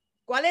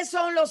 ¿Cuáles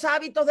son los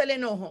hábitos del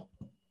enojo?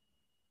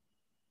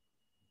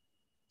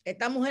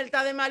 Esta mujer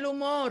está de mal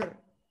humor.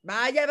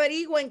 Vaya,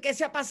 averigüen qué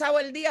se ha pasado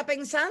el día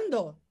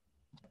pensando.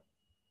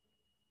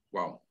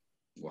 Wow.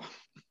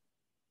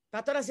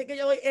 Pastor, así que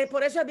yo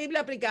por eso es Biblia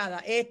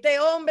aplicada. Este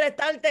hombre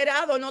está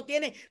alterado, no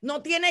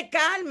tiene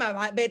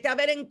calma. Vete a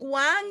ver en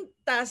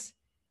cuántas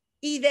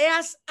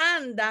ideas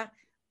anda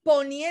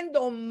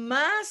poniendo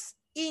más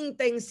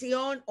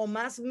intención o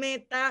más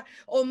meta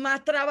o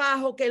más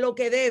trabajo que lo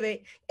que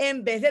debe,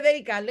 en vez de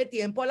dedicarle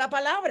tiempo a la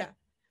palabra.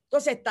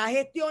 Entonces está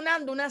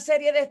gestionando una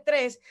serie de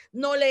estrés.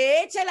 No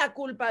le eche la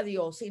culpa a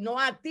Dios, sino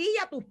a ti y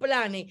a tus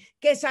planes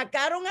que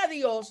sacaron a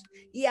Dios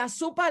y a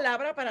su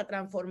palabra para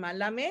transformar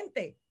la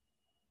mente.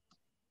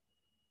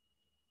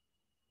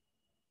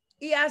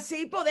 Y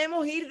así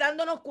podemos ir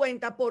dándonos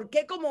cuenta por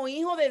qué como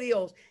hijos de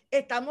Dios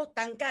estamos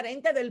tan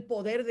carentes del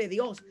poder de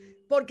Dios.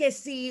 Porque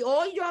si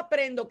hoy yo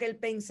aprendo que el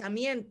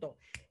pensamiento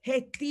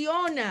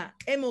gestiona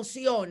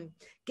emoción,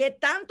 ¿qué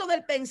tanto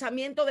del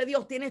pensamiento de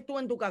Dios tienes tú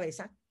en tu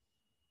cabeza?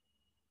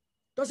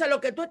 Entonces lo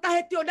que tú estás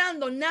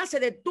gestionando nace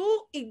de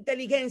tu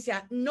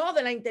inteligencia, no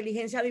de la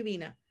inteligencia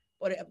divina.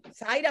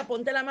 Zaira,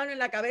 ponte la mano en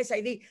la cabeza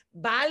y di,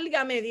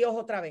 válgame Dios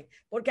otra vez,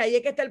 porque ahí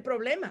es que está el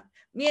problema.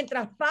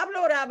 Mientras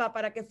Pablo oraba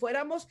para que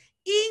fuéramos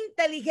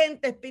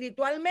inteligentes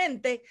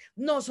espiritualmente,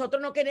 nosotros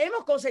no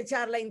queremos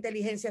cosechar la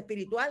inteligencia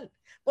espiritual,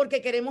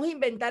 porque queremos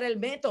inventar el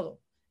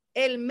método.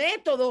 El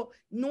método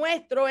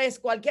nuestro es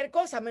cualquier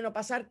cosa menos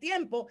pasar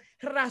tiempo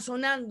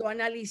razonando,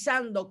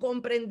 analizando,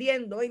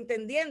 comprendiendo,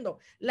 entendiendo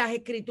las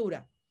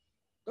escrituras.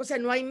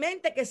 Entonces no hay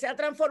mente que sea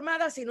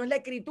transformada si no es la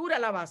escritura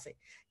la base.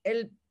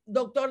 El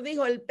doctor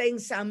dijo, el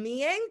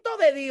pensamiento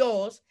de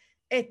Dios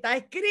está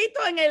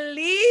escrito en el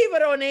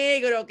libro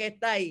negro que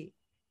está ahí.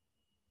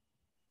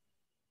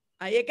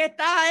 Ahí es que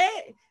está,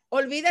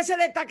 Olvídese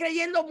de estar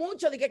creyendo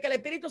mucho, de que el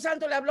Espíritu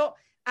Santo le habló.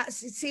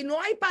 Si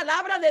no hay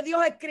palabra de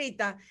Dios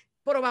escrita,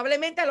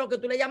 probablemente a lo que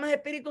tú le llamas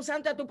Espíritu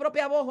Santo a tu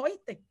propia voz,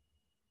 ¿oíste?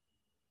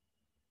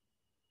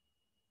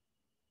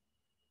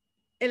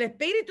 El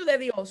Espíritu de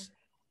Dios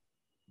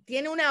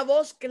tiene una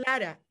voz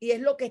clara y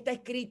es lo que está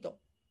escrito.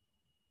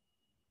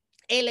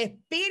 El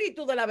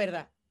Espíritu de la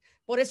verdad.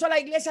 Por eso la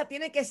iglesia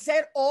tiene que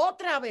ser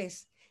otra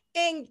vez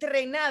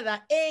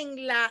entrenada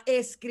en la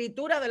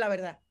escritura de la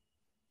verdad.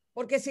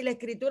 Porque si la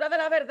escritura de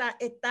la verdad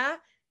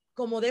está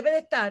como debe de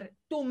estar,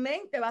 tu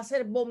mente va a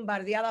ser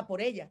bombardeada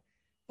por ella.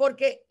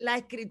 Porque la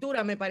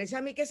escritura me parece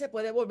a mí que se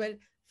puede volver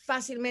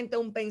fácilmente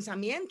un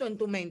pensamiento en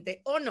tu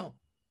mente, ¿o no?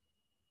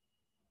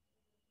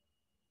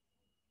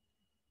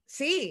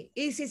 Sí,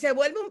 y si se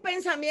vuelve un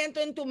pensamiento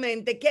en tu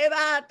mente, ¿qué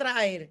va a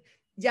traer?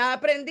 Ya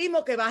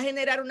aprendimos que va a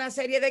generar una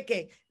serie de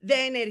 ¿qué?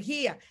 De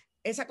energía.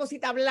 Esa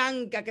cosita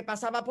blanca que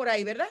pasaba por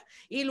ahí, ¿verdad?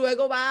 Y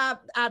luego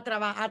va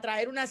a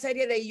traer una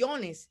serie de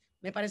iones.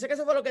 Me parece que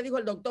eso fue lo que dijo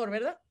el doctor,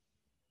 ¿verdad?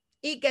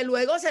 Y que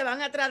luego se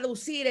van a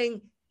traducir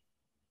en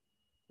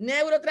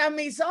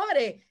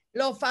neurotransmisores,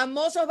 los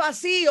famosos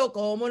vacíos.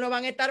 ¿Cómo no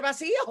van a estar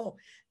vacíos?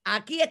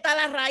 Aquí está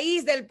la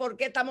raíz del por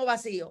qué estamos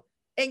vacíos.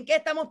 ¿En qué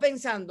estamos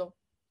pensando?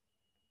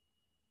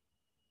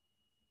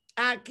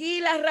 Aquí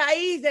la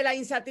raíz de la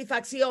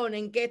insatisfacción.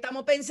 ¿En qué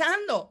estamos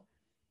pensando?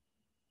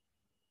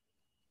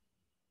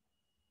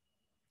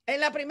 En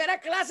la primera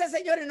clase,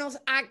 señores,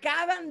 nos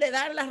acaban de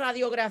dar la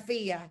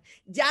radiografía,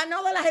 ya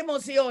no de las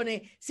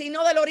emociones,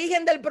 sino del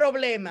origen del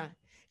problema.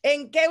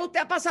 ¿En qué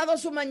usted ha pasado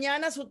su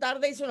mañana, su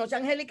tarde y su noche?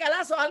 Angélica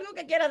Lazo, algo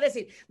que quieras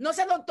decir. No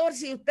sé, doctor,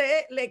 si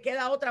usted le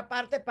queda otra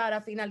parte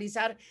para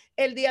finalizar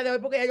el día de hoy,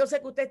 porque ya yo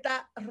sé que usted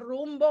está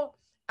rumbo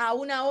a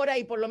 1 hora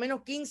y por lo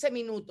menos 15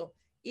 minutos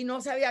y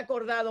no se había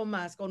acordado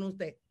más con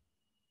usted.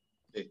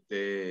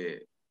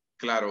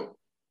 Claro,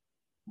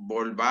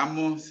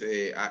 volvamos,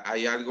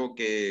 hay algo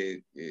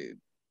que le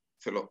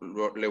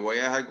voy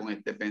a dejar con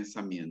este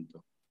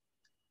pensamiento.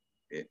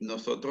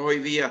 Nosotros hoy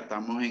día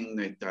estamos en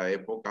nuestra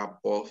época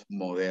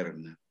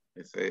postmoderna.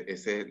 Esa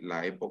es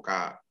la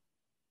época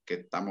que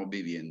estamos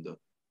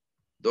viviendo,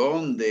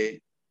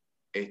 donde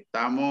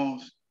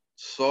estamos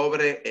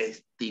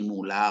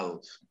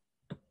sobreestimulados.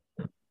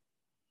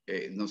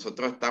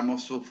 Nosotros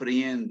estamos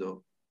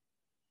sufriendo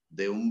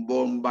de un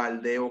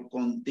bombardeo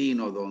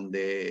continuo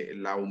donde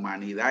la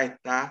humanidad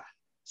está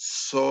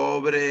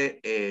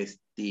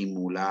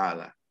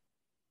sobreestimulada.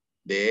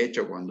 De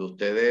hecho, cuando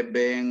ustedes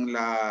ven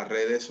las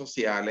redes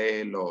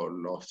sociales,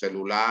 los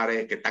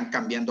celulares que están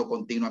cambiando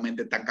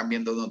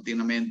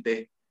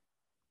continuamente,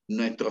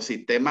 nuestro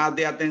sistema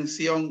de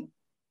atención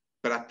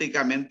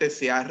prácticamente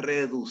se ha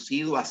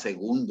reducido a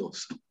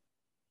segundos.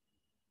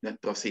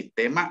 Nuestro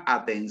sistema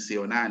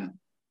atencional,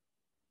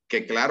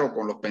 que claro,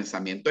 con los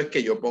pensamientos es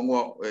que yo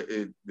pongo,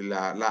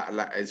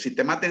 el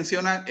sistema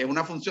atencional es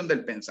una función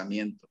del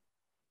pensamiento.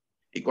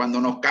 Y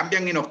cuando nos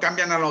cambian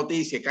la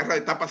noticia, que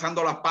está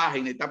pasando las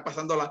páginas, están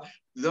pasando las...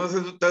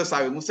 Entonces ustedes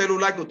saben, un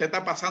celular que usted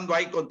está pasando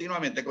ahí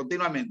continuamente.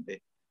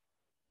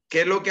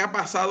 ¿Qué es lo que ha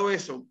pasado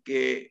eso?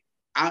 Que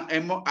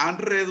han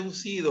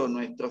reducido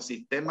nuestro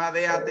sistema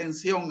de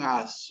atención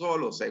a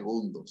solo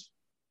segundos.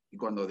 Y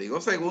cuando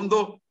digo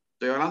segundos,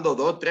 estoy hablando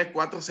 2, 3,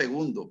 4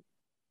 segundos.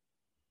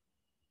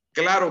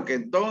 Claro que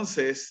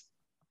entonces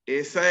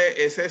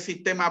ese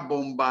sistema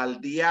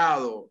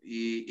bombardeado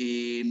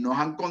y nos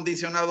han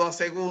condicionado a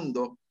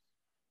segundos,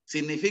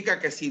 significa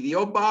que si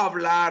Dios va a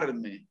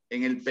hablarme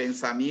en el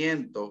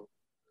pensamiento,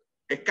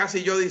 es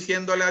casi yo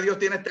diciéndole a Dios,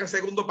 tienes 3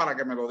 segundos para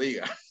que me lo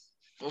diga.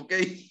 ¿Ok?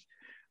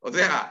 O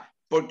sea,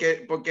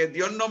 porque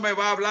Dios no me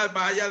va a hablar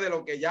más allá de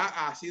lo que ya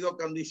ha sido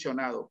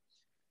condicionado.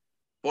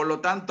 Por lo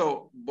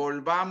tanto,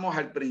 volvamos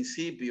al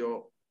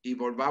principio y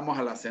volvamos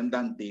a la senda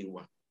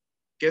antigua.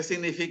 ¿Qué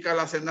significa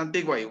la senda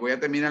antigua? Y voy a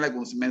terminar con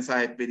un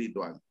mensaje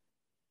espiritual.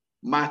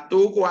 Mas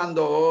tú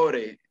cuando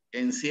ores,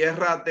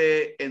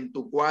 enciérrate en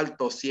tu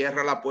cuarto,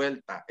 cierra la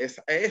puerta.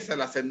 Esa es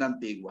la senda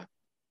antigua.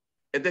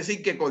 Es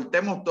decir, que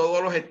cortemos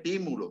todos los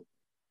estímulos.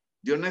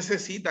 Dios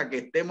necesita que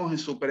estemos en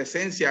su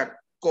presencia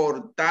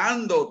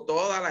cortando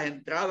todas las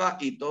entradas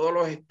y todos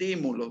los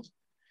estímulos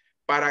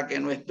para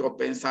que nuestros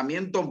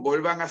pensamientos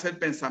vuelvan a ser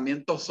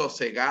pensamientos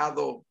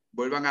sosegados,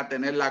 vuelvan a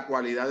tener la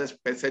cualidad de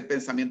ser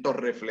pensamientos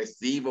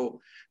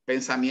reflexivos,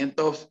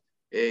 pensamientos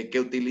que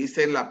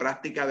utilicen la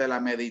práctica de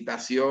la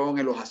meditación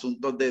en los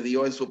asuntos de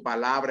Dios, en su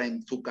palabra,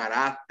 en su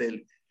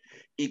carácter.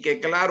 Y que,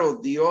 claro,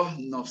 Dios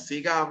nos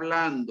siga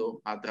hablando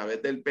a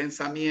través del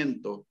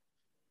pensamiento,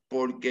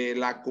 porque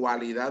la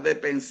cualidad de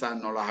pensar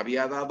nos la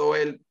había dado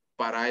Él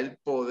para Él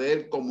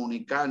poder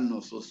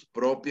comunicarnos sus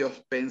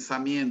propios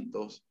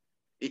pensamientos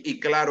y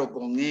claro,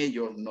 con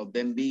ellos nos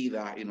den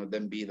vida y nos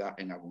den vida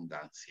en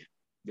abundancia.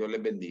 Dios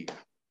les bendiga.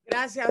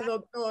 Gracias,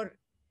 doctor.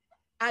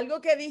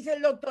 Algo que dice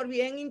el doctor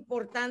bien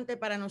importante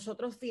para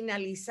nosotros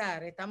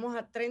finalizar. Estamos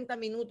a 30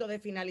 minutos de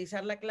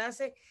finalizar la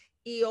clase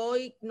y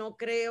hoy no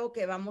creo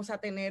que vamos a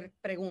tener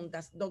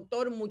preguntas.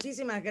 Doctor,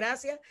 muchísimas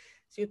gracias.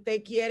 Si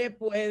usted quiere,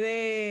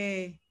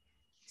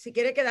 si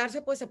quiere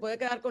quedarse, pues se puede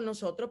quedar con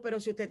nosotros,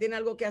 pero si usted tiene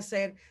algo que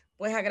hacer,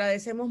 pues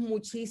agradecemos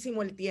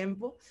muchísimo el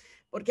tiempo,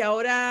 porque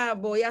ahora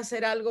voy a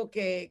hacer algo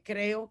que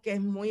creo que es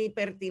muy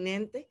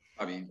pertinente.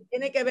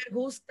 Tiene que ver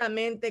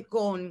justamente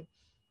con...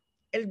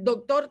 El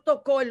doctor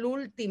tocó el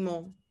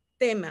último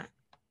tema,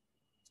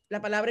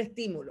 la palabra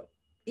estímulo.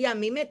 Y a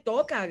mí me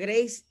toca, a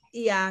Grace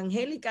y a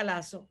Angélica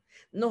Lazo,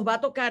 nos va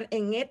a tocar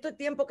en este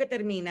tiempo que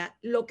termina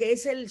lo que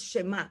es el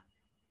Shema,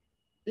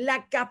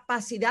 la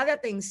capacidad de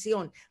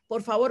atención.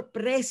 Por favor,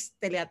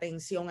 préstele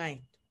atención a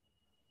esto.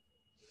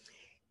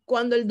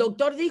 Cuando el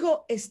doctor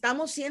dijo,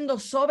 estamos siendo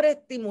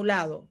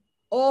sobreestimulados,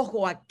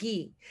 ojo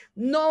aquí,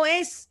 no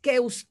es que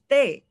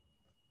usted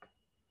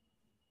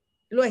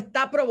lo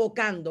está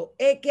provocando,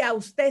 es que a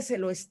usted se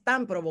lo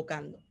están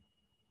provocando.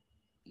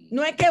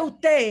 No es que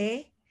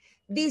usted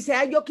dice,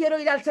 ay, yo quiero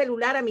ir al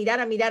celular a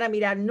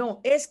mirar.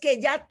 No, es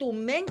que ya tu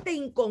mente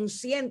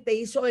inconsciente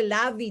hizo el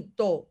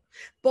hábito,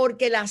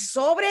 porque la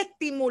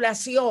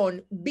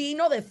sobreestimulación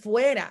vino de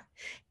fuera,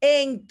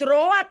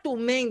 entró a tu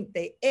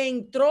mente,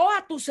 entró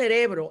a tu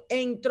cerebro,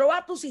 entró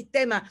a tu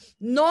sistema,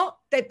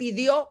 no te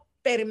pidió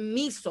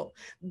permiso,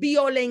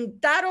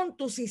 violentaron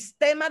tu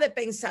sistema de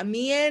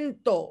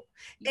pensamiento,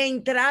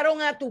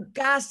 entraron a tu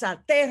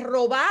casa, te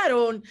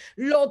robaron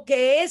lo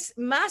que es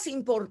más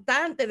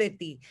importante de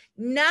ti.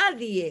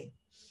 Nadie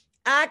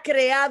ha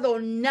creado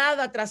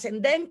nada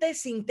trascendente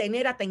sin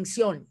tener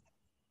atención.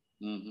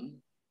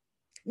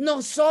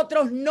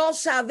 Nosotros no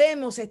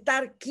sabemos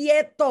estar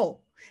quietos.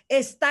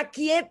 Está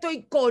quieto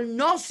y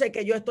conoce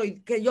que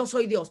yo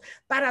soy Dios.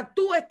 Para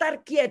tú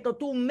estar quieto,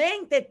 tu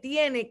mente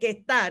tiene que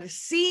estar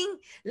sin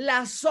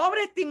la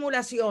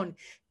sobreestimulación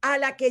a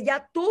la que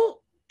ya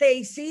tú te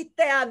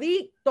hiciste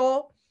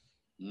adicto,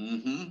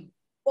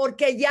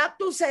 porque ya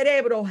tu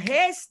cerebro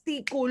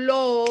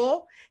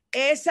gesticuló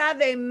esa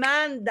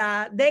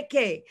demanda de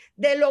 ¿qué?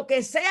 De lo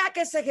que sea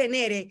que se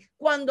genere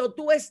cuando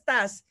tú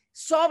estás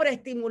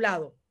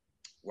sobreestimulado.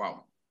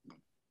 Wow.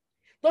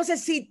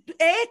 Entonces, si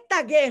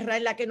esta guerra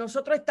en la que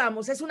nosotros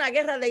estamos es una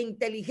guerra de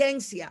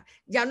inteligencia,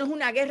 ya no es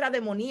una guerra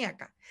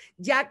demoníaca.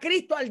 Ya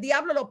Cristo al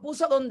diablo lo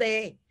puso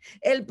donde es.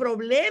 El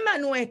problema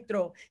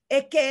nuestro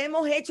es que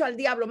hemos hecho al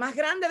diablo más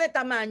grande de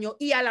tamaño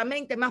y a la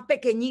mente más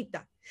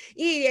pequeñita.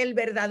 Y el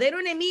verdadero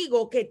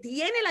enemigo que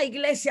tiene la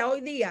iglesia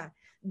hoy día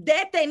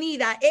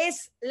detenida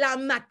es la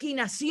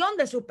maquinación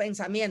de sus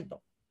pensamientos.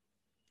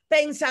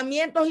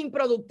 Pensamientos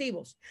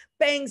improductivos,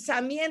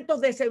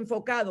 pensamientos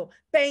desenfocados,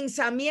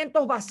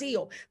 pensamientos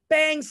vacíos,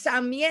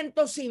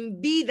 pensamientos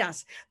sin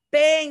vidas,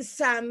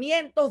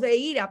 pensamientos de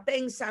ira,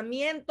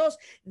 pensamientos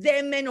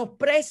de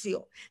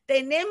menosprecio.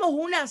 Tenemos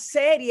una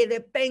serie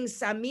de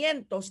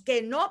pensamientos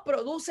que no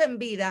producen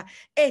vida,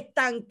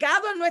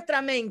 estancados en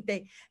nuestra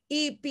mente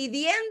y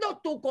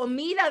pidiendo tu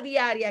comida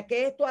diaria,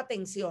 que es tu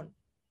atención.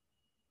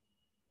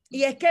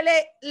 Y es que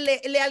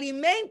le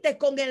alimentes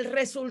con el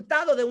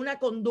resultado de una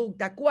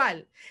conducta.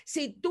 ¿Cuál?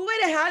 Si tú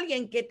eres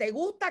alguien que te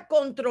gusta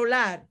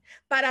controlar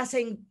para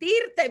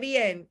sentirte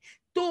bien,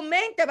 tu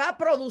mente va a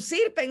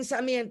producir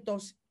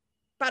pensamientos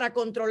para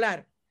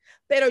controlar.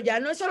 Pero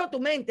ya no es solo tu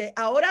mente,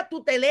 ahora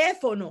tu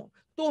teléfono,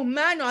 tus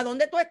manos, a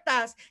dónde tú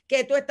estás,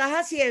 qué tú estás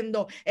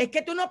haciendo. Es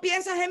que tú no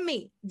piensas en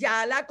mí,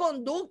 ya la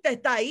conducta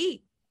está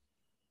ahí.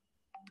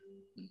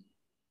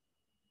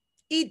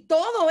 Y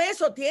todo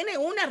eso tiene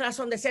una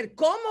razón de ser.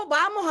 ¿Cómo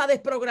vamos a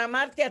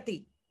desprogramarte a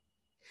ti?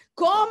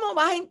 ¿Cómo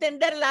vas a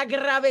entender la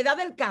gravedad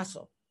del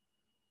caso?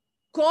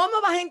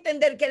 ¿Cómo vas a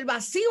entender que el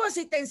vacío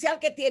existencial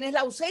que tienes es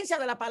la ausencia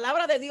de la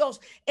palabra de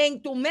Dios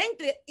en tu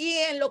mente y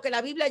en lo que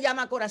la Biblia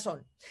llama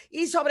corazón?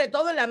 Y sobre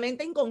todo en la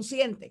mente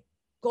inconsciente.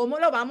 ¿Cómo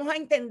lo vamos a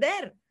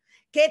entender?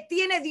 ¿Qué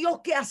tiene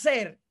Dios que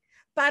hacer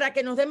para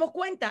que nos demos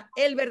cuenta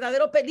el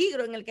verdadero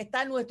peligro en el que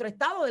está nuestro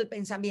estado del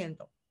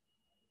pensamiento?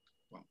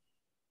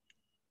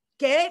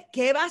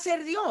 ¿Qué va a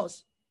hacer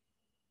Dios?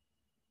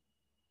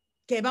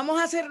 ¿Qué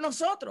vamos a hacer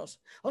nosotros?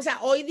 O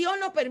sea, hoy Dios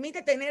nos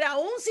permite tener a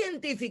un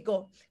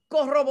científico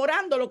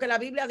corroborando lo que la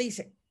Biblia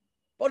dice,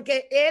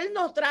 porque Él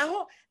nos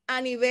trajo a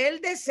nivel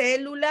de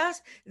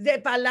células, de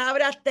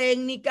palabras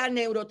técnicas,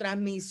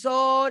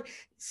 neurotransmisor,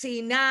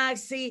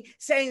 sinapsis,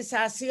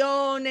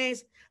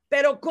 sensaciones,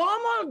 pero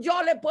 ¿cómo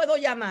yo le puedo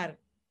llamar?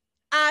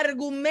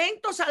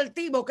 Argumentos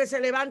altivos que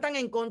se levantan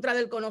en contra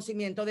del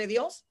conocimiento de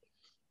Dios.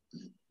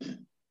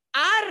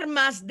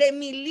 Armas de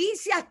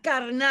milicias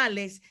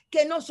carnales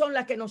que no son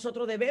las que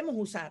nosotros debemos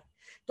usar.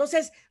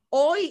 Entonces,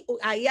 hoy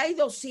ahí hay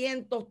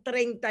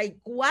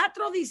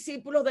 234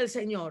 discípulos del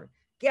Señor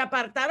que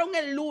apartaron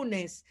el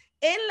lunes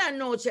en la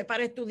noche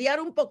para estudiar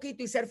un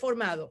poquito y ser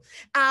formados.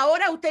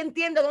 Ahora usted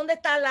entiende dónde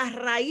está la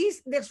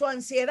raíz de su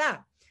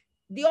ansiedad.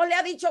 Dios le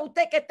ha dicho a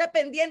usted que esté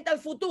pendiente al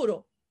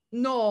futuro.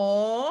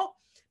 No,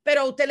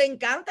 pero a usted le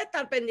encanta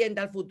estar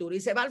pendiente al futuro y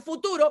se va al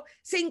futuro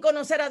sin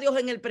conocer a Dios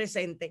en el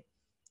presente.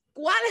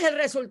 ¿Cuál es el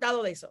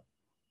resultado de eso?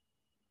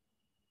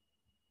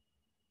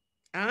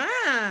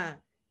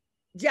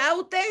 Ya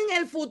usted en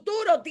el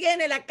futuro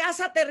tiene la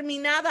casa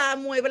terminada,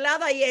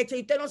 amueblada y hecha,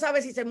 y usted no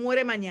sabe si se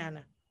muere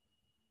mañana.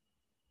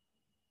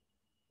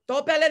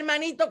 Tope al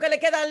hermanito que le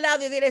queda al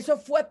lado y diré, eso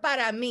fue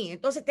para mí.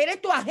 Entonces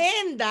tienes tu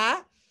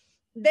agenda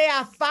de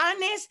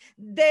afanes,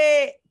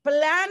 de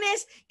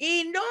planes,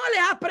 y no le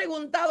has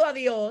preguntado a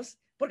Dios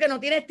porque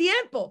no tienes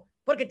tiempo,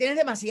 porque tienes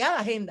demasiada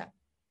agenda.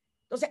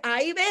 Entonces,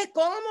 ahí ves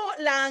cómo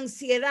la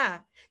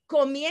ansiedad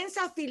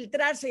comienza a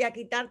filtrarse y a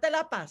quitarte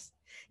la paz.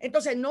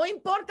 Entonces, no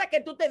importa que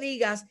tú te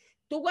digas,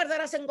 tú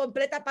guardarás en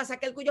completa paz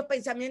aquel cuyos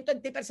pensamientos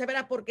en ti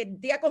persevera porque en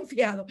ti ha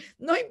confiado.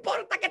 No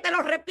importa que te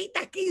lo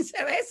repitas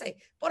 15 veces,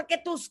 porque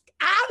tus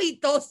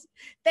hábitos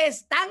te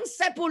están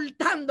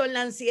sepultando en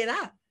la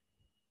ansiedad.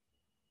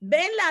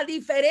 ¿Ven la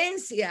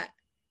diferencia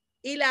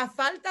y la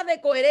falta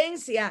de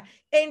coherencia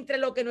entre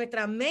lo que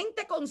nuestra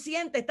mente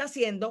consciente está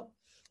haciendo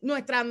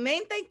nuestra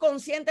mente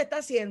inconsciente está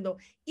haciendo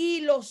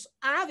y los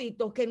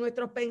hábitos que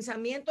nuestros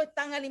pensamientos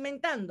están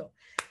alimentando.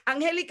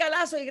 Angélica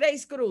Lazo y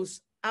Grace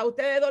Cruz, a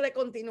ustedes dos le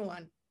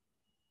continúan.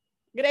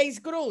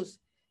 Grace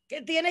Cruz,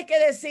 ¿qué tienes que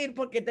decir?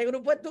 Porque este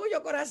grupo es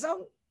tuyo,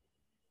 corazón.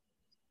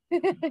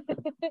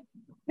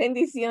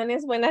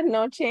 Bendiciones, buenas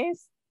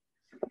noches.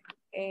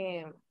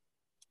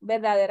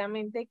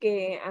 Verdaderamente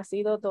que ha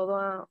sido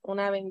toda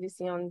una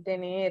bendición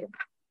tener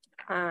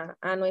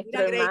a nuestro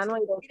Mira, Grace, hermano.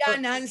 mira a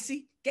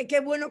Nancy, que qué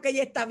bueno que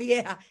ella está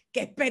vieja,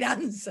 qué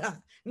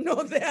esperanza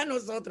nos deja a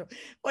nosotros.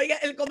 Oiga,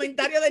 el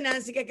comentario de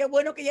Nancy, que qué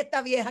bueno que ella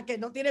está vieja, que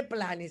no tiene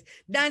planes.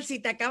 Nancy,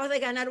 te acabas de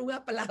ganar un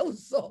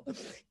aplauso.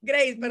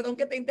 Grace, perdón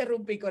que te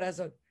interrumpí,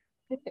 corazón.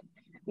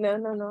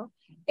 No.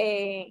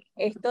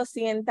 Esto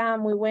sienta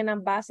muy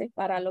buenas bases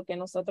para lo que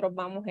nosotros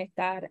vamos a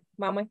estar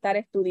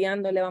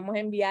estudiando. Le vamos a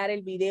enviar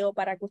el video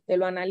para que usted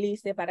lo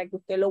analice, para que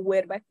usted lo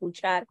vuelva a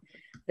escuchar.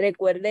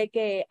 Recuerde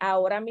que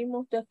ahora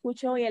mismo usted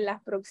escuchó y en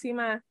las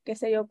próximas, qué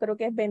sé yo, creo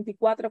que es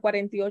 24,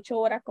 48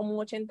 horas, como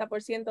un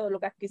 80% de lo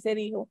que aquí se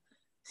dijo.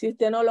 Si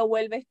usted no lo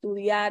vuelve a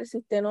estudiar, si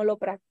usted no lo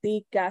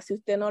practica, si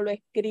usted no lo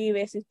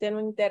escribe, si usted no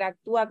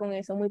interactúa con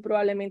eso, muy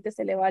probablemente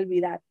se le va a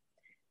olvidar.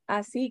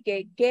 Así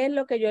que, ¿qué es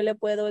lo que yo le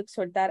puedo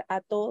exhortar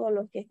a todos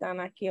los que están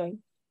aquí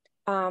hoy?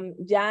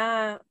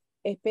 Ya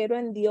espero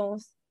en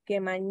Dios que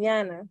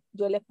mañana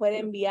yo les pueda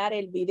enviar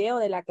el video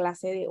de la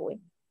clase de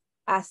hoy.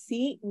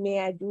 Así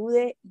me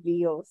ayude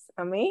Dios.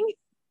 Amén.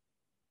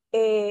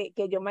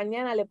 Que yo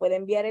mañana le pueda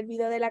enviar el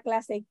video de la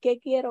clase. ¿Qué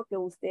quiero que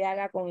usted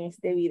haga con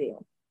este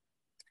video?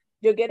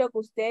 Yo quiero que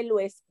usted lo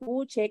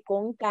escuche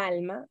con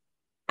calma,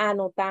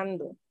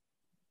 anotando,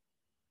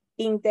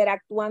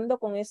 interactuando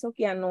con eso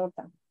que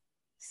anota.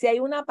 Si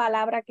hay una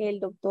palabra que el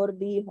doctor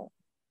dijo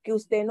que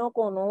usted no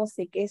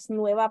conoce, que es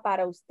nueva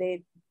para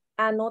usted,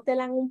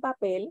 anótela en un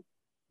papel,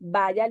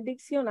 vaya al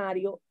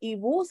diccionario y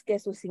busque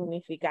su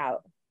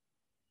significado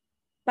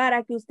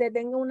para que usted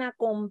tenga una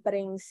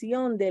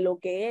comprensión de lo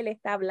que él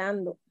está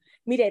hablando.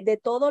 Mire, de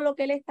todo lo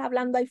que él está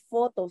hablando hay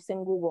fotos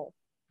en Google.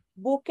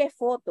 Busque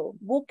fotos,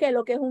 busque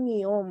lo que es un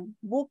ion,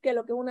 busque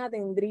lo que es una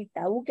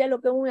dendrita, busque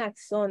lo que es un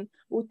axón.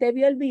 Usted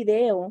vio el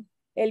video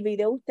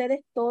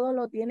ustedes todo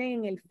lo tienen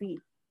en el feed.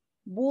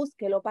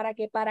 Búsquelo para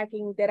que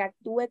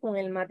interactúe con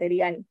el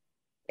material.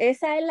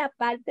 Esa es la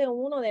parte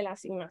 1 de la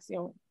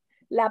asignación.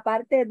 La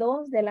parte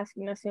 2 de la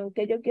asignación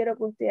que yo quiero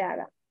que usted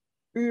haga.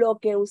 Lo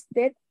que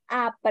usted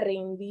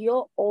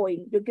aprendió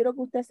hoy. Yo quiero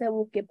que usted se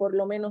busque por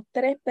lo menos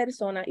 3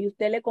 personas y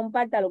usted le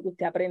comparta lo que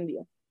usted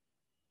aprendió.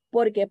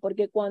 ¿Por qué?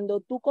 Porque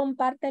cuando tú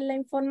compartes la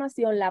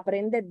información, la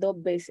aprendes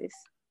 2 veces.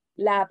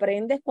 La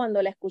aprendes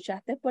cuando la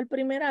escuchaste por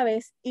primera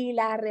vez y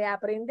la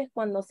reaprendes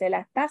cuando se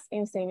la estás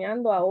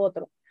enseñando a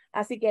otro.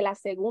 Así que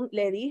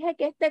le dije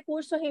que este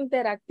curso es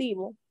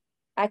interactivo.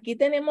 Aquí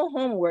tenemos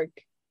homework.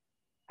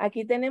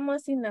 Aquí tenemos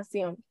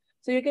asignación.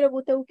 So, yo quiero que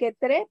usted busque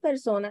 3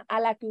 personas a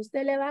las que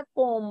usted le va a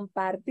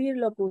compartir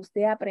lo que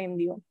usted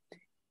aprendió.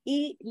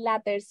 Y la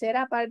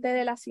tercera parte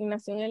de la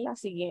asignación es la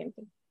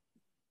siguiente.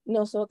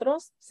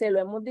 Nosotros se lo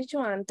hemos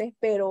dicho antes,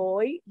 pero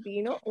hoy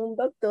vino un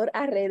doctor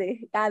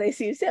a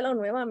decírselo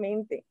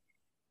nuevamente.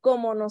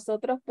 Como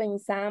nosotros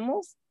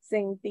pensamos,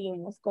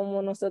 sentimos.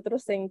 Como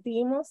nosotros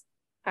sentimos,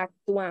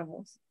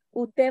 actuamos.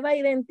 Usted va a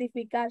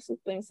identificar sus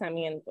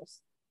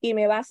pensamientos y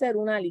me va a hacer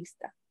una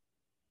lista.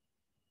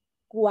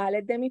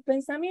 ¿Cuáles de mis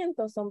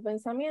pensamientos son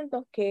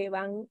pensamientos que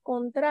van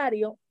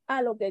contrario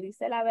a lo que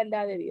dice la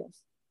verdad de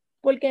Dios?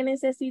 Porque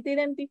necesita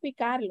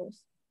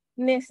identificarlos.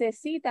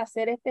 Necesita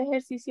hacer este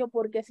ejercicio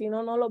porque si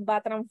no, no los va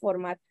a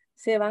transformar.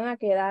 Se van a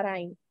quedar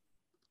ahí.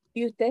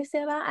 Y usted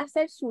se va a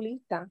hacer su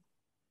lista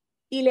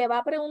y le va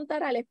a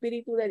preguntar al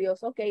Espíritu de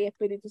Dios, ok,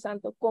 Espíritu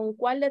Santo, ¿con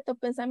cuál de estos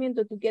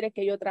pensamientos tú quieres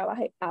que yo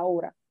trabaje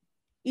ahora?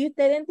 Y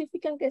usted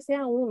identifica aunque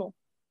sea uno.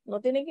 No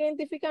tiene que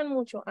identificar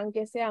mucho,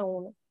 aunque sea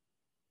uno.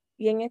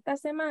 Y en esta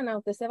semana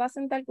usted se va a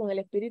sentar con el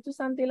Espíritu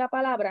Santo y la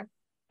palabra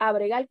a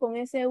bregar con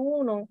ese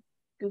uno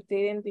que usted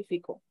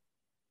identificó.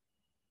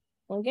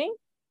 ¿Ok?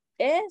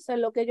 Eso es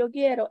lo que yo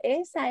quiero.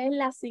 Esa es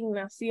la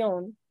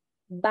asignación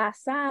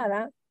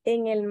basada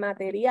en el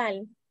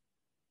material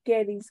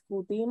que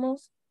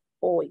discutimos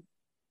hoy.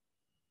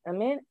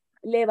 Amén.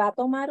 Le va a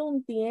tomar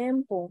un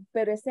tiempo,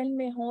 pero es el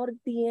mejor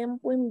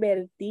tiempo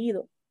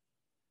invertido.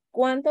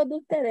 ¿Cuántos de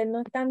ustedes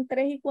no están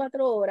 3 y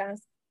 4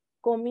 horas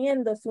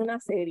comiéndose una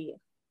serie?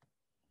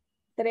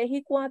 3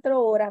 y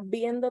 4 horas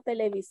viendo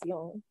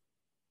televisión.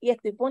 Y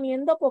estoy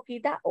poniendo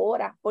poquitas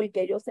horas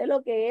porque yo sé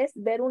lo que es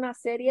ver una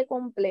serie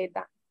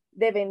completa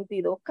de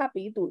 22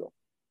 capítulos.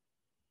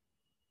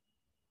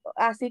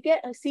 Así que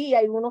sí,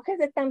 hay unos que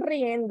se están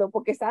riendo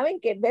porque saben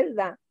que es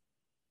verdad.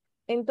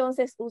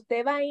 Entonces,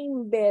 usted va a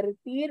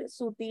invertir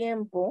su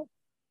tiempo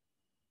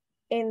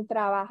en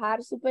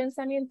trabajar su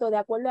pensamiento de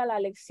acuerdo a la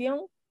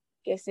lección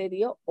que se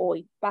dio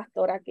hoy,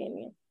 Pastora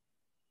Kenia.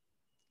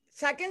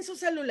 Saquen su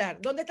celular.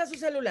 ¿Dónde está su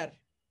celular?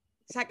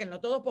 Sáquenlo,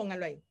 todos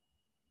pónganlo ahí.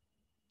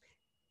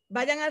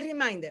 Vayan al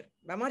reminder.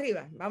 Vamos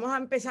arriba. Vamos a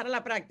empezar a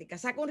la práctica.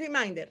 Saca un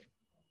reminder.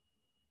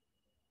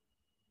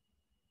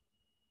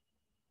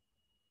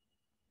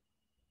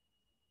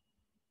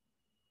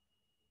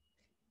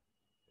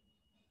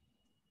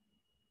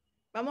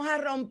 Vamos a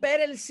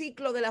romper el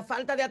ciclo de la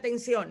falta de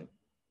atención.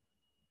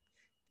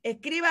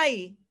 Escriba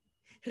ahí,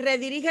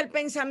 redirige el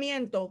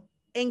pensamiento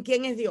en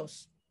quién es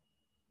Dios.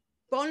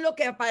 Pon lo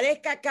que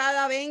aparezca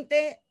cada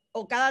 20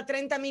 o cada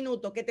 30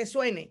 minutos que te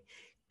suene.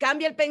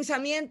 Cambia el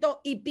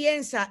pensamiento y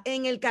piensa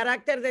en el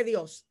carácter de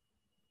Dios.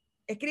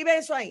 Escribe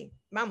eso ahí.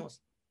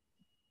 Vamos.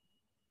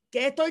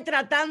 ¿Qué estoy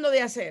tratando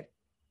de hacer?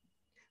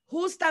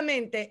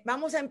 Justamente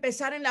vamos a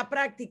empezar en la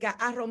práctica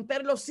a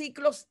romper los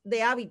ciclos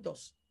de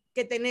hábitos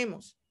que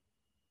tenemos.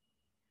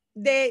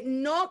 De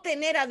no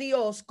tener a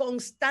Dios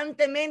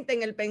constantemente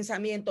en el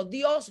pensamiento.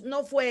 Dios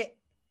no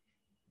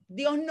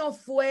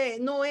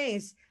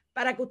es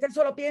para que usted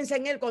solo piense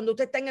en él cuando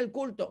usted está en el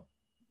culto,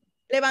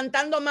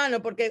 levantando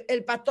mano, porque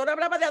el pastor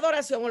hablaba de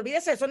adoración.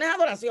 Olvídese, eso no es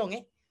adoración,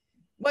 ¿eh?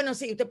 Bueno,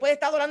 sí, usted puede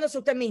estar adorándose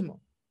usted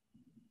mismo.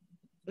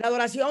 La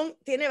adoración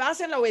tiene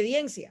base en la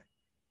obediencia.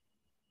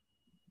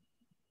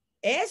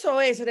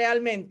 Eso es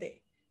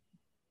realmente.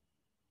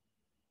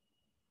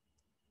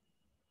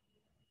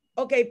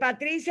 Ok,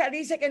 Patricia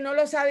dice que no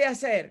lo sabe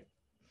hacer.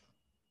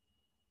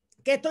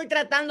 ¿Qué estoy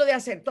tratando de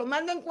hacer?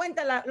 Tomando en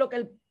cuenta lo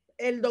que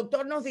el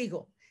doctor nos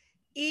dijo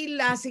y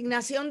la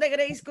asignación de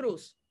Grace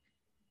Cruz,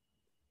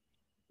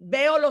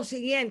 veo lo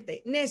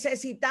siguiente.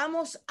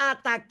 Necesitamos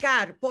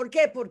atacar. ¿Por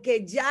qué?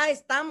 Porque ya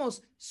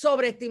estamos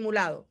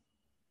sobreestimulados.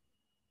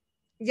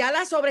 Ya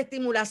la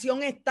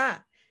sobreestimulación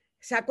está.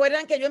 ¿Se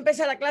acuerdan que yo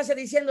empecé la clase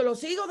diciendo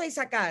los hijos de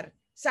Isaacar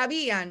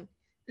sabían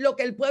lo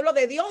que el pueblo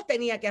de Dios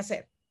tenía que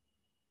hacer?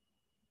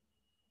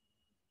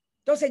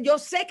 Entonces, yo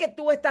sé que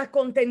tú estás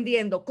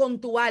contendiendo con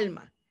tu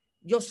alma.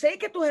 Yo sé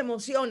que tus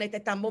emociones te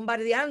están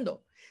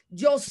bombardeando.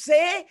 Yo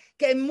sé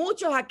que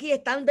muchos aquí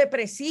están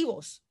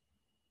depresivos.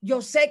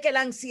 Yo sé que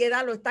la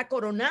ansiedad lo está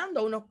coronando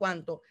a unos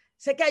cuantos.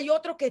 Sé que hay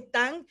otros que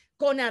están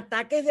con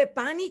ataques de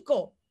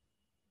pánico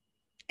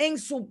en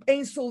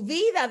su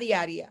vida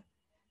diaria.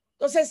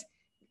 Entonces,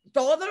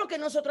 todo lo que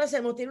nosotros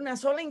hacemos tiene una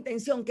sola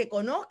intención, que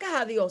conozcas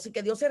a Dios y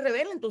que Dios se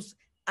revele en tus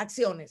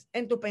acciones,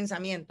 en tu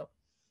pensamiento.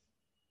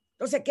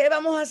 Entonces, ¿qué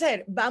vamos a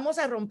hacer? Vamos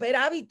a romper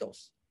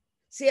hábitos.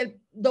 Si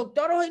el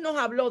doctor hoy nos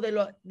habló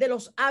de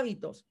los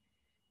hábitos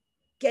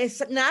que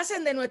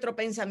nacen de nuestro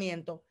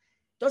pensamiento,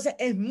 entonces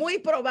es muy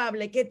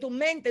probable que tu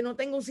mente no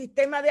tenga un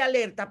sistema de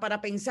alerta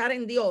para pensar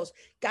en Dios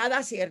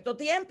cada cierto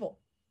tiempo.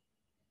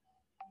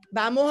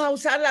 Vamos a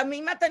usar la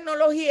misma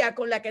tecnología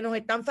con la que nos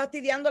están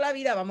fastidiando la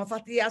vida, vamos a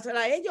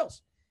fastidiársela a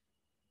ellos.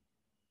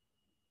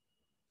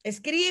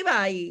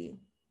 Escriba y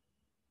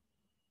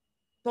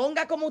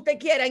ponga como usted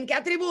quiera, en qué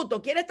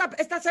atributo. ¿Quiere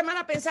esta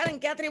semana pensar en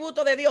qué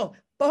atributo de Dios?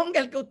 Ponga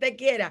el que usted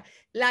quiera.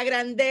 La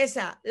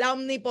grandeza, la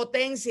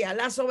omnipotencia,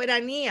 la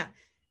soberanía.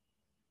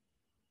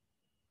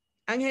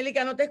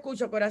 Angélica, no te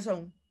escucho,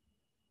 corazón.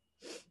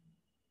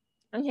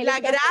 Angélica, la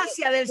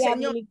gracia del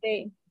Señor.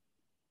 Habilité.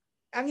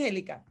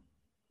 Angélica.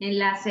 En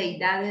la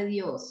aceidad de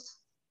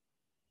Dios.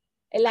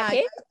 ¿En la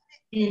qué?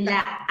 En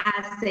la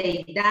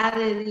aceidad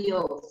de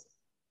Dios.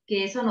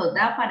 Que eso nos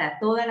da para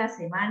toda la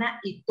semana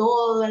y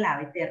toda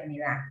la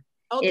eternidad.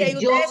 Okay, el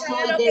yo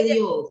soy de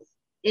Dios.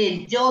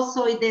 El yo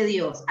soy de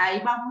Dios.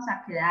 Ahí vamos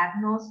a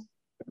quedarnos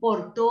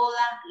por toda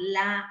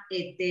la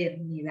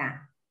eternidad.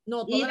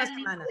 No, toda la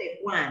semana. De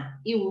Juan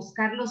y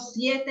buscar los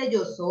 7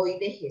 yo soy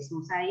de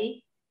Jesús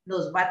ahí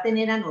nos va a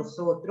tener a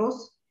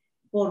nosotros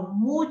por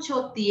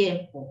mucho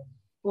tiempo,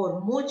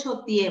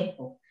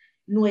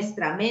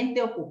 nuestra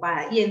mente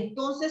ocupada. Y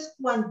entonces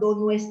cuando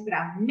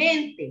nuestra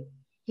mente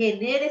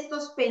genere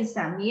estos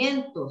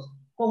pensamientos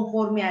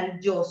conforme al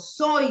yo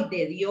soy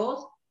de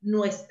Dios,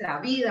 nuestra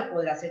vida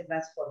podrá ser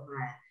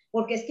transformada.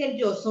 Porque es que el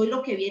yo soy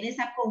lo que viene es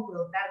a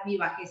confrontar mi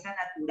bajeza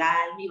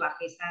natural, mi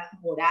bajeza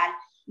moral,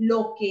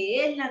 lo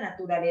que es la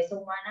naturaleza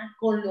humana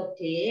con lo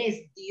que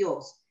es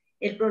Dios.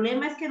 El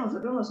problema es que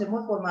nosotros nos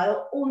hemos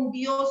formado un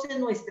Dios en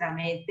nuestra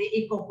mente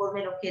y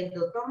conforme lo que el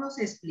doctor nos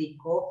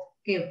explicó,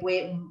 que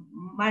fue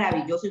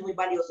maravilloso y muy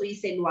valioso y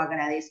se lo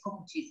agradezco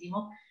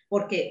muchísimo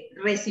porque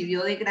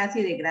recibió de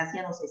gracia y de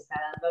gracia nos está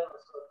dando a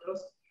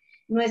nosotros.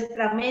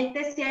 Nuestra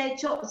mente se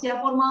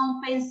ha formado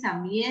un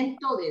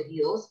pensamiento de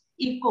Dios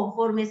y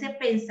conforme ese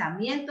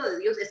pensamiento de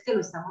Dios es que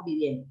lo estamos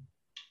viviendo.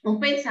 Un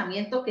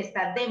pensamiento que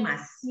está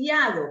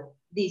demasiado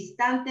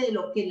distante de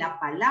lo que la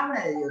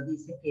palabra de Dios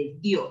dice que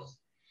es Dios.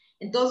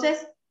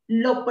 Entonces,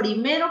 lo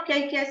primero que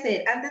hay que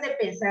hacer antes de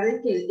pensar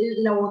en que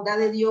la bondad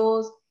de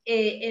Dios,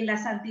 en la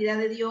santidad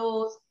de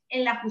Dios,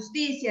 en la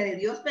justicia de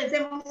Dios,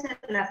 pensemos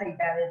en la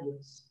aceidad de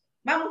Dios.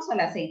 Vamos a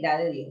la aceidad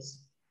de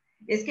Dios.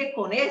 Es que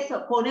con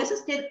eso fue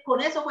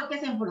que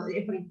se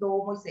enfrentó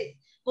Moisés.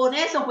 Con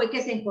eso fue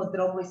que se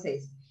encontró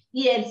Moisés.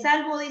 Y el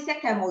Salmo dice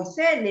que a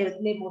Moisés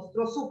le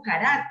mostró su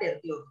carácter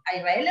Dios. A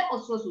Israel le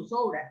mostró sus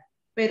obras,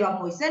 pero a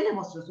Moisés le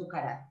mostró su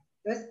carácter.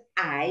 Entonces,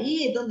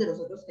 ahí es donde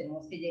nosotros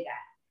tenemos que llegar,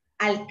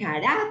 al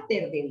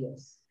carácter de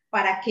Dios,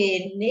 para que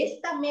en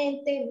esta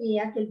mente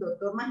mía, que el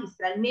doctor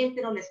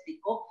magistralmente nos lo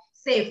explicó,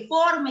 se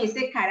forme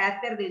ese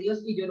carácter de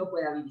Dios y yo lo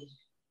pueda vivir.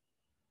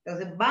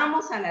 Entonces,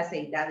 vamos a la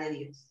aceidad de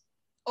Dios.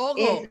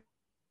 Ojo,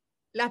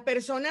 las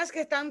personas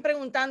que están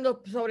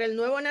preguntando sobre el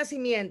nuevo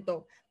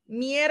nacimiento,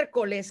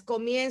 miércoles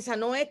comienza,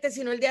 no este,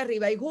 sino el de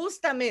arriba. Y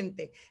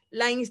justamente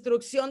la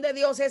instrucción de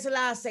Dios es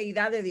la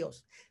aceidad de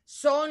Dios.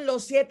 Son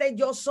los 7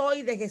 yo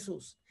soy de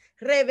Jesús,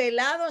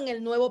 revelado en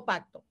el nuevo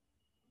pacto.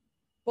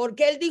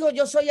 Porque Él dijo,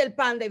 yo soy el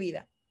pan de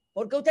vida.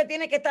 Porque usted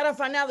tiene que estar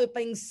afanado y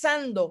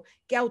pensando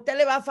que a usted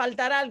le va a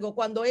faltar algo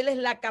cuando Él es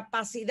la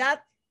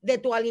capacidad de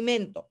tu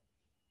alimento.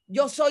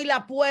 Yo soy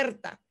la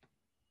puerta.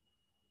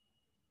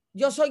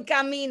 Yo soy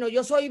camino,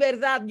 yo soy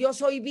verdad, yo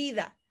soy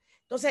vida.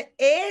 Entonces,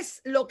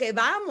 es lo que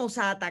vamos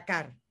a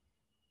atacar.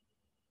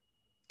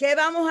 ¿Qué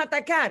vamos a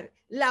atacar?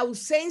 La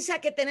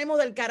ausencia que tenemos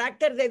del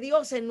carácter de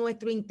Dios en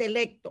nuestro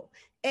intelecto,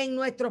 en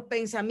nuestros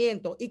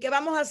pensamientos. ¿Y qué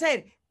vamos a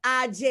hacer?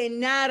 A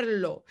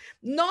llenarlo,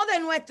 no de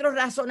nuestros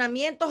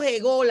razonamientos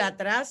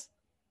ególatras,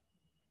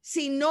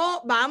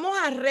 sino vamos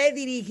a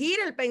redirigir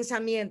el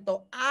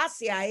pensamiento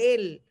hacia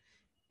Él.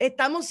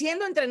 Estamos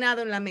siendo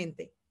entrenados en la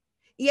mente.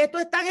 Y esto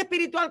es tan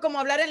espiritual como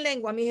hablar en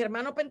lengua, mis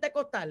hermanos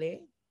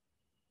pentecostales.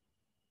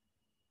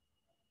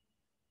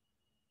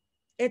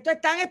 Esto es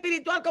tan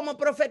espiritual como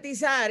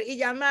profetizar y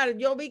llamar.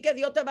 Yo vi que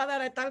Dios te va a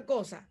dar tal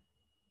cosa.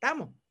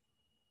 ¿Estamos?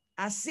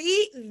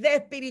 Así de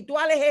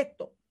espiritual es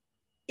esto.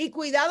 Y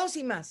cuidado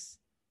sin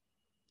más,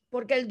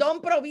 porque el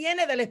don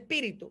proviene del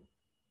Espíritu.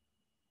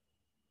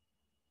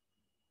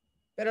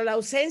 Pero la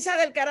ausencia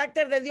del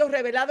carácter de Dios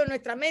revelado en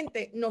nuestra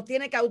mente nos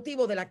tiene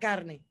cautivos de la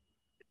carne.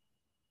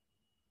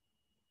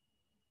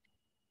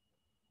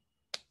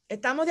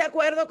 ¿Estamos de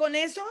acuerdo con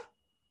eso?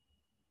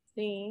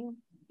 Sí.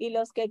 Y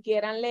los que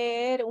quieran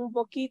leer un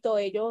poquito,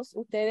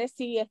 ustedes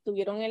sí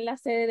estuvieron en la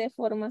sede de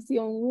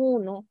formación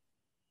 1,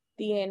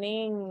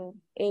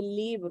 tienen el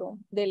libro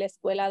de la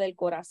Escuela del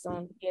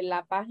Corazón. Y en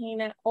la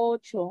página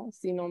 8,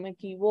 si no me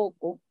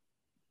equivoco,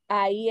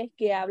 ahí es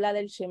que habla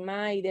del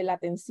Shema y de la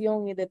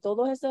atención y de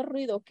todos esos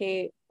ruidos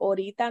que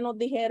ahorita nos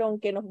dijeron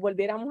que nos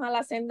volviéramos a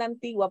la senda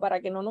antigua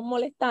para que no nos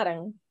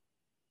molestaran.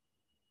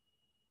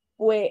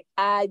 Pues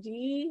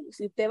allí,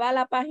 si usted va a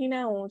la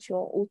página 8,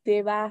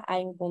 usted va a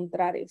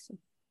encontrar eso.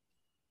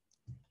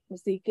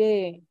 Así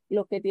que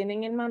los que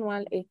tienen el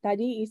manual está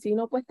allí y si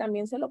no, pues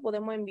también se lo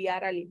podemos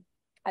enviar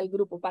al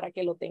grupo para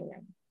que lo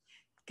tengan.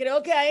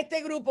 Creo que a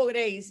este grupo,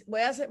 Grace,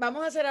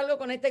 vamos a hacer algo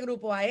con este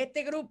grupo. A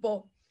este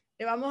grupo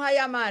le vamos a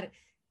llamar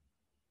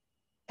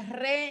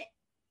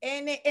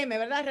RNM,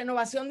 ¿verdad?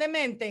 Renovación de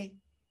mente.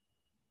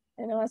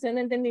 Renovación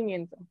de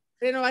entendimiento.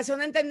 Renovación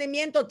de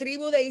entendimiento,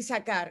 tribu de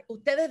Isaacar.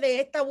 Ustedes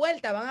de esta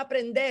vuelta van a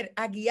aprender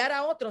a guiar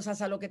a otros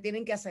hacia lo que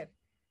tienen que hacer.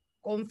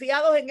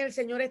 Confiados en el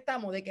Señor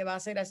estamos de que va a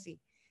ser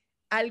así.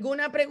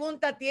 ¿Alguna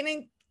pregunta?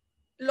 Tienen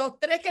los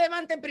 3 que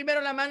levanten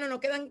primero la mano, nos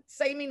quedan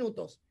 6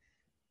 minutos.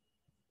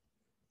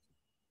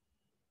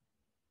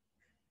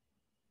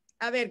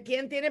 A ver,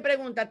 ¿quién tiene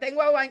pregunta?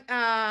 Tengo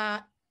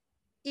a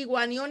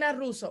Iguaniona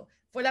Russo.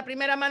 Fue la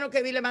primera mano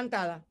que vi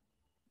levantada.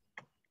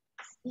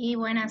 Sí,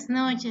 buenas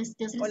noches.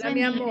 Dios les Hola,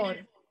 mi bendiga.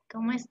 amor.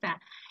 ¿Cómo está?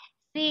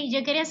 Sí,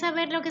 yo quería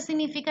saber lo que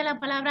significa la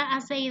palabra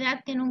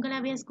aceidad, que nunca la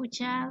había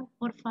escuchado,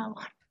 por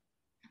favor.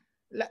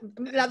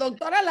 La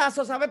doctora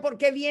Lazo sabe por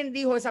qué bien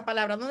dijo esa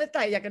palabra. ¿Dónde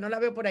está ella? Que no la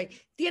veo por ahí.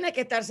 Tiene que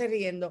estarse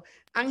riendo.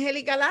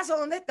 Angélica Lazo,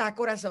 ¿dónde está,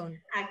 corazón?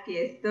 Aquí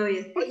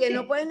estoy. Oye,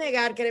 no puedes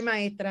negar que eres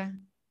maestra.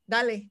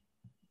 Dale.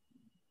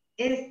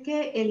 Es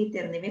que el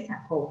internet me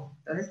sacó,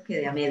 entonces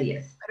quedé a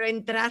medias. Pero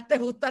entraste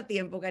justo a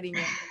tiempo,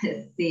 cariño.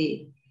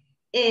 Sí.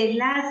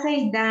 La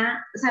aceidad,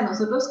 o sea,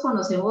 nosotros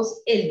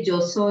conocemos el yo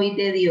soy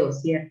de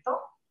Dios, ¿cierto?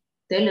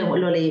 Entonces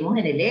lo leímos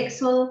en el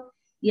Éxodo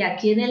y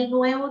aquí en el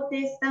Nuevo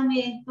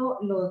Testamento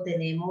lo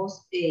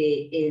tenemos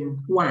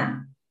en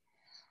Juan.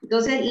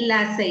 Entonces,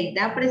 la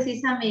aceidad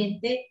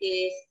precisamente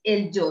es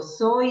el yo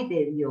soy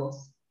de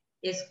Dios.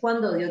 Es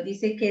cuando Dios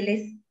dice que Él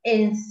es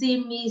en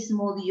sí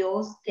mismo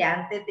Dios, que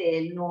antes de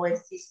Él no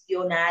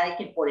existió nada y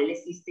que por Él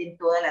existen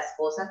todas las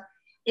cosas.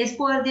 Es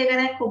poder llegar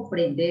a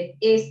comprender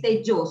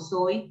este yo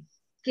soy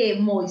que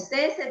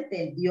Moisés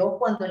entendió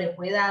cuando le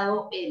fue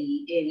dado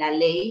la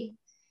ley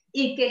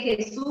y que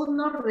Jesús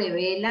nos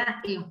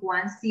revela en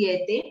Juan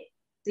 7,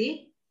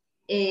 ¿sí?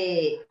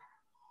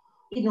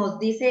 Y nos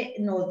dice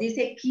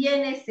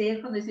quién es Él,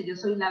 cuando dice yo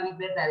soy la vida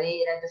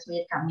verdadera, yo soy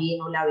el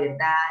camino, la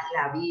verdad,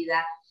 la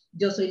vida,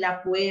 yo soy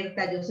la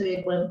puerta, yo soy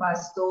el buen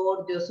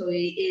pastor, yo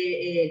soy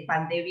el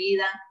pan de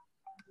vida.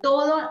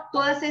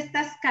 Todas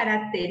estas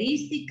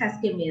características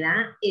que me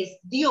da es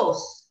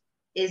Dios,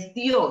 es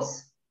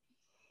Dios.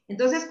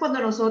 Entonces, cuando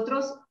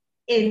nosotros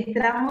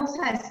entramos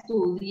a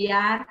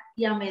estudiar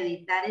y a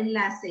meditar en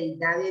la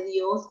aceidad de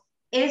Dios,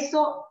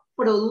 eso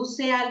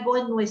produce algo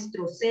en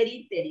nuestro ser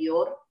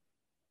interior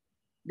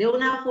de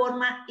una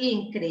forma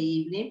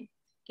increíble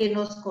que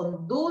nos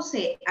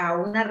conduce a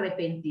un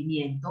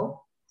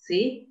arrepentimiento,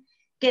 ¿sí?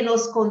 Que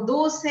nos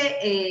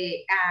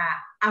conduce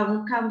a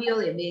un cambio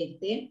de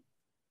mente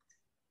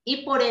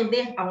y por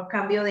ende a un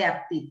cambio de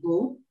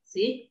actitud,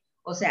 ¿sí?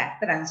 O sea,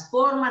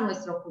 transforma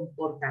nuestro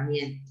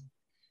comportamiento.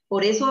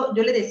 Por eso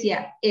yo le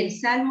decía, el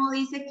Salmo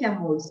dice que a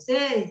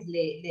Moisés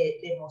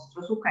le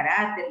mostró su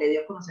carácter, le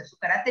dio a conocer su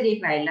carácter y a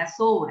Israel las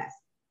obras.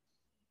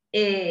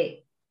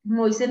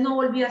 Moisés no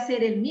volvió a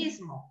ser el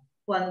mismo.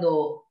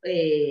 cuando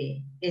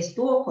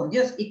estuvo con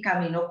Dios y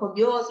caminó con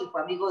Dios y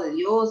fue amigo de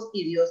Dios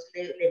y Dios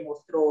le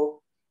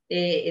mostró,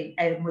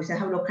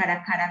 Moisés habló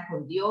cara a cara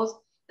con Dios.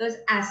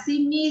 Entonces,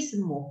 así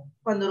mismo,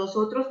 cuando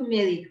nosotros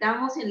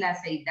meditamos en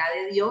la seidad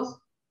de Dios,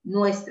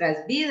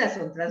 nuestras vidas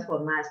son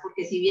transformadas,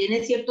 porque si bien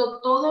es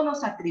cierto, todos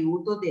los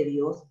atributos de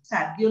Dios, o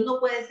sea, Dios no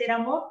puede ser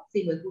amor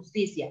si no es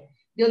justicia,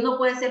 Dios no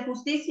puede ser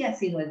justicia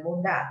si no es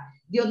bondad,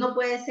 Dios no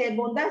puede ser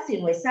bondad si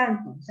no es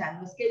santo, o sea,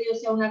 no es que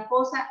Dios sea una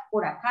cosa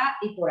por acá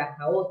y por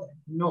acá otra,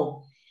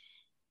 no.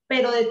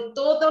 Pero de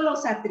todos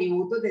los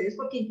atributos de Dios,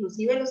 porque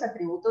inclusive los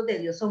atributos de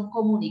Dios son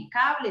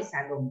comunicables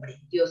al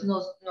hombre, Dios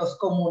nos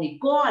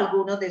comunicó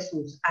algunos de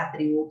sus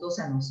atributos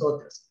a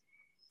nosotros.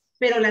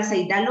 Pero la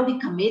seidad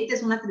lógicamente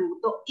es un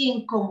atributo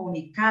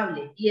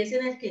incomunicable y es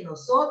en el que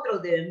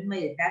nosotros debemos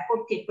meditar,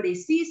 porque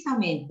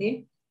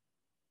precisamente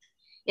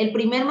el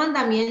primer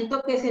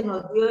mandamiento que se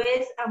nos dio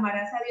es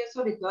amarás a Dios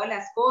sobre todas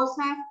las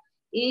cosas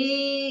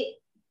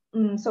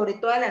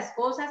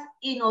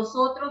y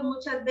nosotros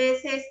muchas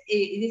veces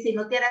dice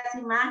no te harás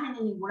imagen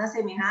ni ninguna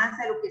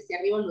semejanza de lo que esté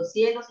arriba en los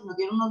cielos, y nos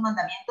dieron unos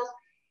mandamientos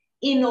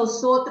y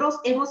nosotros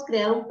hemos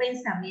creado un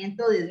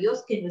pensamiento de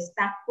Dios que no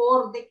está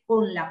acorde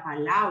con la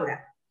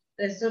palabra.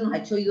 Entonces, esto nos ha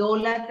hecho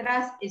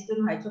idólatras, esto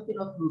nos ha hecho que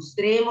nos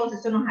frustremos,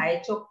 esto nos ha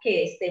hecho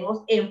que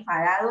estemos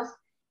enfadados,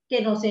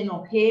 que nos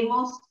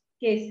enojemos,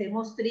 que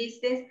estemos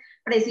tristes,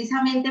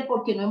 precisamente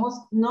porque no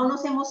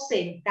nos hemos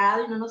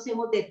sentado y no nos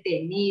hemos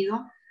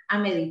detenido a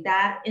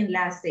meditar en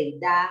la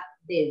seidad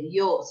de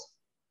Dios.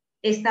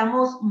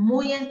 Estamos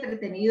muy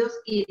entretenidos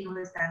y nos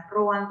están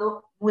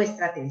robando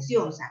nuestra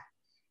atención. O sea,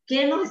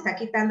 ¿qué nos está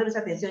quitando esa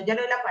atención? Ya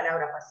le doy la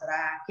palabra,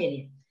 Pastora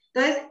Kenia.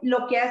 Entonces,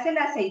 lo que hace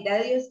la seidad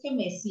de Dios es que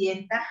me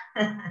sienta,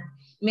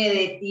 me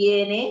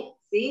detiene,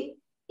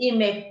 ¿sí? Y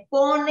me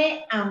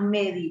pone a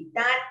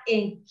meditar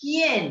en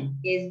quién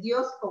es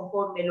Dios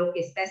conforme lo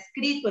que está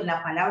escrito en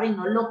la palabra y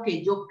no lo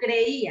que yo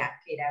creía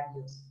que era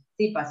Dios.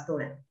 Sí,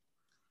 pastora.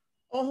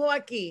 Ojo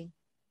aquí.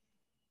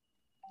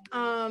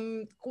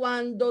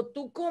 Cuando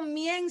tú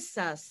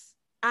comienzas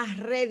a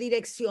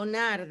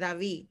redireccionar,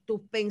 David,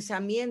 tus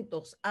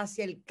pensamientos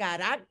hacia el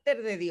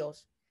carácter de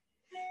Dios,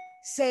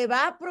 se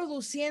va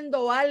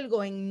produciendo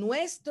algo en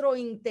nuestro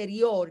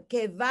interior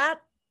que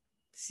va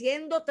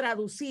siendo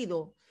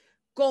traducido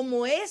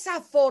como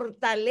esa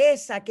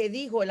fortaleza que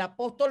dijo el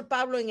apóstol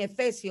Pablo en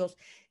Efesios,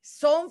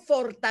 son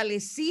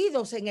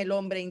fortalecidos en el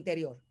hombre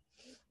interior.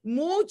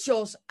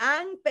 Muchos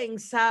han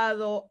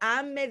pensado,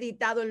 han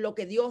meditado en lo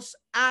que Dios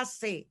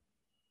hace.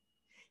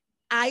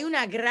 Hay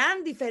una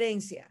gran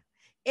diferencia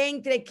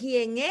entre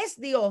quién es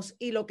Dios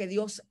y lo que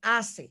Dios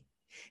hace.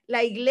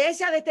 La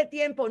iglesia de este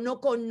tiempo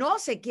no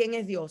conoce quién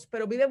es Dios,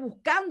 pero vive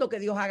buscando que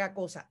Dios haga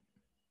cosas.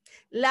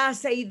 La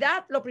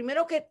seidad, lo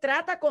primero que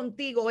trata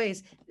contigo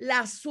es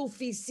la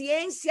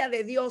suficiencia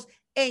de Dios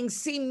en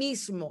sí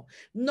mismo.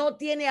 No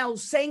tiene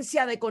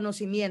ausencia de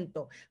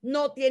conocimiento,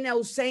 no tiene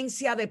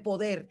ausencia de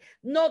poder,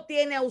 no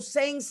tiene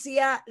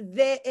ausencia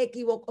de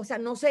equivoco, o sea,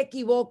 no se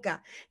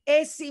equivoca.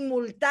 Es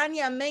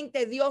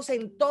simultáneamente Dios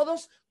en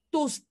todos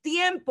tus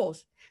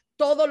tiempos,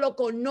 todo lo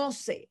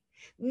conoce.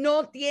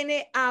 No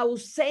tiene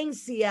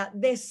ausencia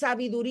de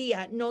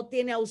sabiduría, no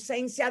tiene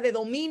ausencia de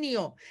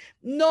dominio,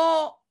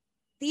 no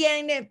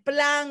tiene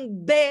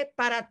plan B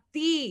para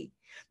ti.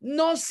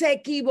 No se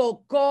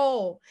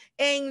equivocó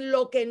en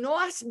lo que no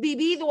has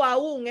vivido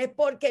aún, es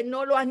porque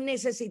no lo has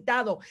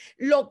necesitado.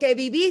 Lo que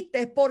viviste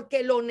es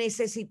porque lo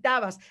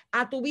necesitabas.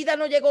 A tu vida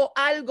no llegó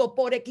algo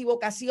por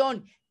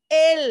equivocación.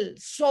 El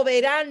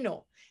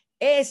soberano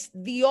es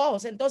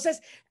Dios.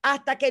 Entonces,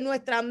 hasta que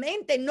nuestra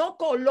mente no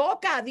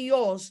coloca a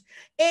Dios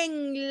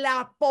en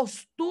la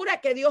postura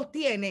que Dios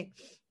tiene,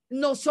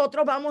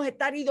 nosotros vamos a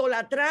estar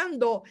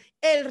idolatrando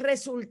el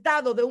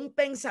resultado de un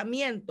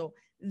pensamiento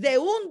de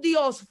un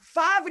Dios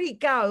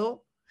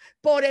fabricado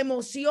por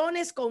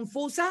emociones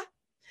confusas,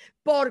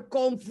 por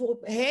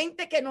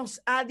gente que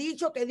nos ha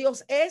dicho que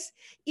Dios es,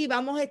 y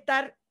vamos a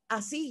estar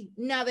así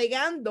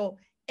navegando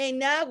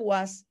en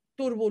aguas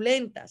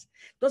turbulentas.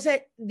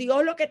 Entonces,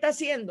 Dios lo que está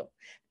haciendo,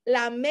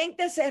 la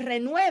mente se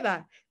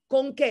renueva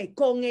 ¿con qué?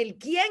 Con el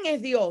quién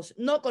es Dios,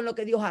 no con lo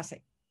que Dios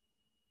hace.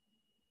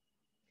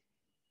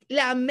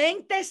 La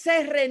mente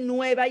se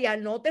renueva, y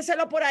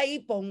anóteselo por ahí,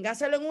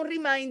 póngaselo en un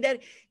reminder,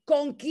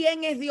 con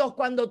quién es Dios.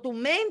 Cuando tu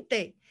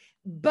mente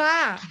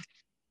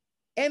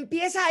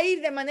empieza a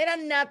ir de manera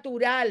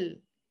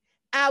natural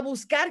a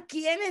buscar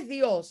quién es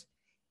Dios,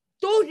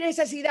 tus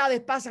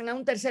necesidades pasan a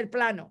un tercer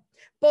plano.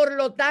 Por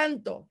lo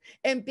tanto,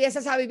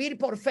 empiezas a vivir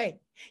por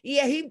fe, y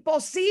es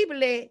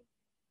imposible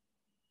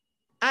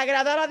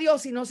agradar a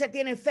Dios si no se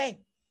tiene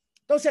fe.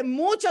 Entonces,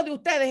 muchos de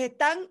ustedes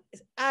están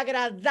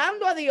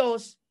agradando a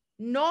Dios.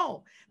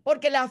 No,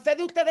 porque la fe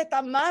de ustedes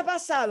está más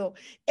basado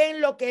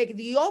en lo que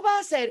Dios va a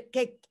hacer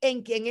que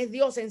en quién es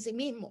Dios en sí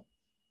mismo.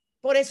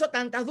 Por eso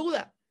tantas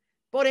dudas,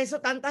 por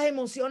eso tantas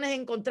emociones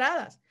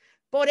encontradas,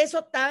 por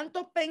eso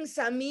tantos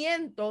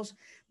pensamientos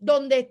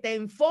donde te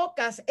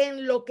enfocas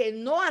en lo que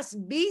no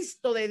has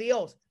visto de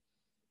Dios.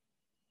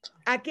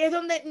 Aquí es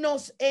donde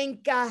nos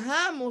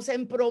encajamos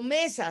en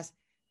promesas,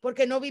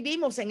 porque no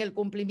vivimos en el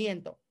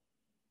cumplimiento.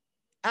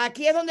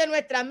 Aquí es donde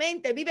nuestra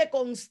mente vive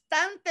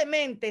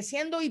constantemente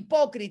siendo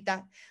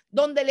hipócrita,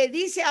 donde le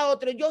dice a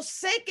otro, yo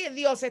sé que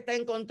Dios está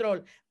en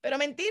control, pero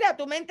mentira,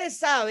 tu mente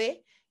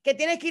sabe que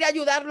tienes que ir a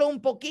ayudarlo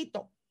un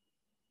poquito.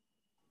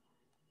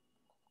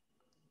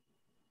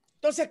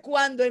 Entonces,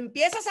 cuando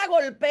empiezas a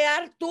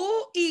golpear tu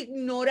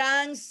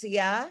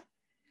ignorancia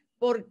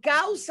por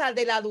causa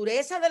de la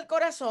dureza del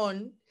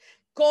corazón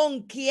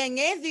con quien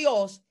es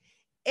Dios,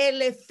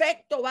 el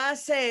efecto va a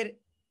ser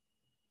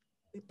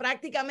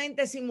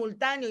prácticamente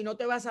simultáneo y no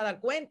te vas a dar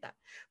cuenta,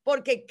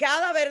 porque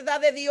cada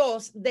verdad de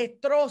Dios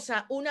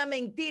destroza una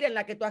mentira en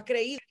la que tú has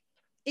creído,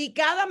 y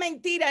cada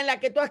mentira en la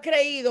que tú has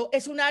creído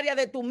es un área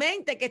de tu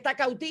mente que está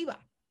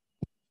cautiva.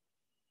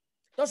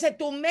 Entonces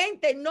tu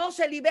mente no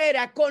se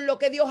libera con lo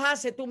que Dios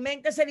hace, tu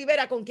mente se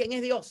libera con quién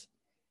es Dios.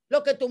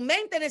 Lo que tu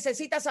mente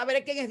necesita saber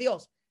es quién es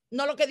Dios,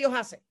 no lo que Dios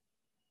hace.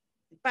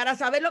 Para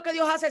saber lo que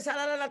Dios hace,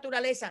 sale a la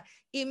naturaleza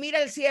y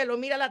mira el cielo,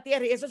 mira la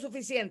tierra, y eso es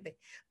suficiente.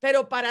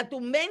 Pero para tu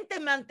mente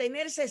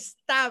mantenerse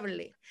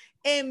estable,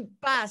 en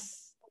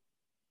paz,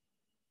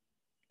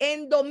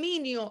 en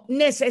dominio,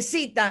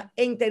 necesita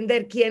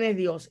entender quién es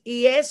Dios.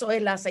 Y eso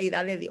es la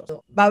seidad de Dios.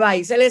 Bye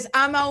bye. Se les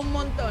ama un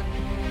montón.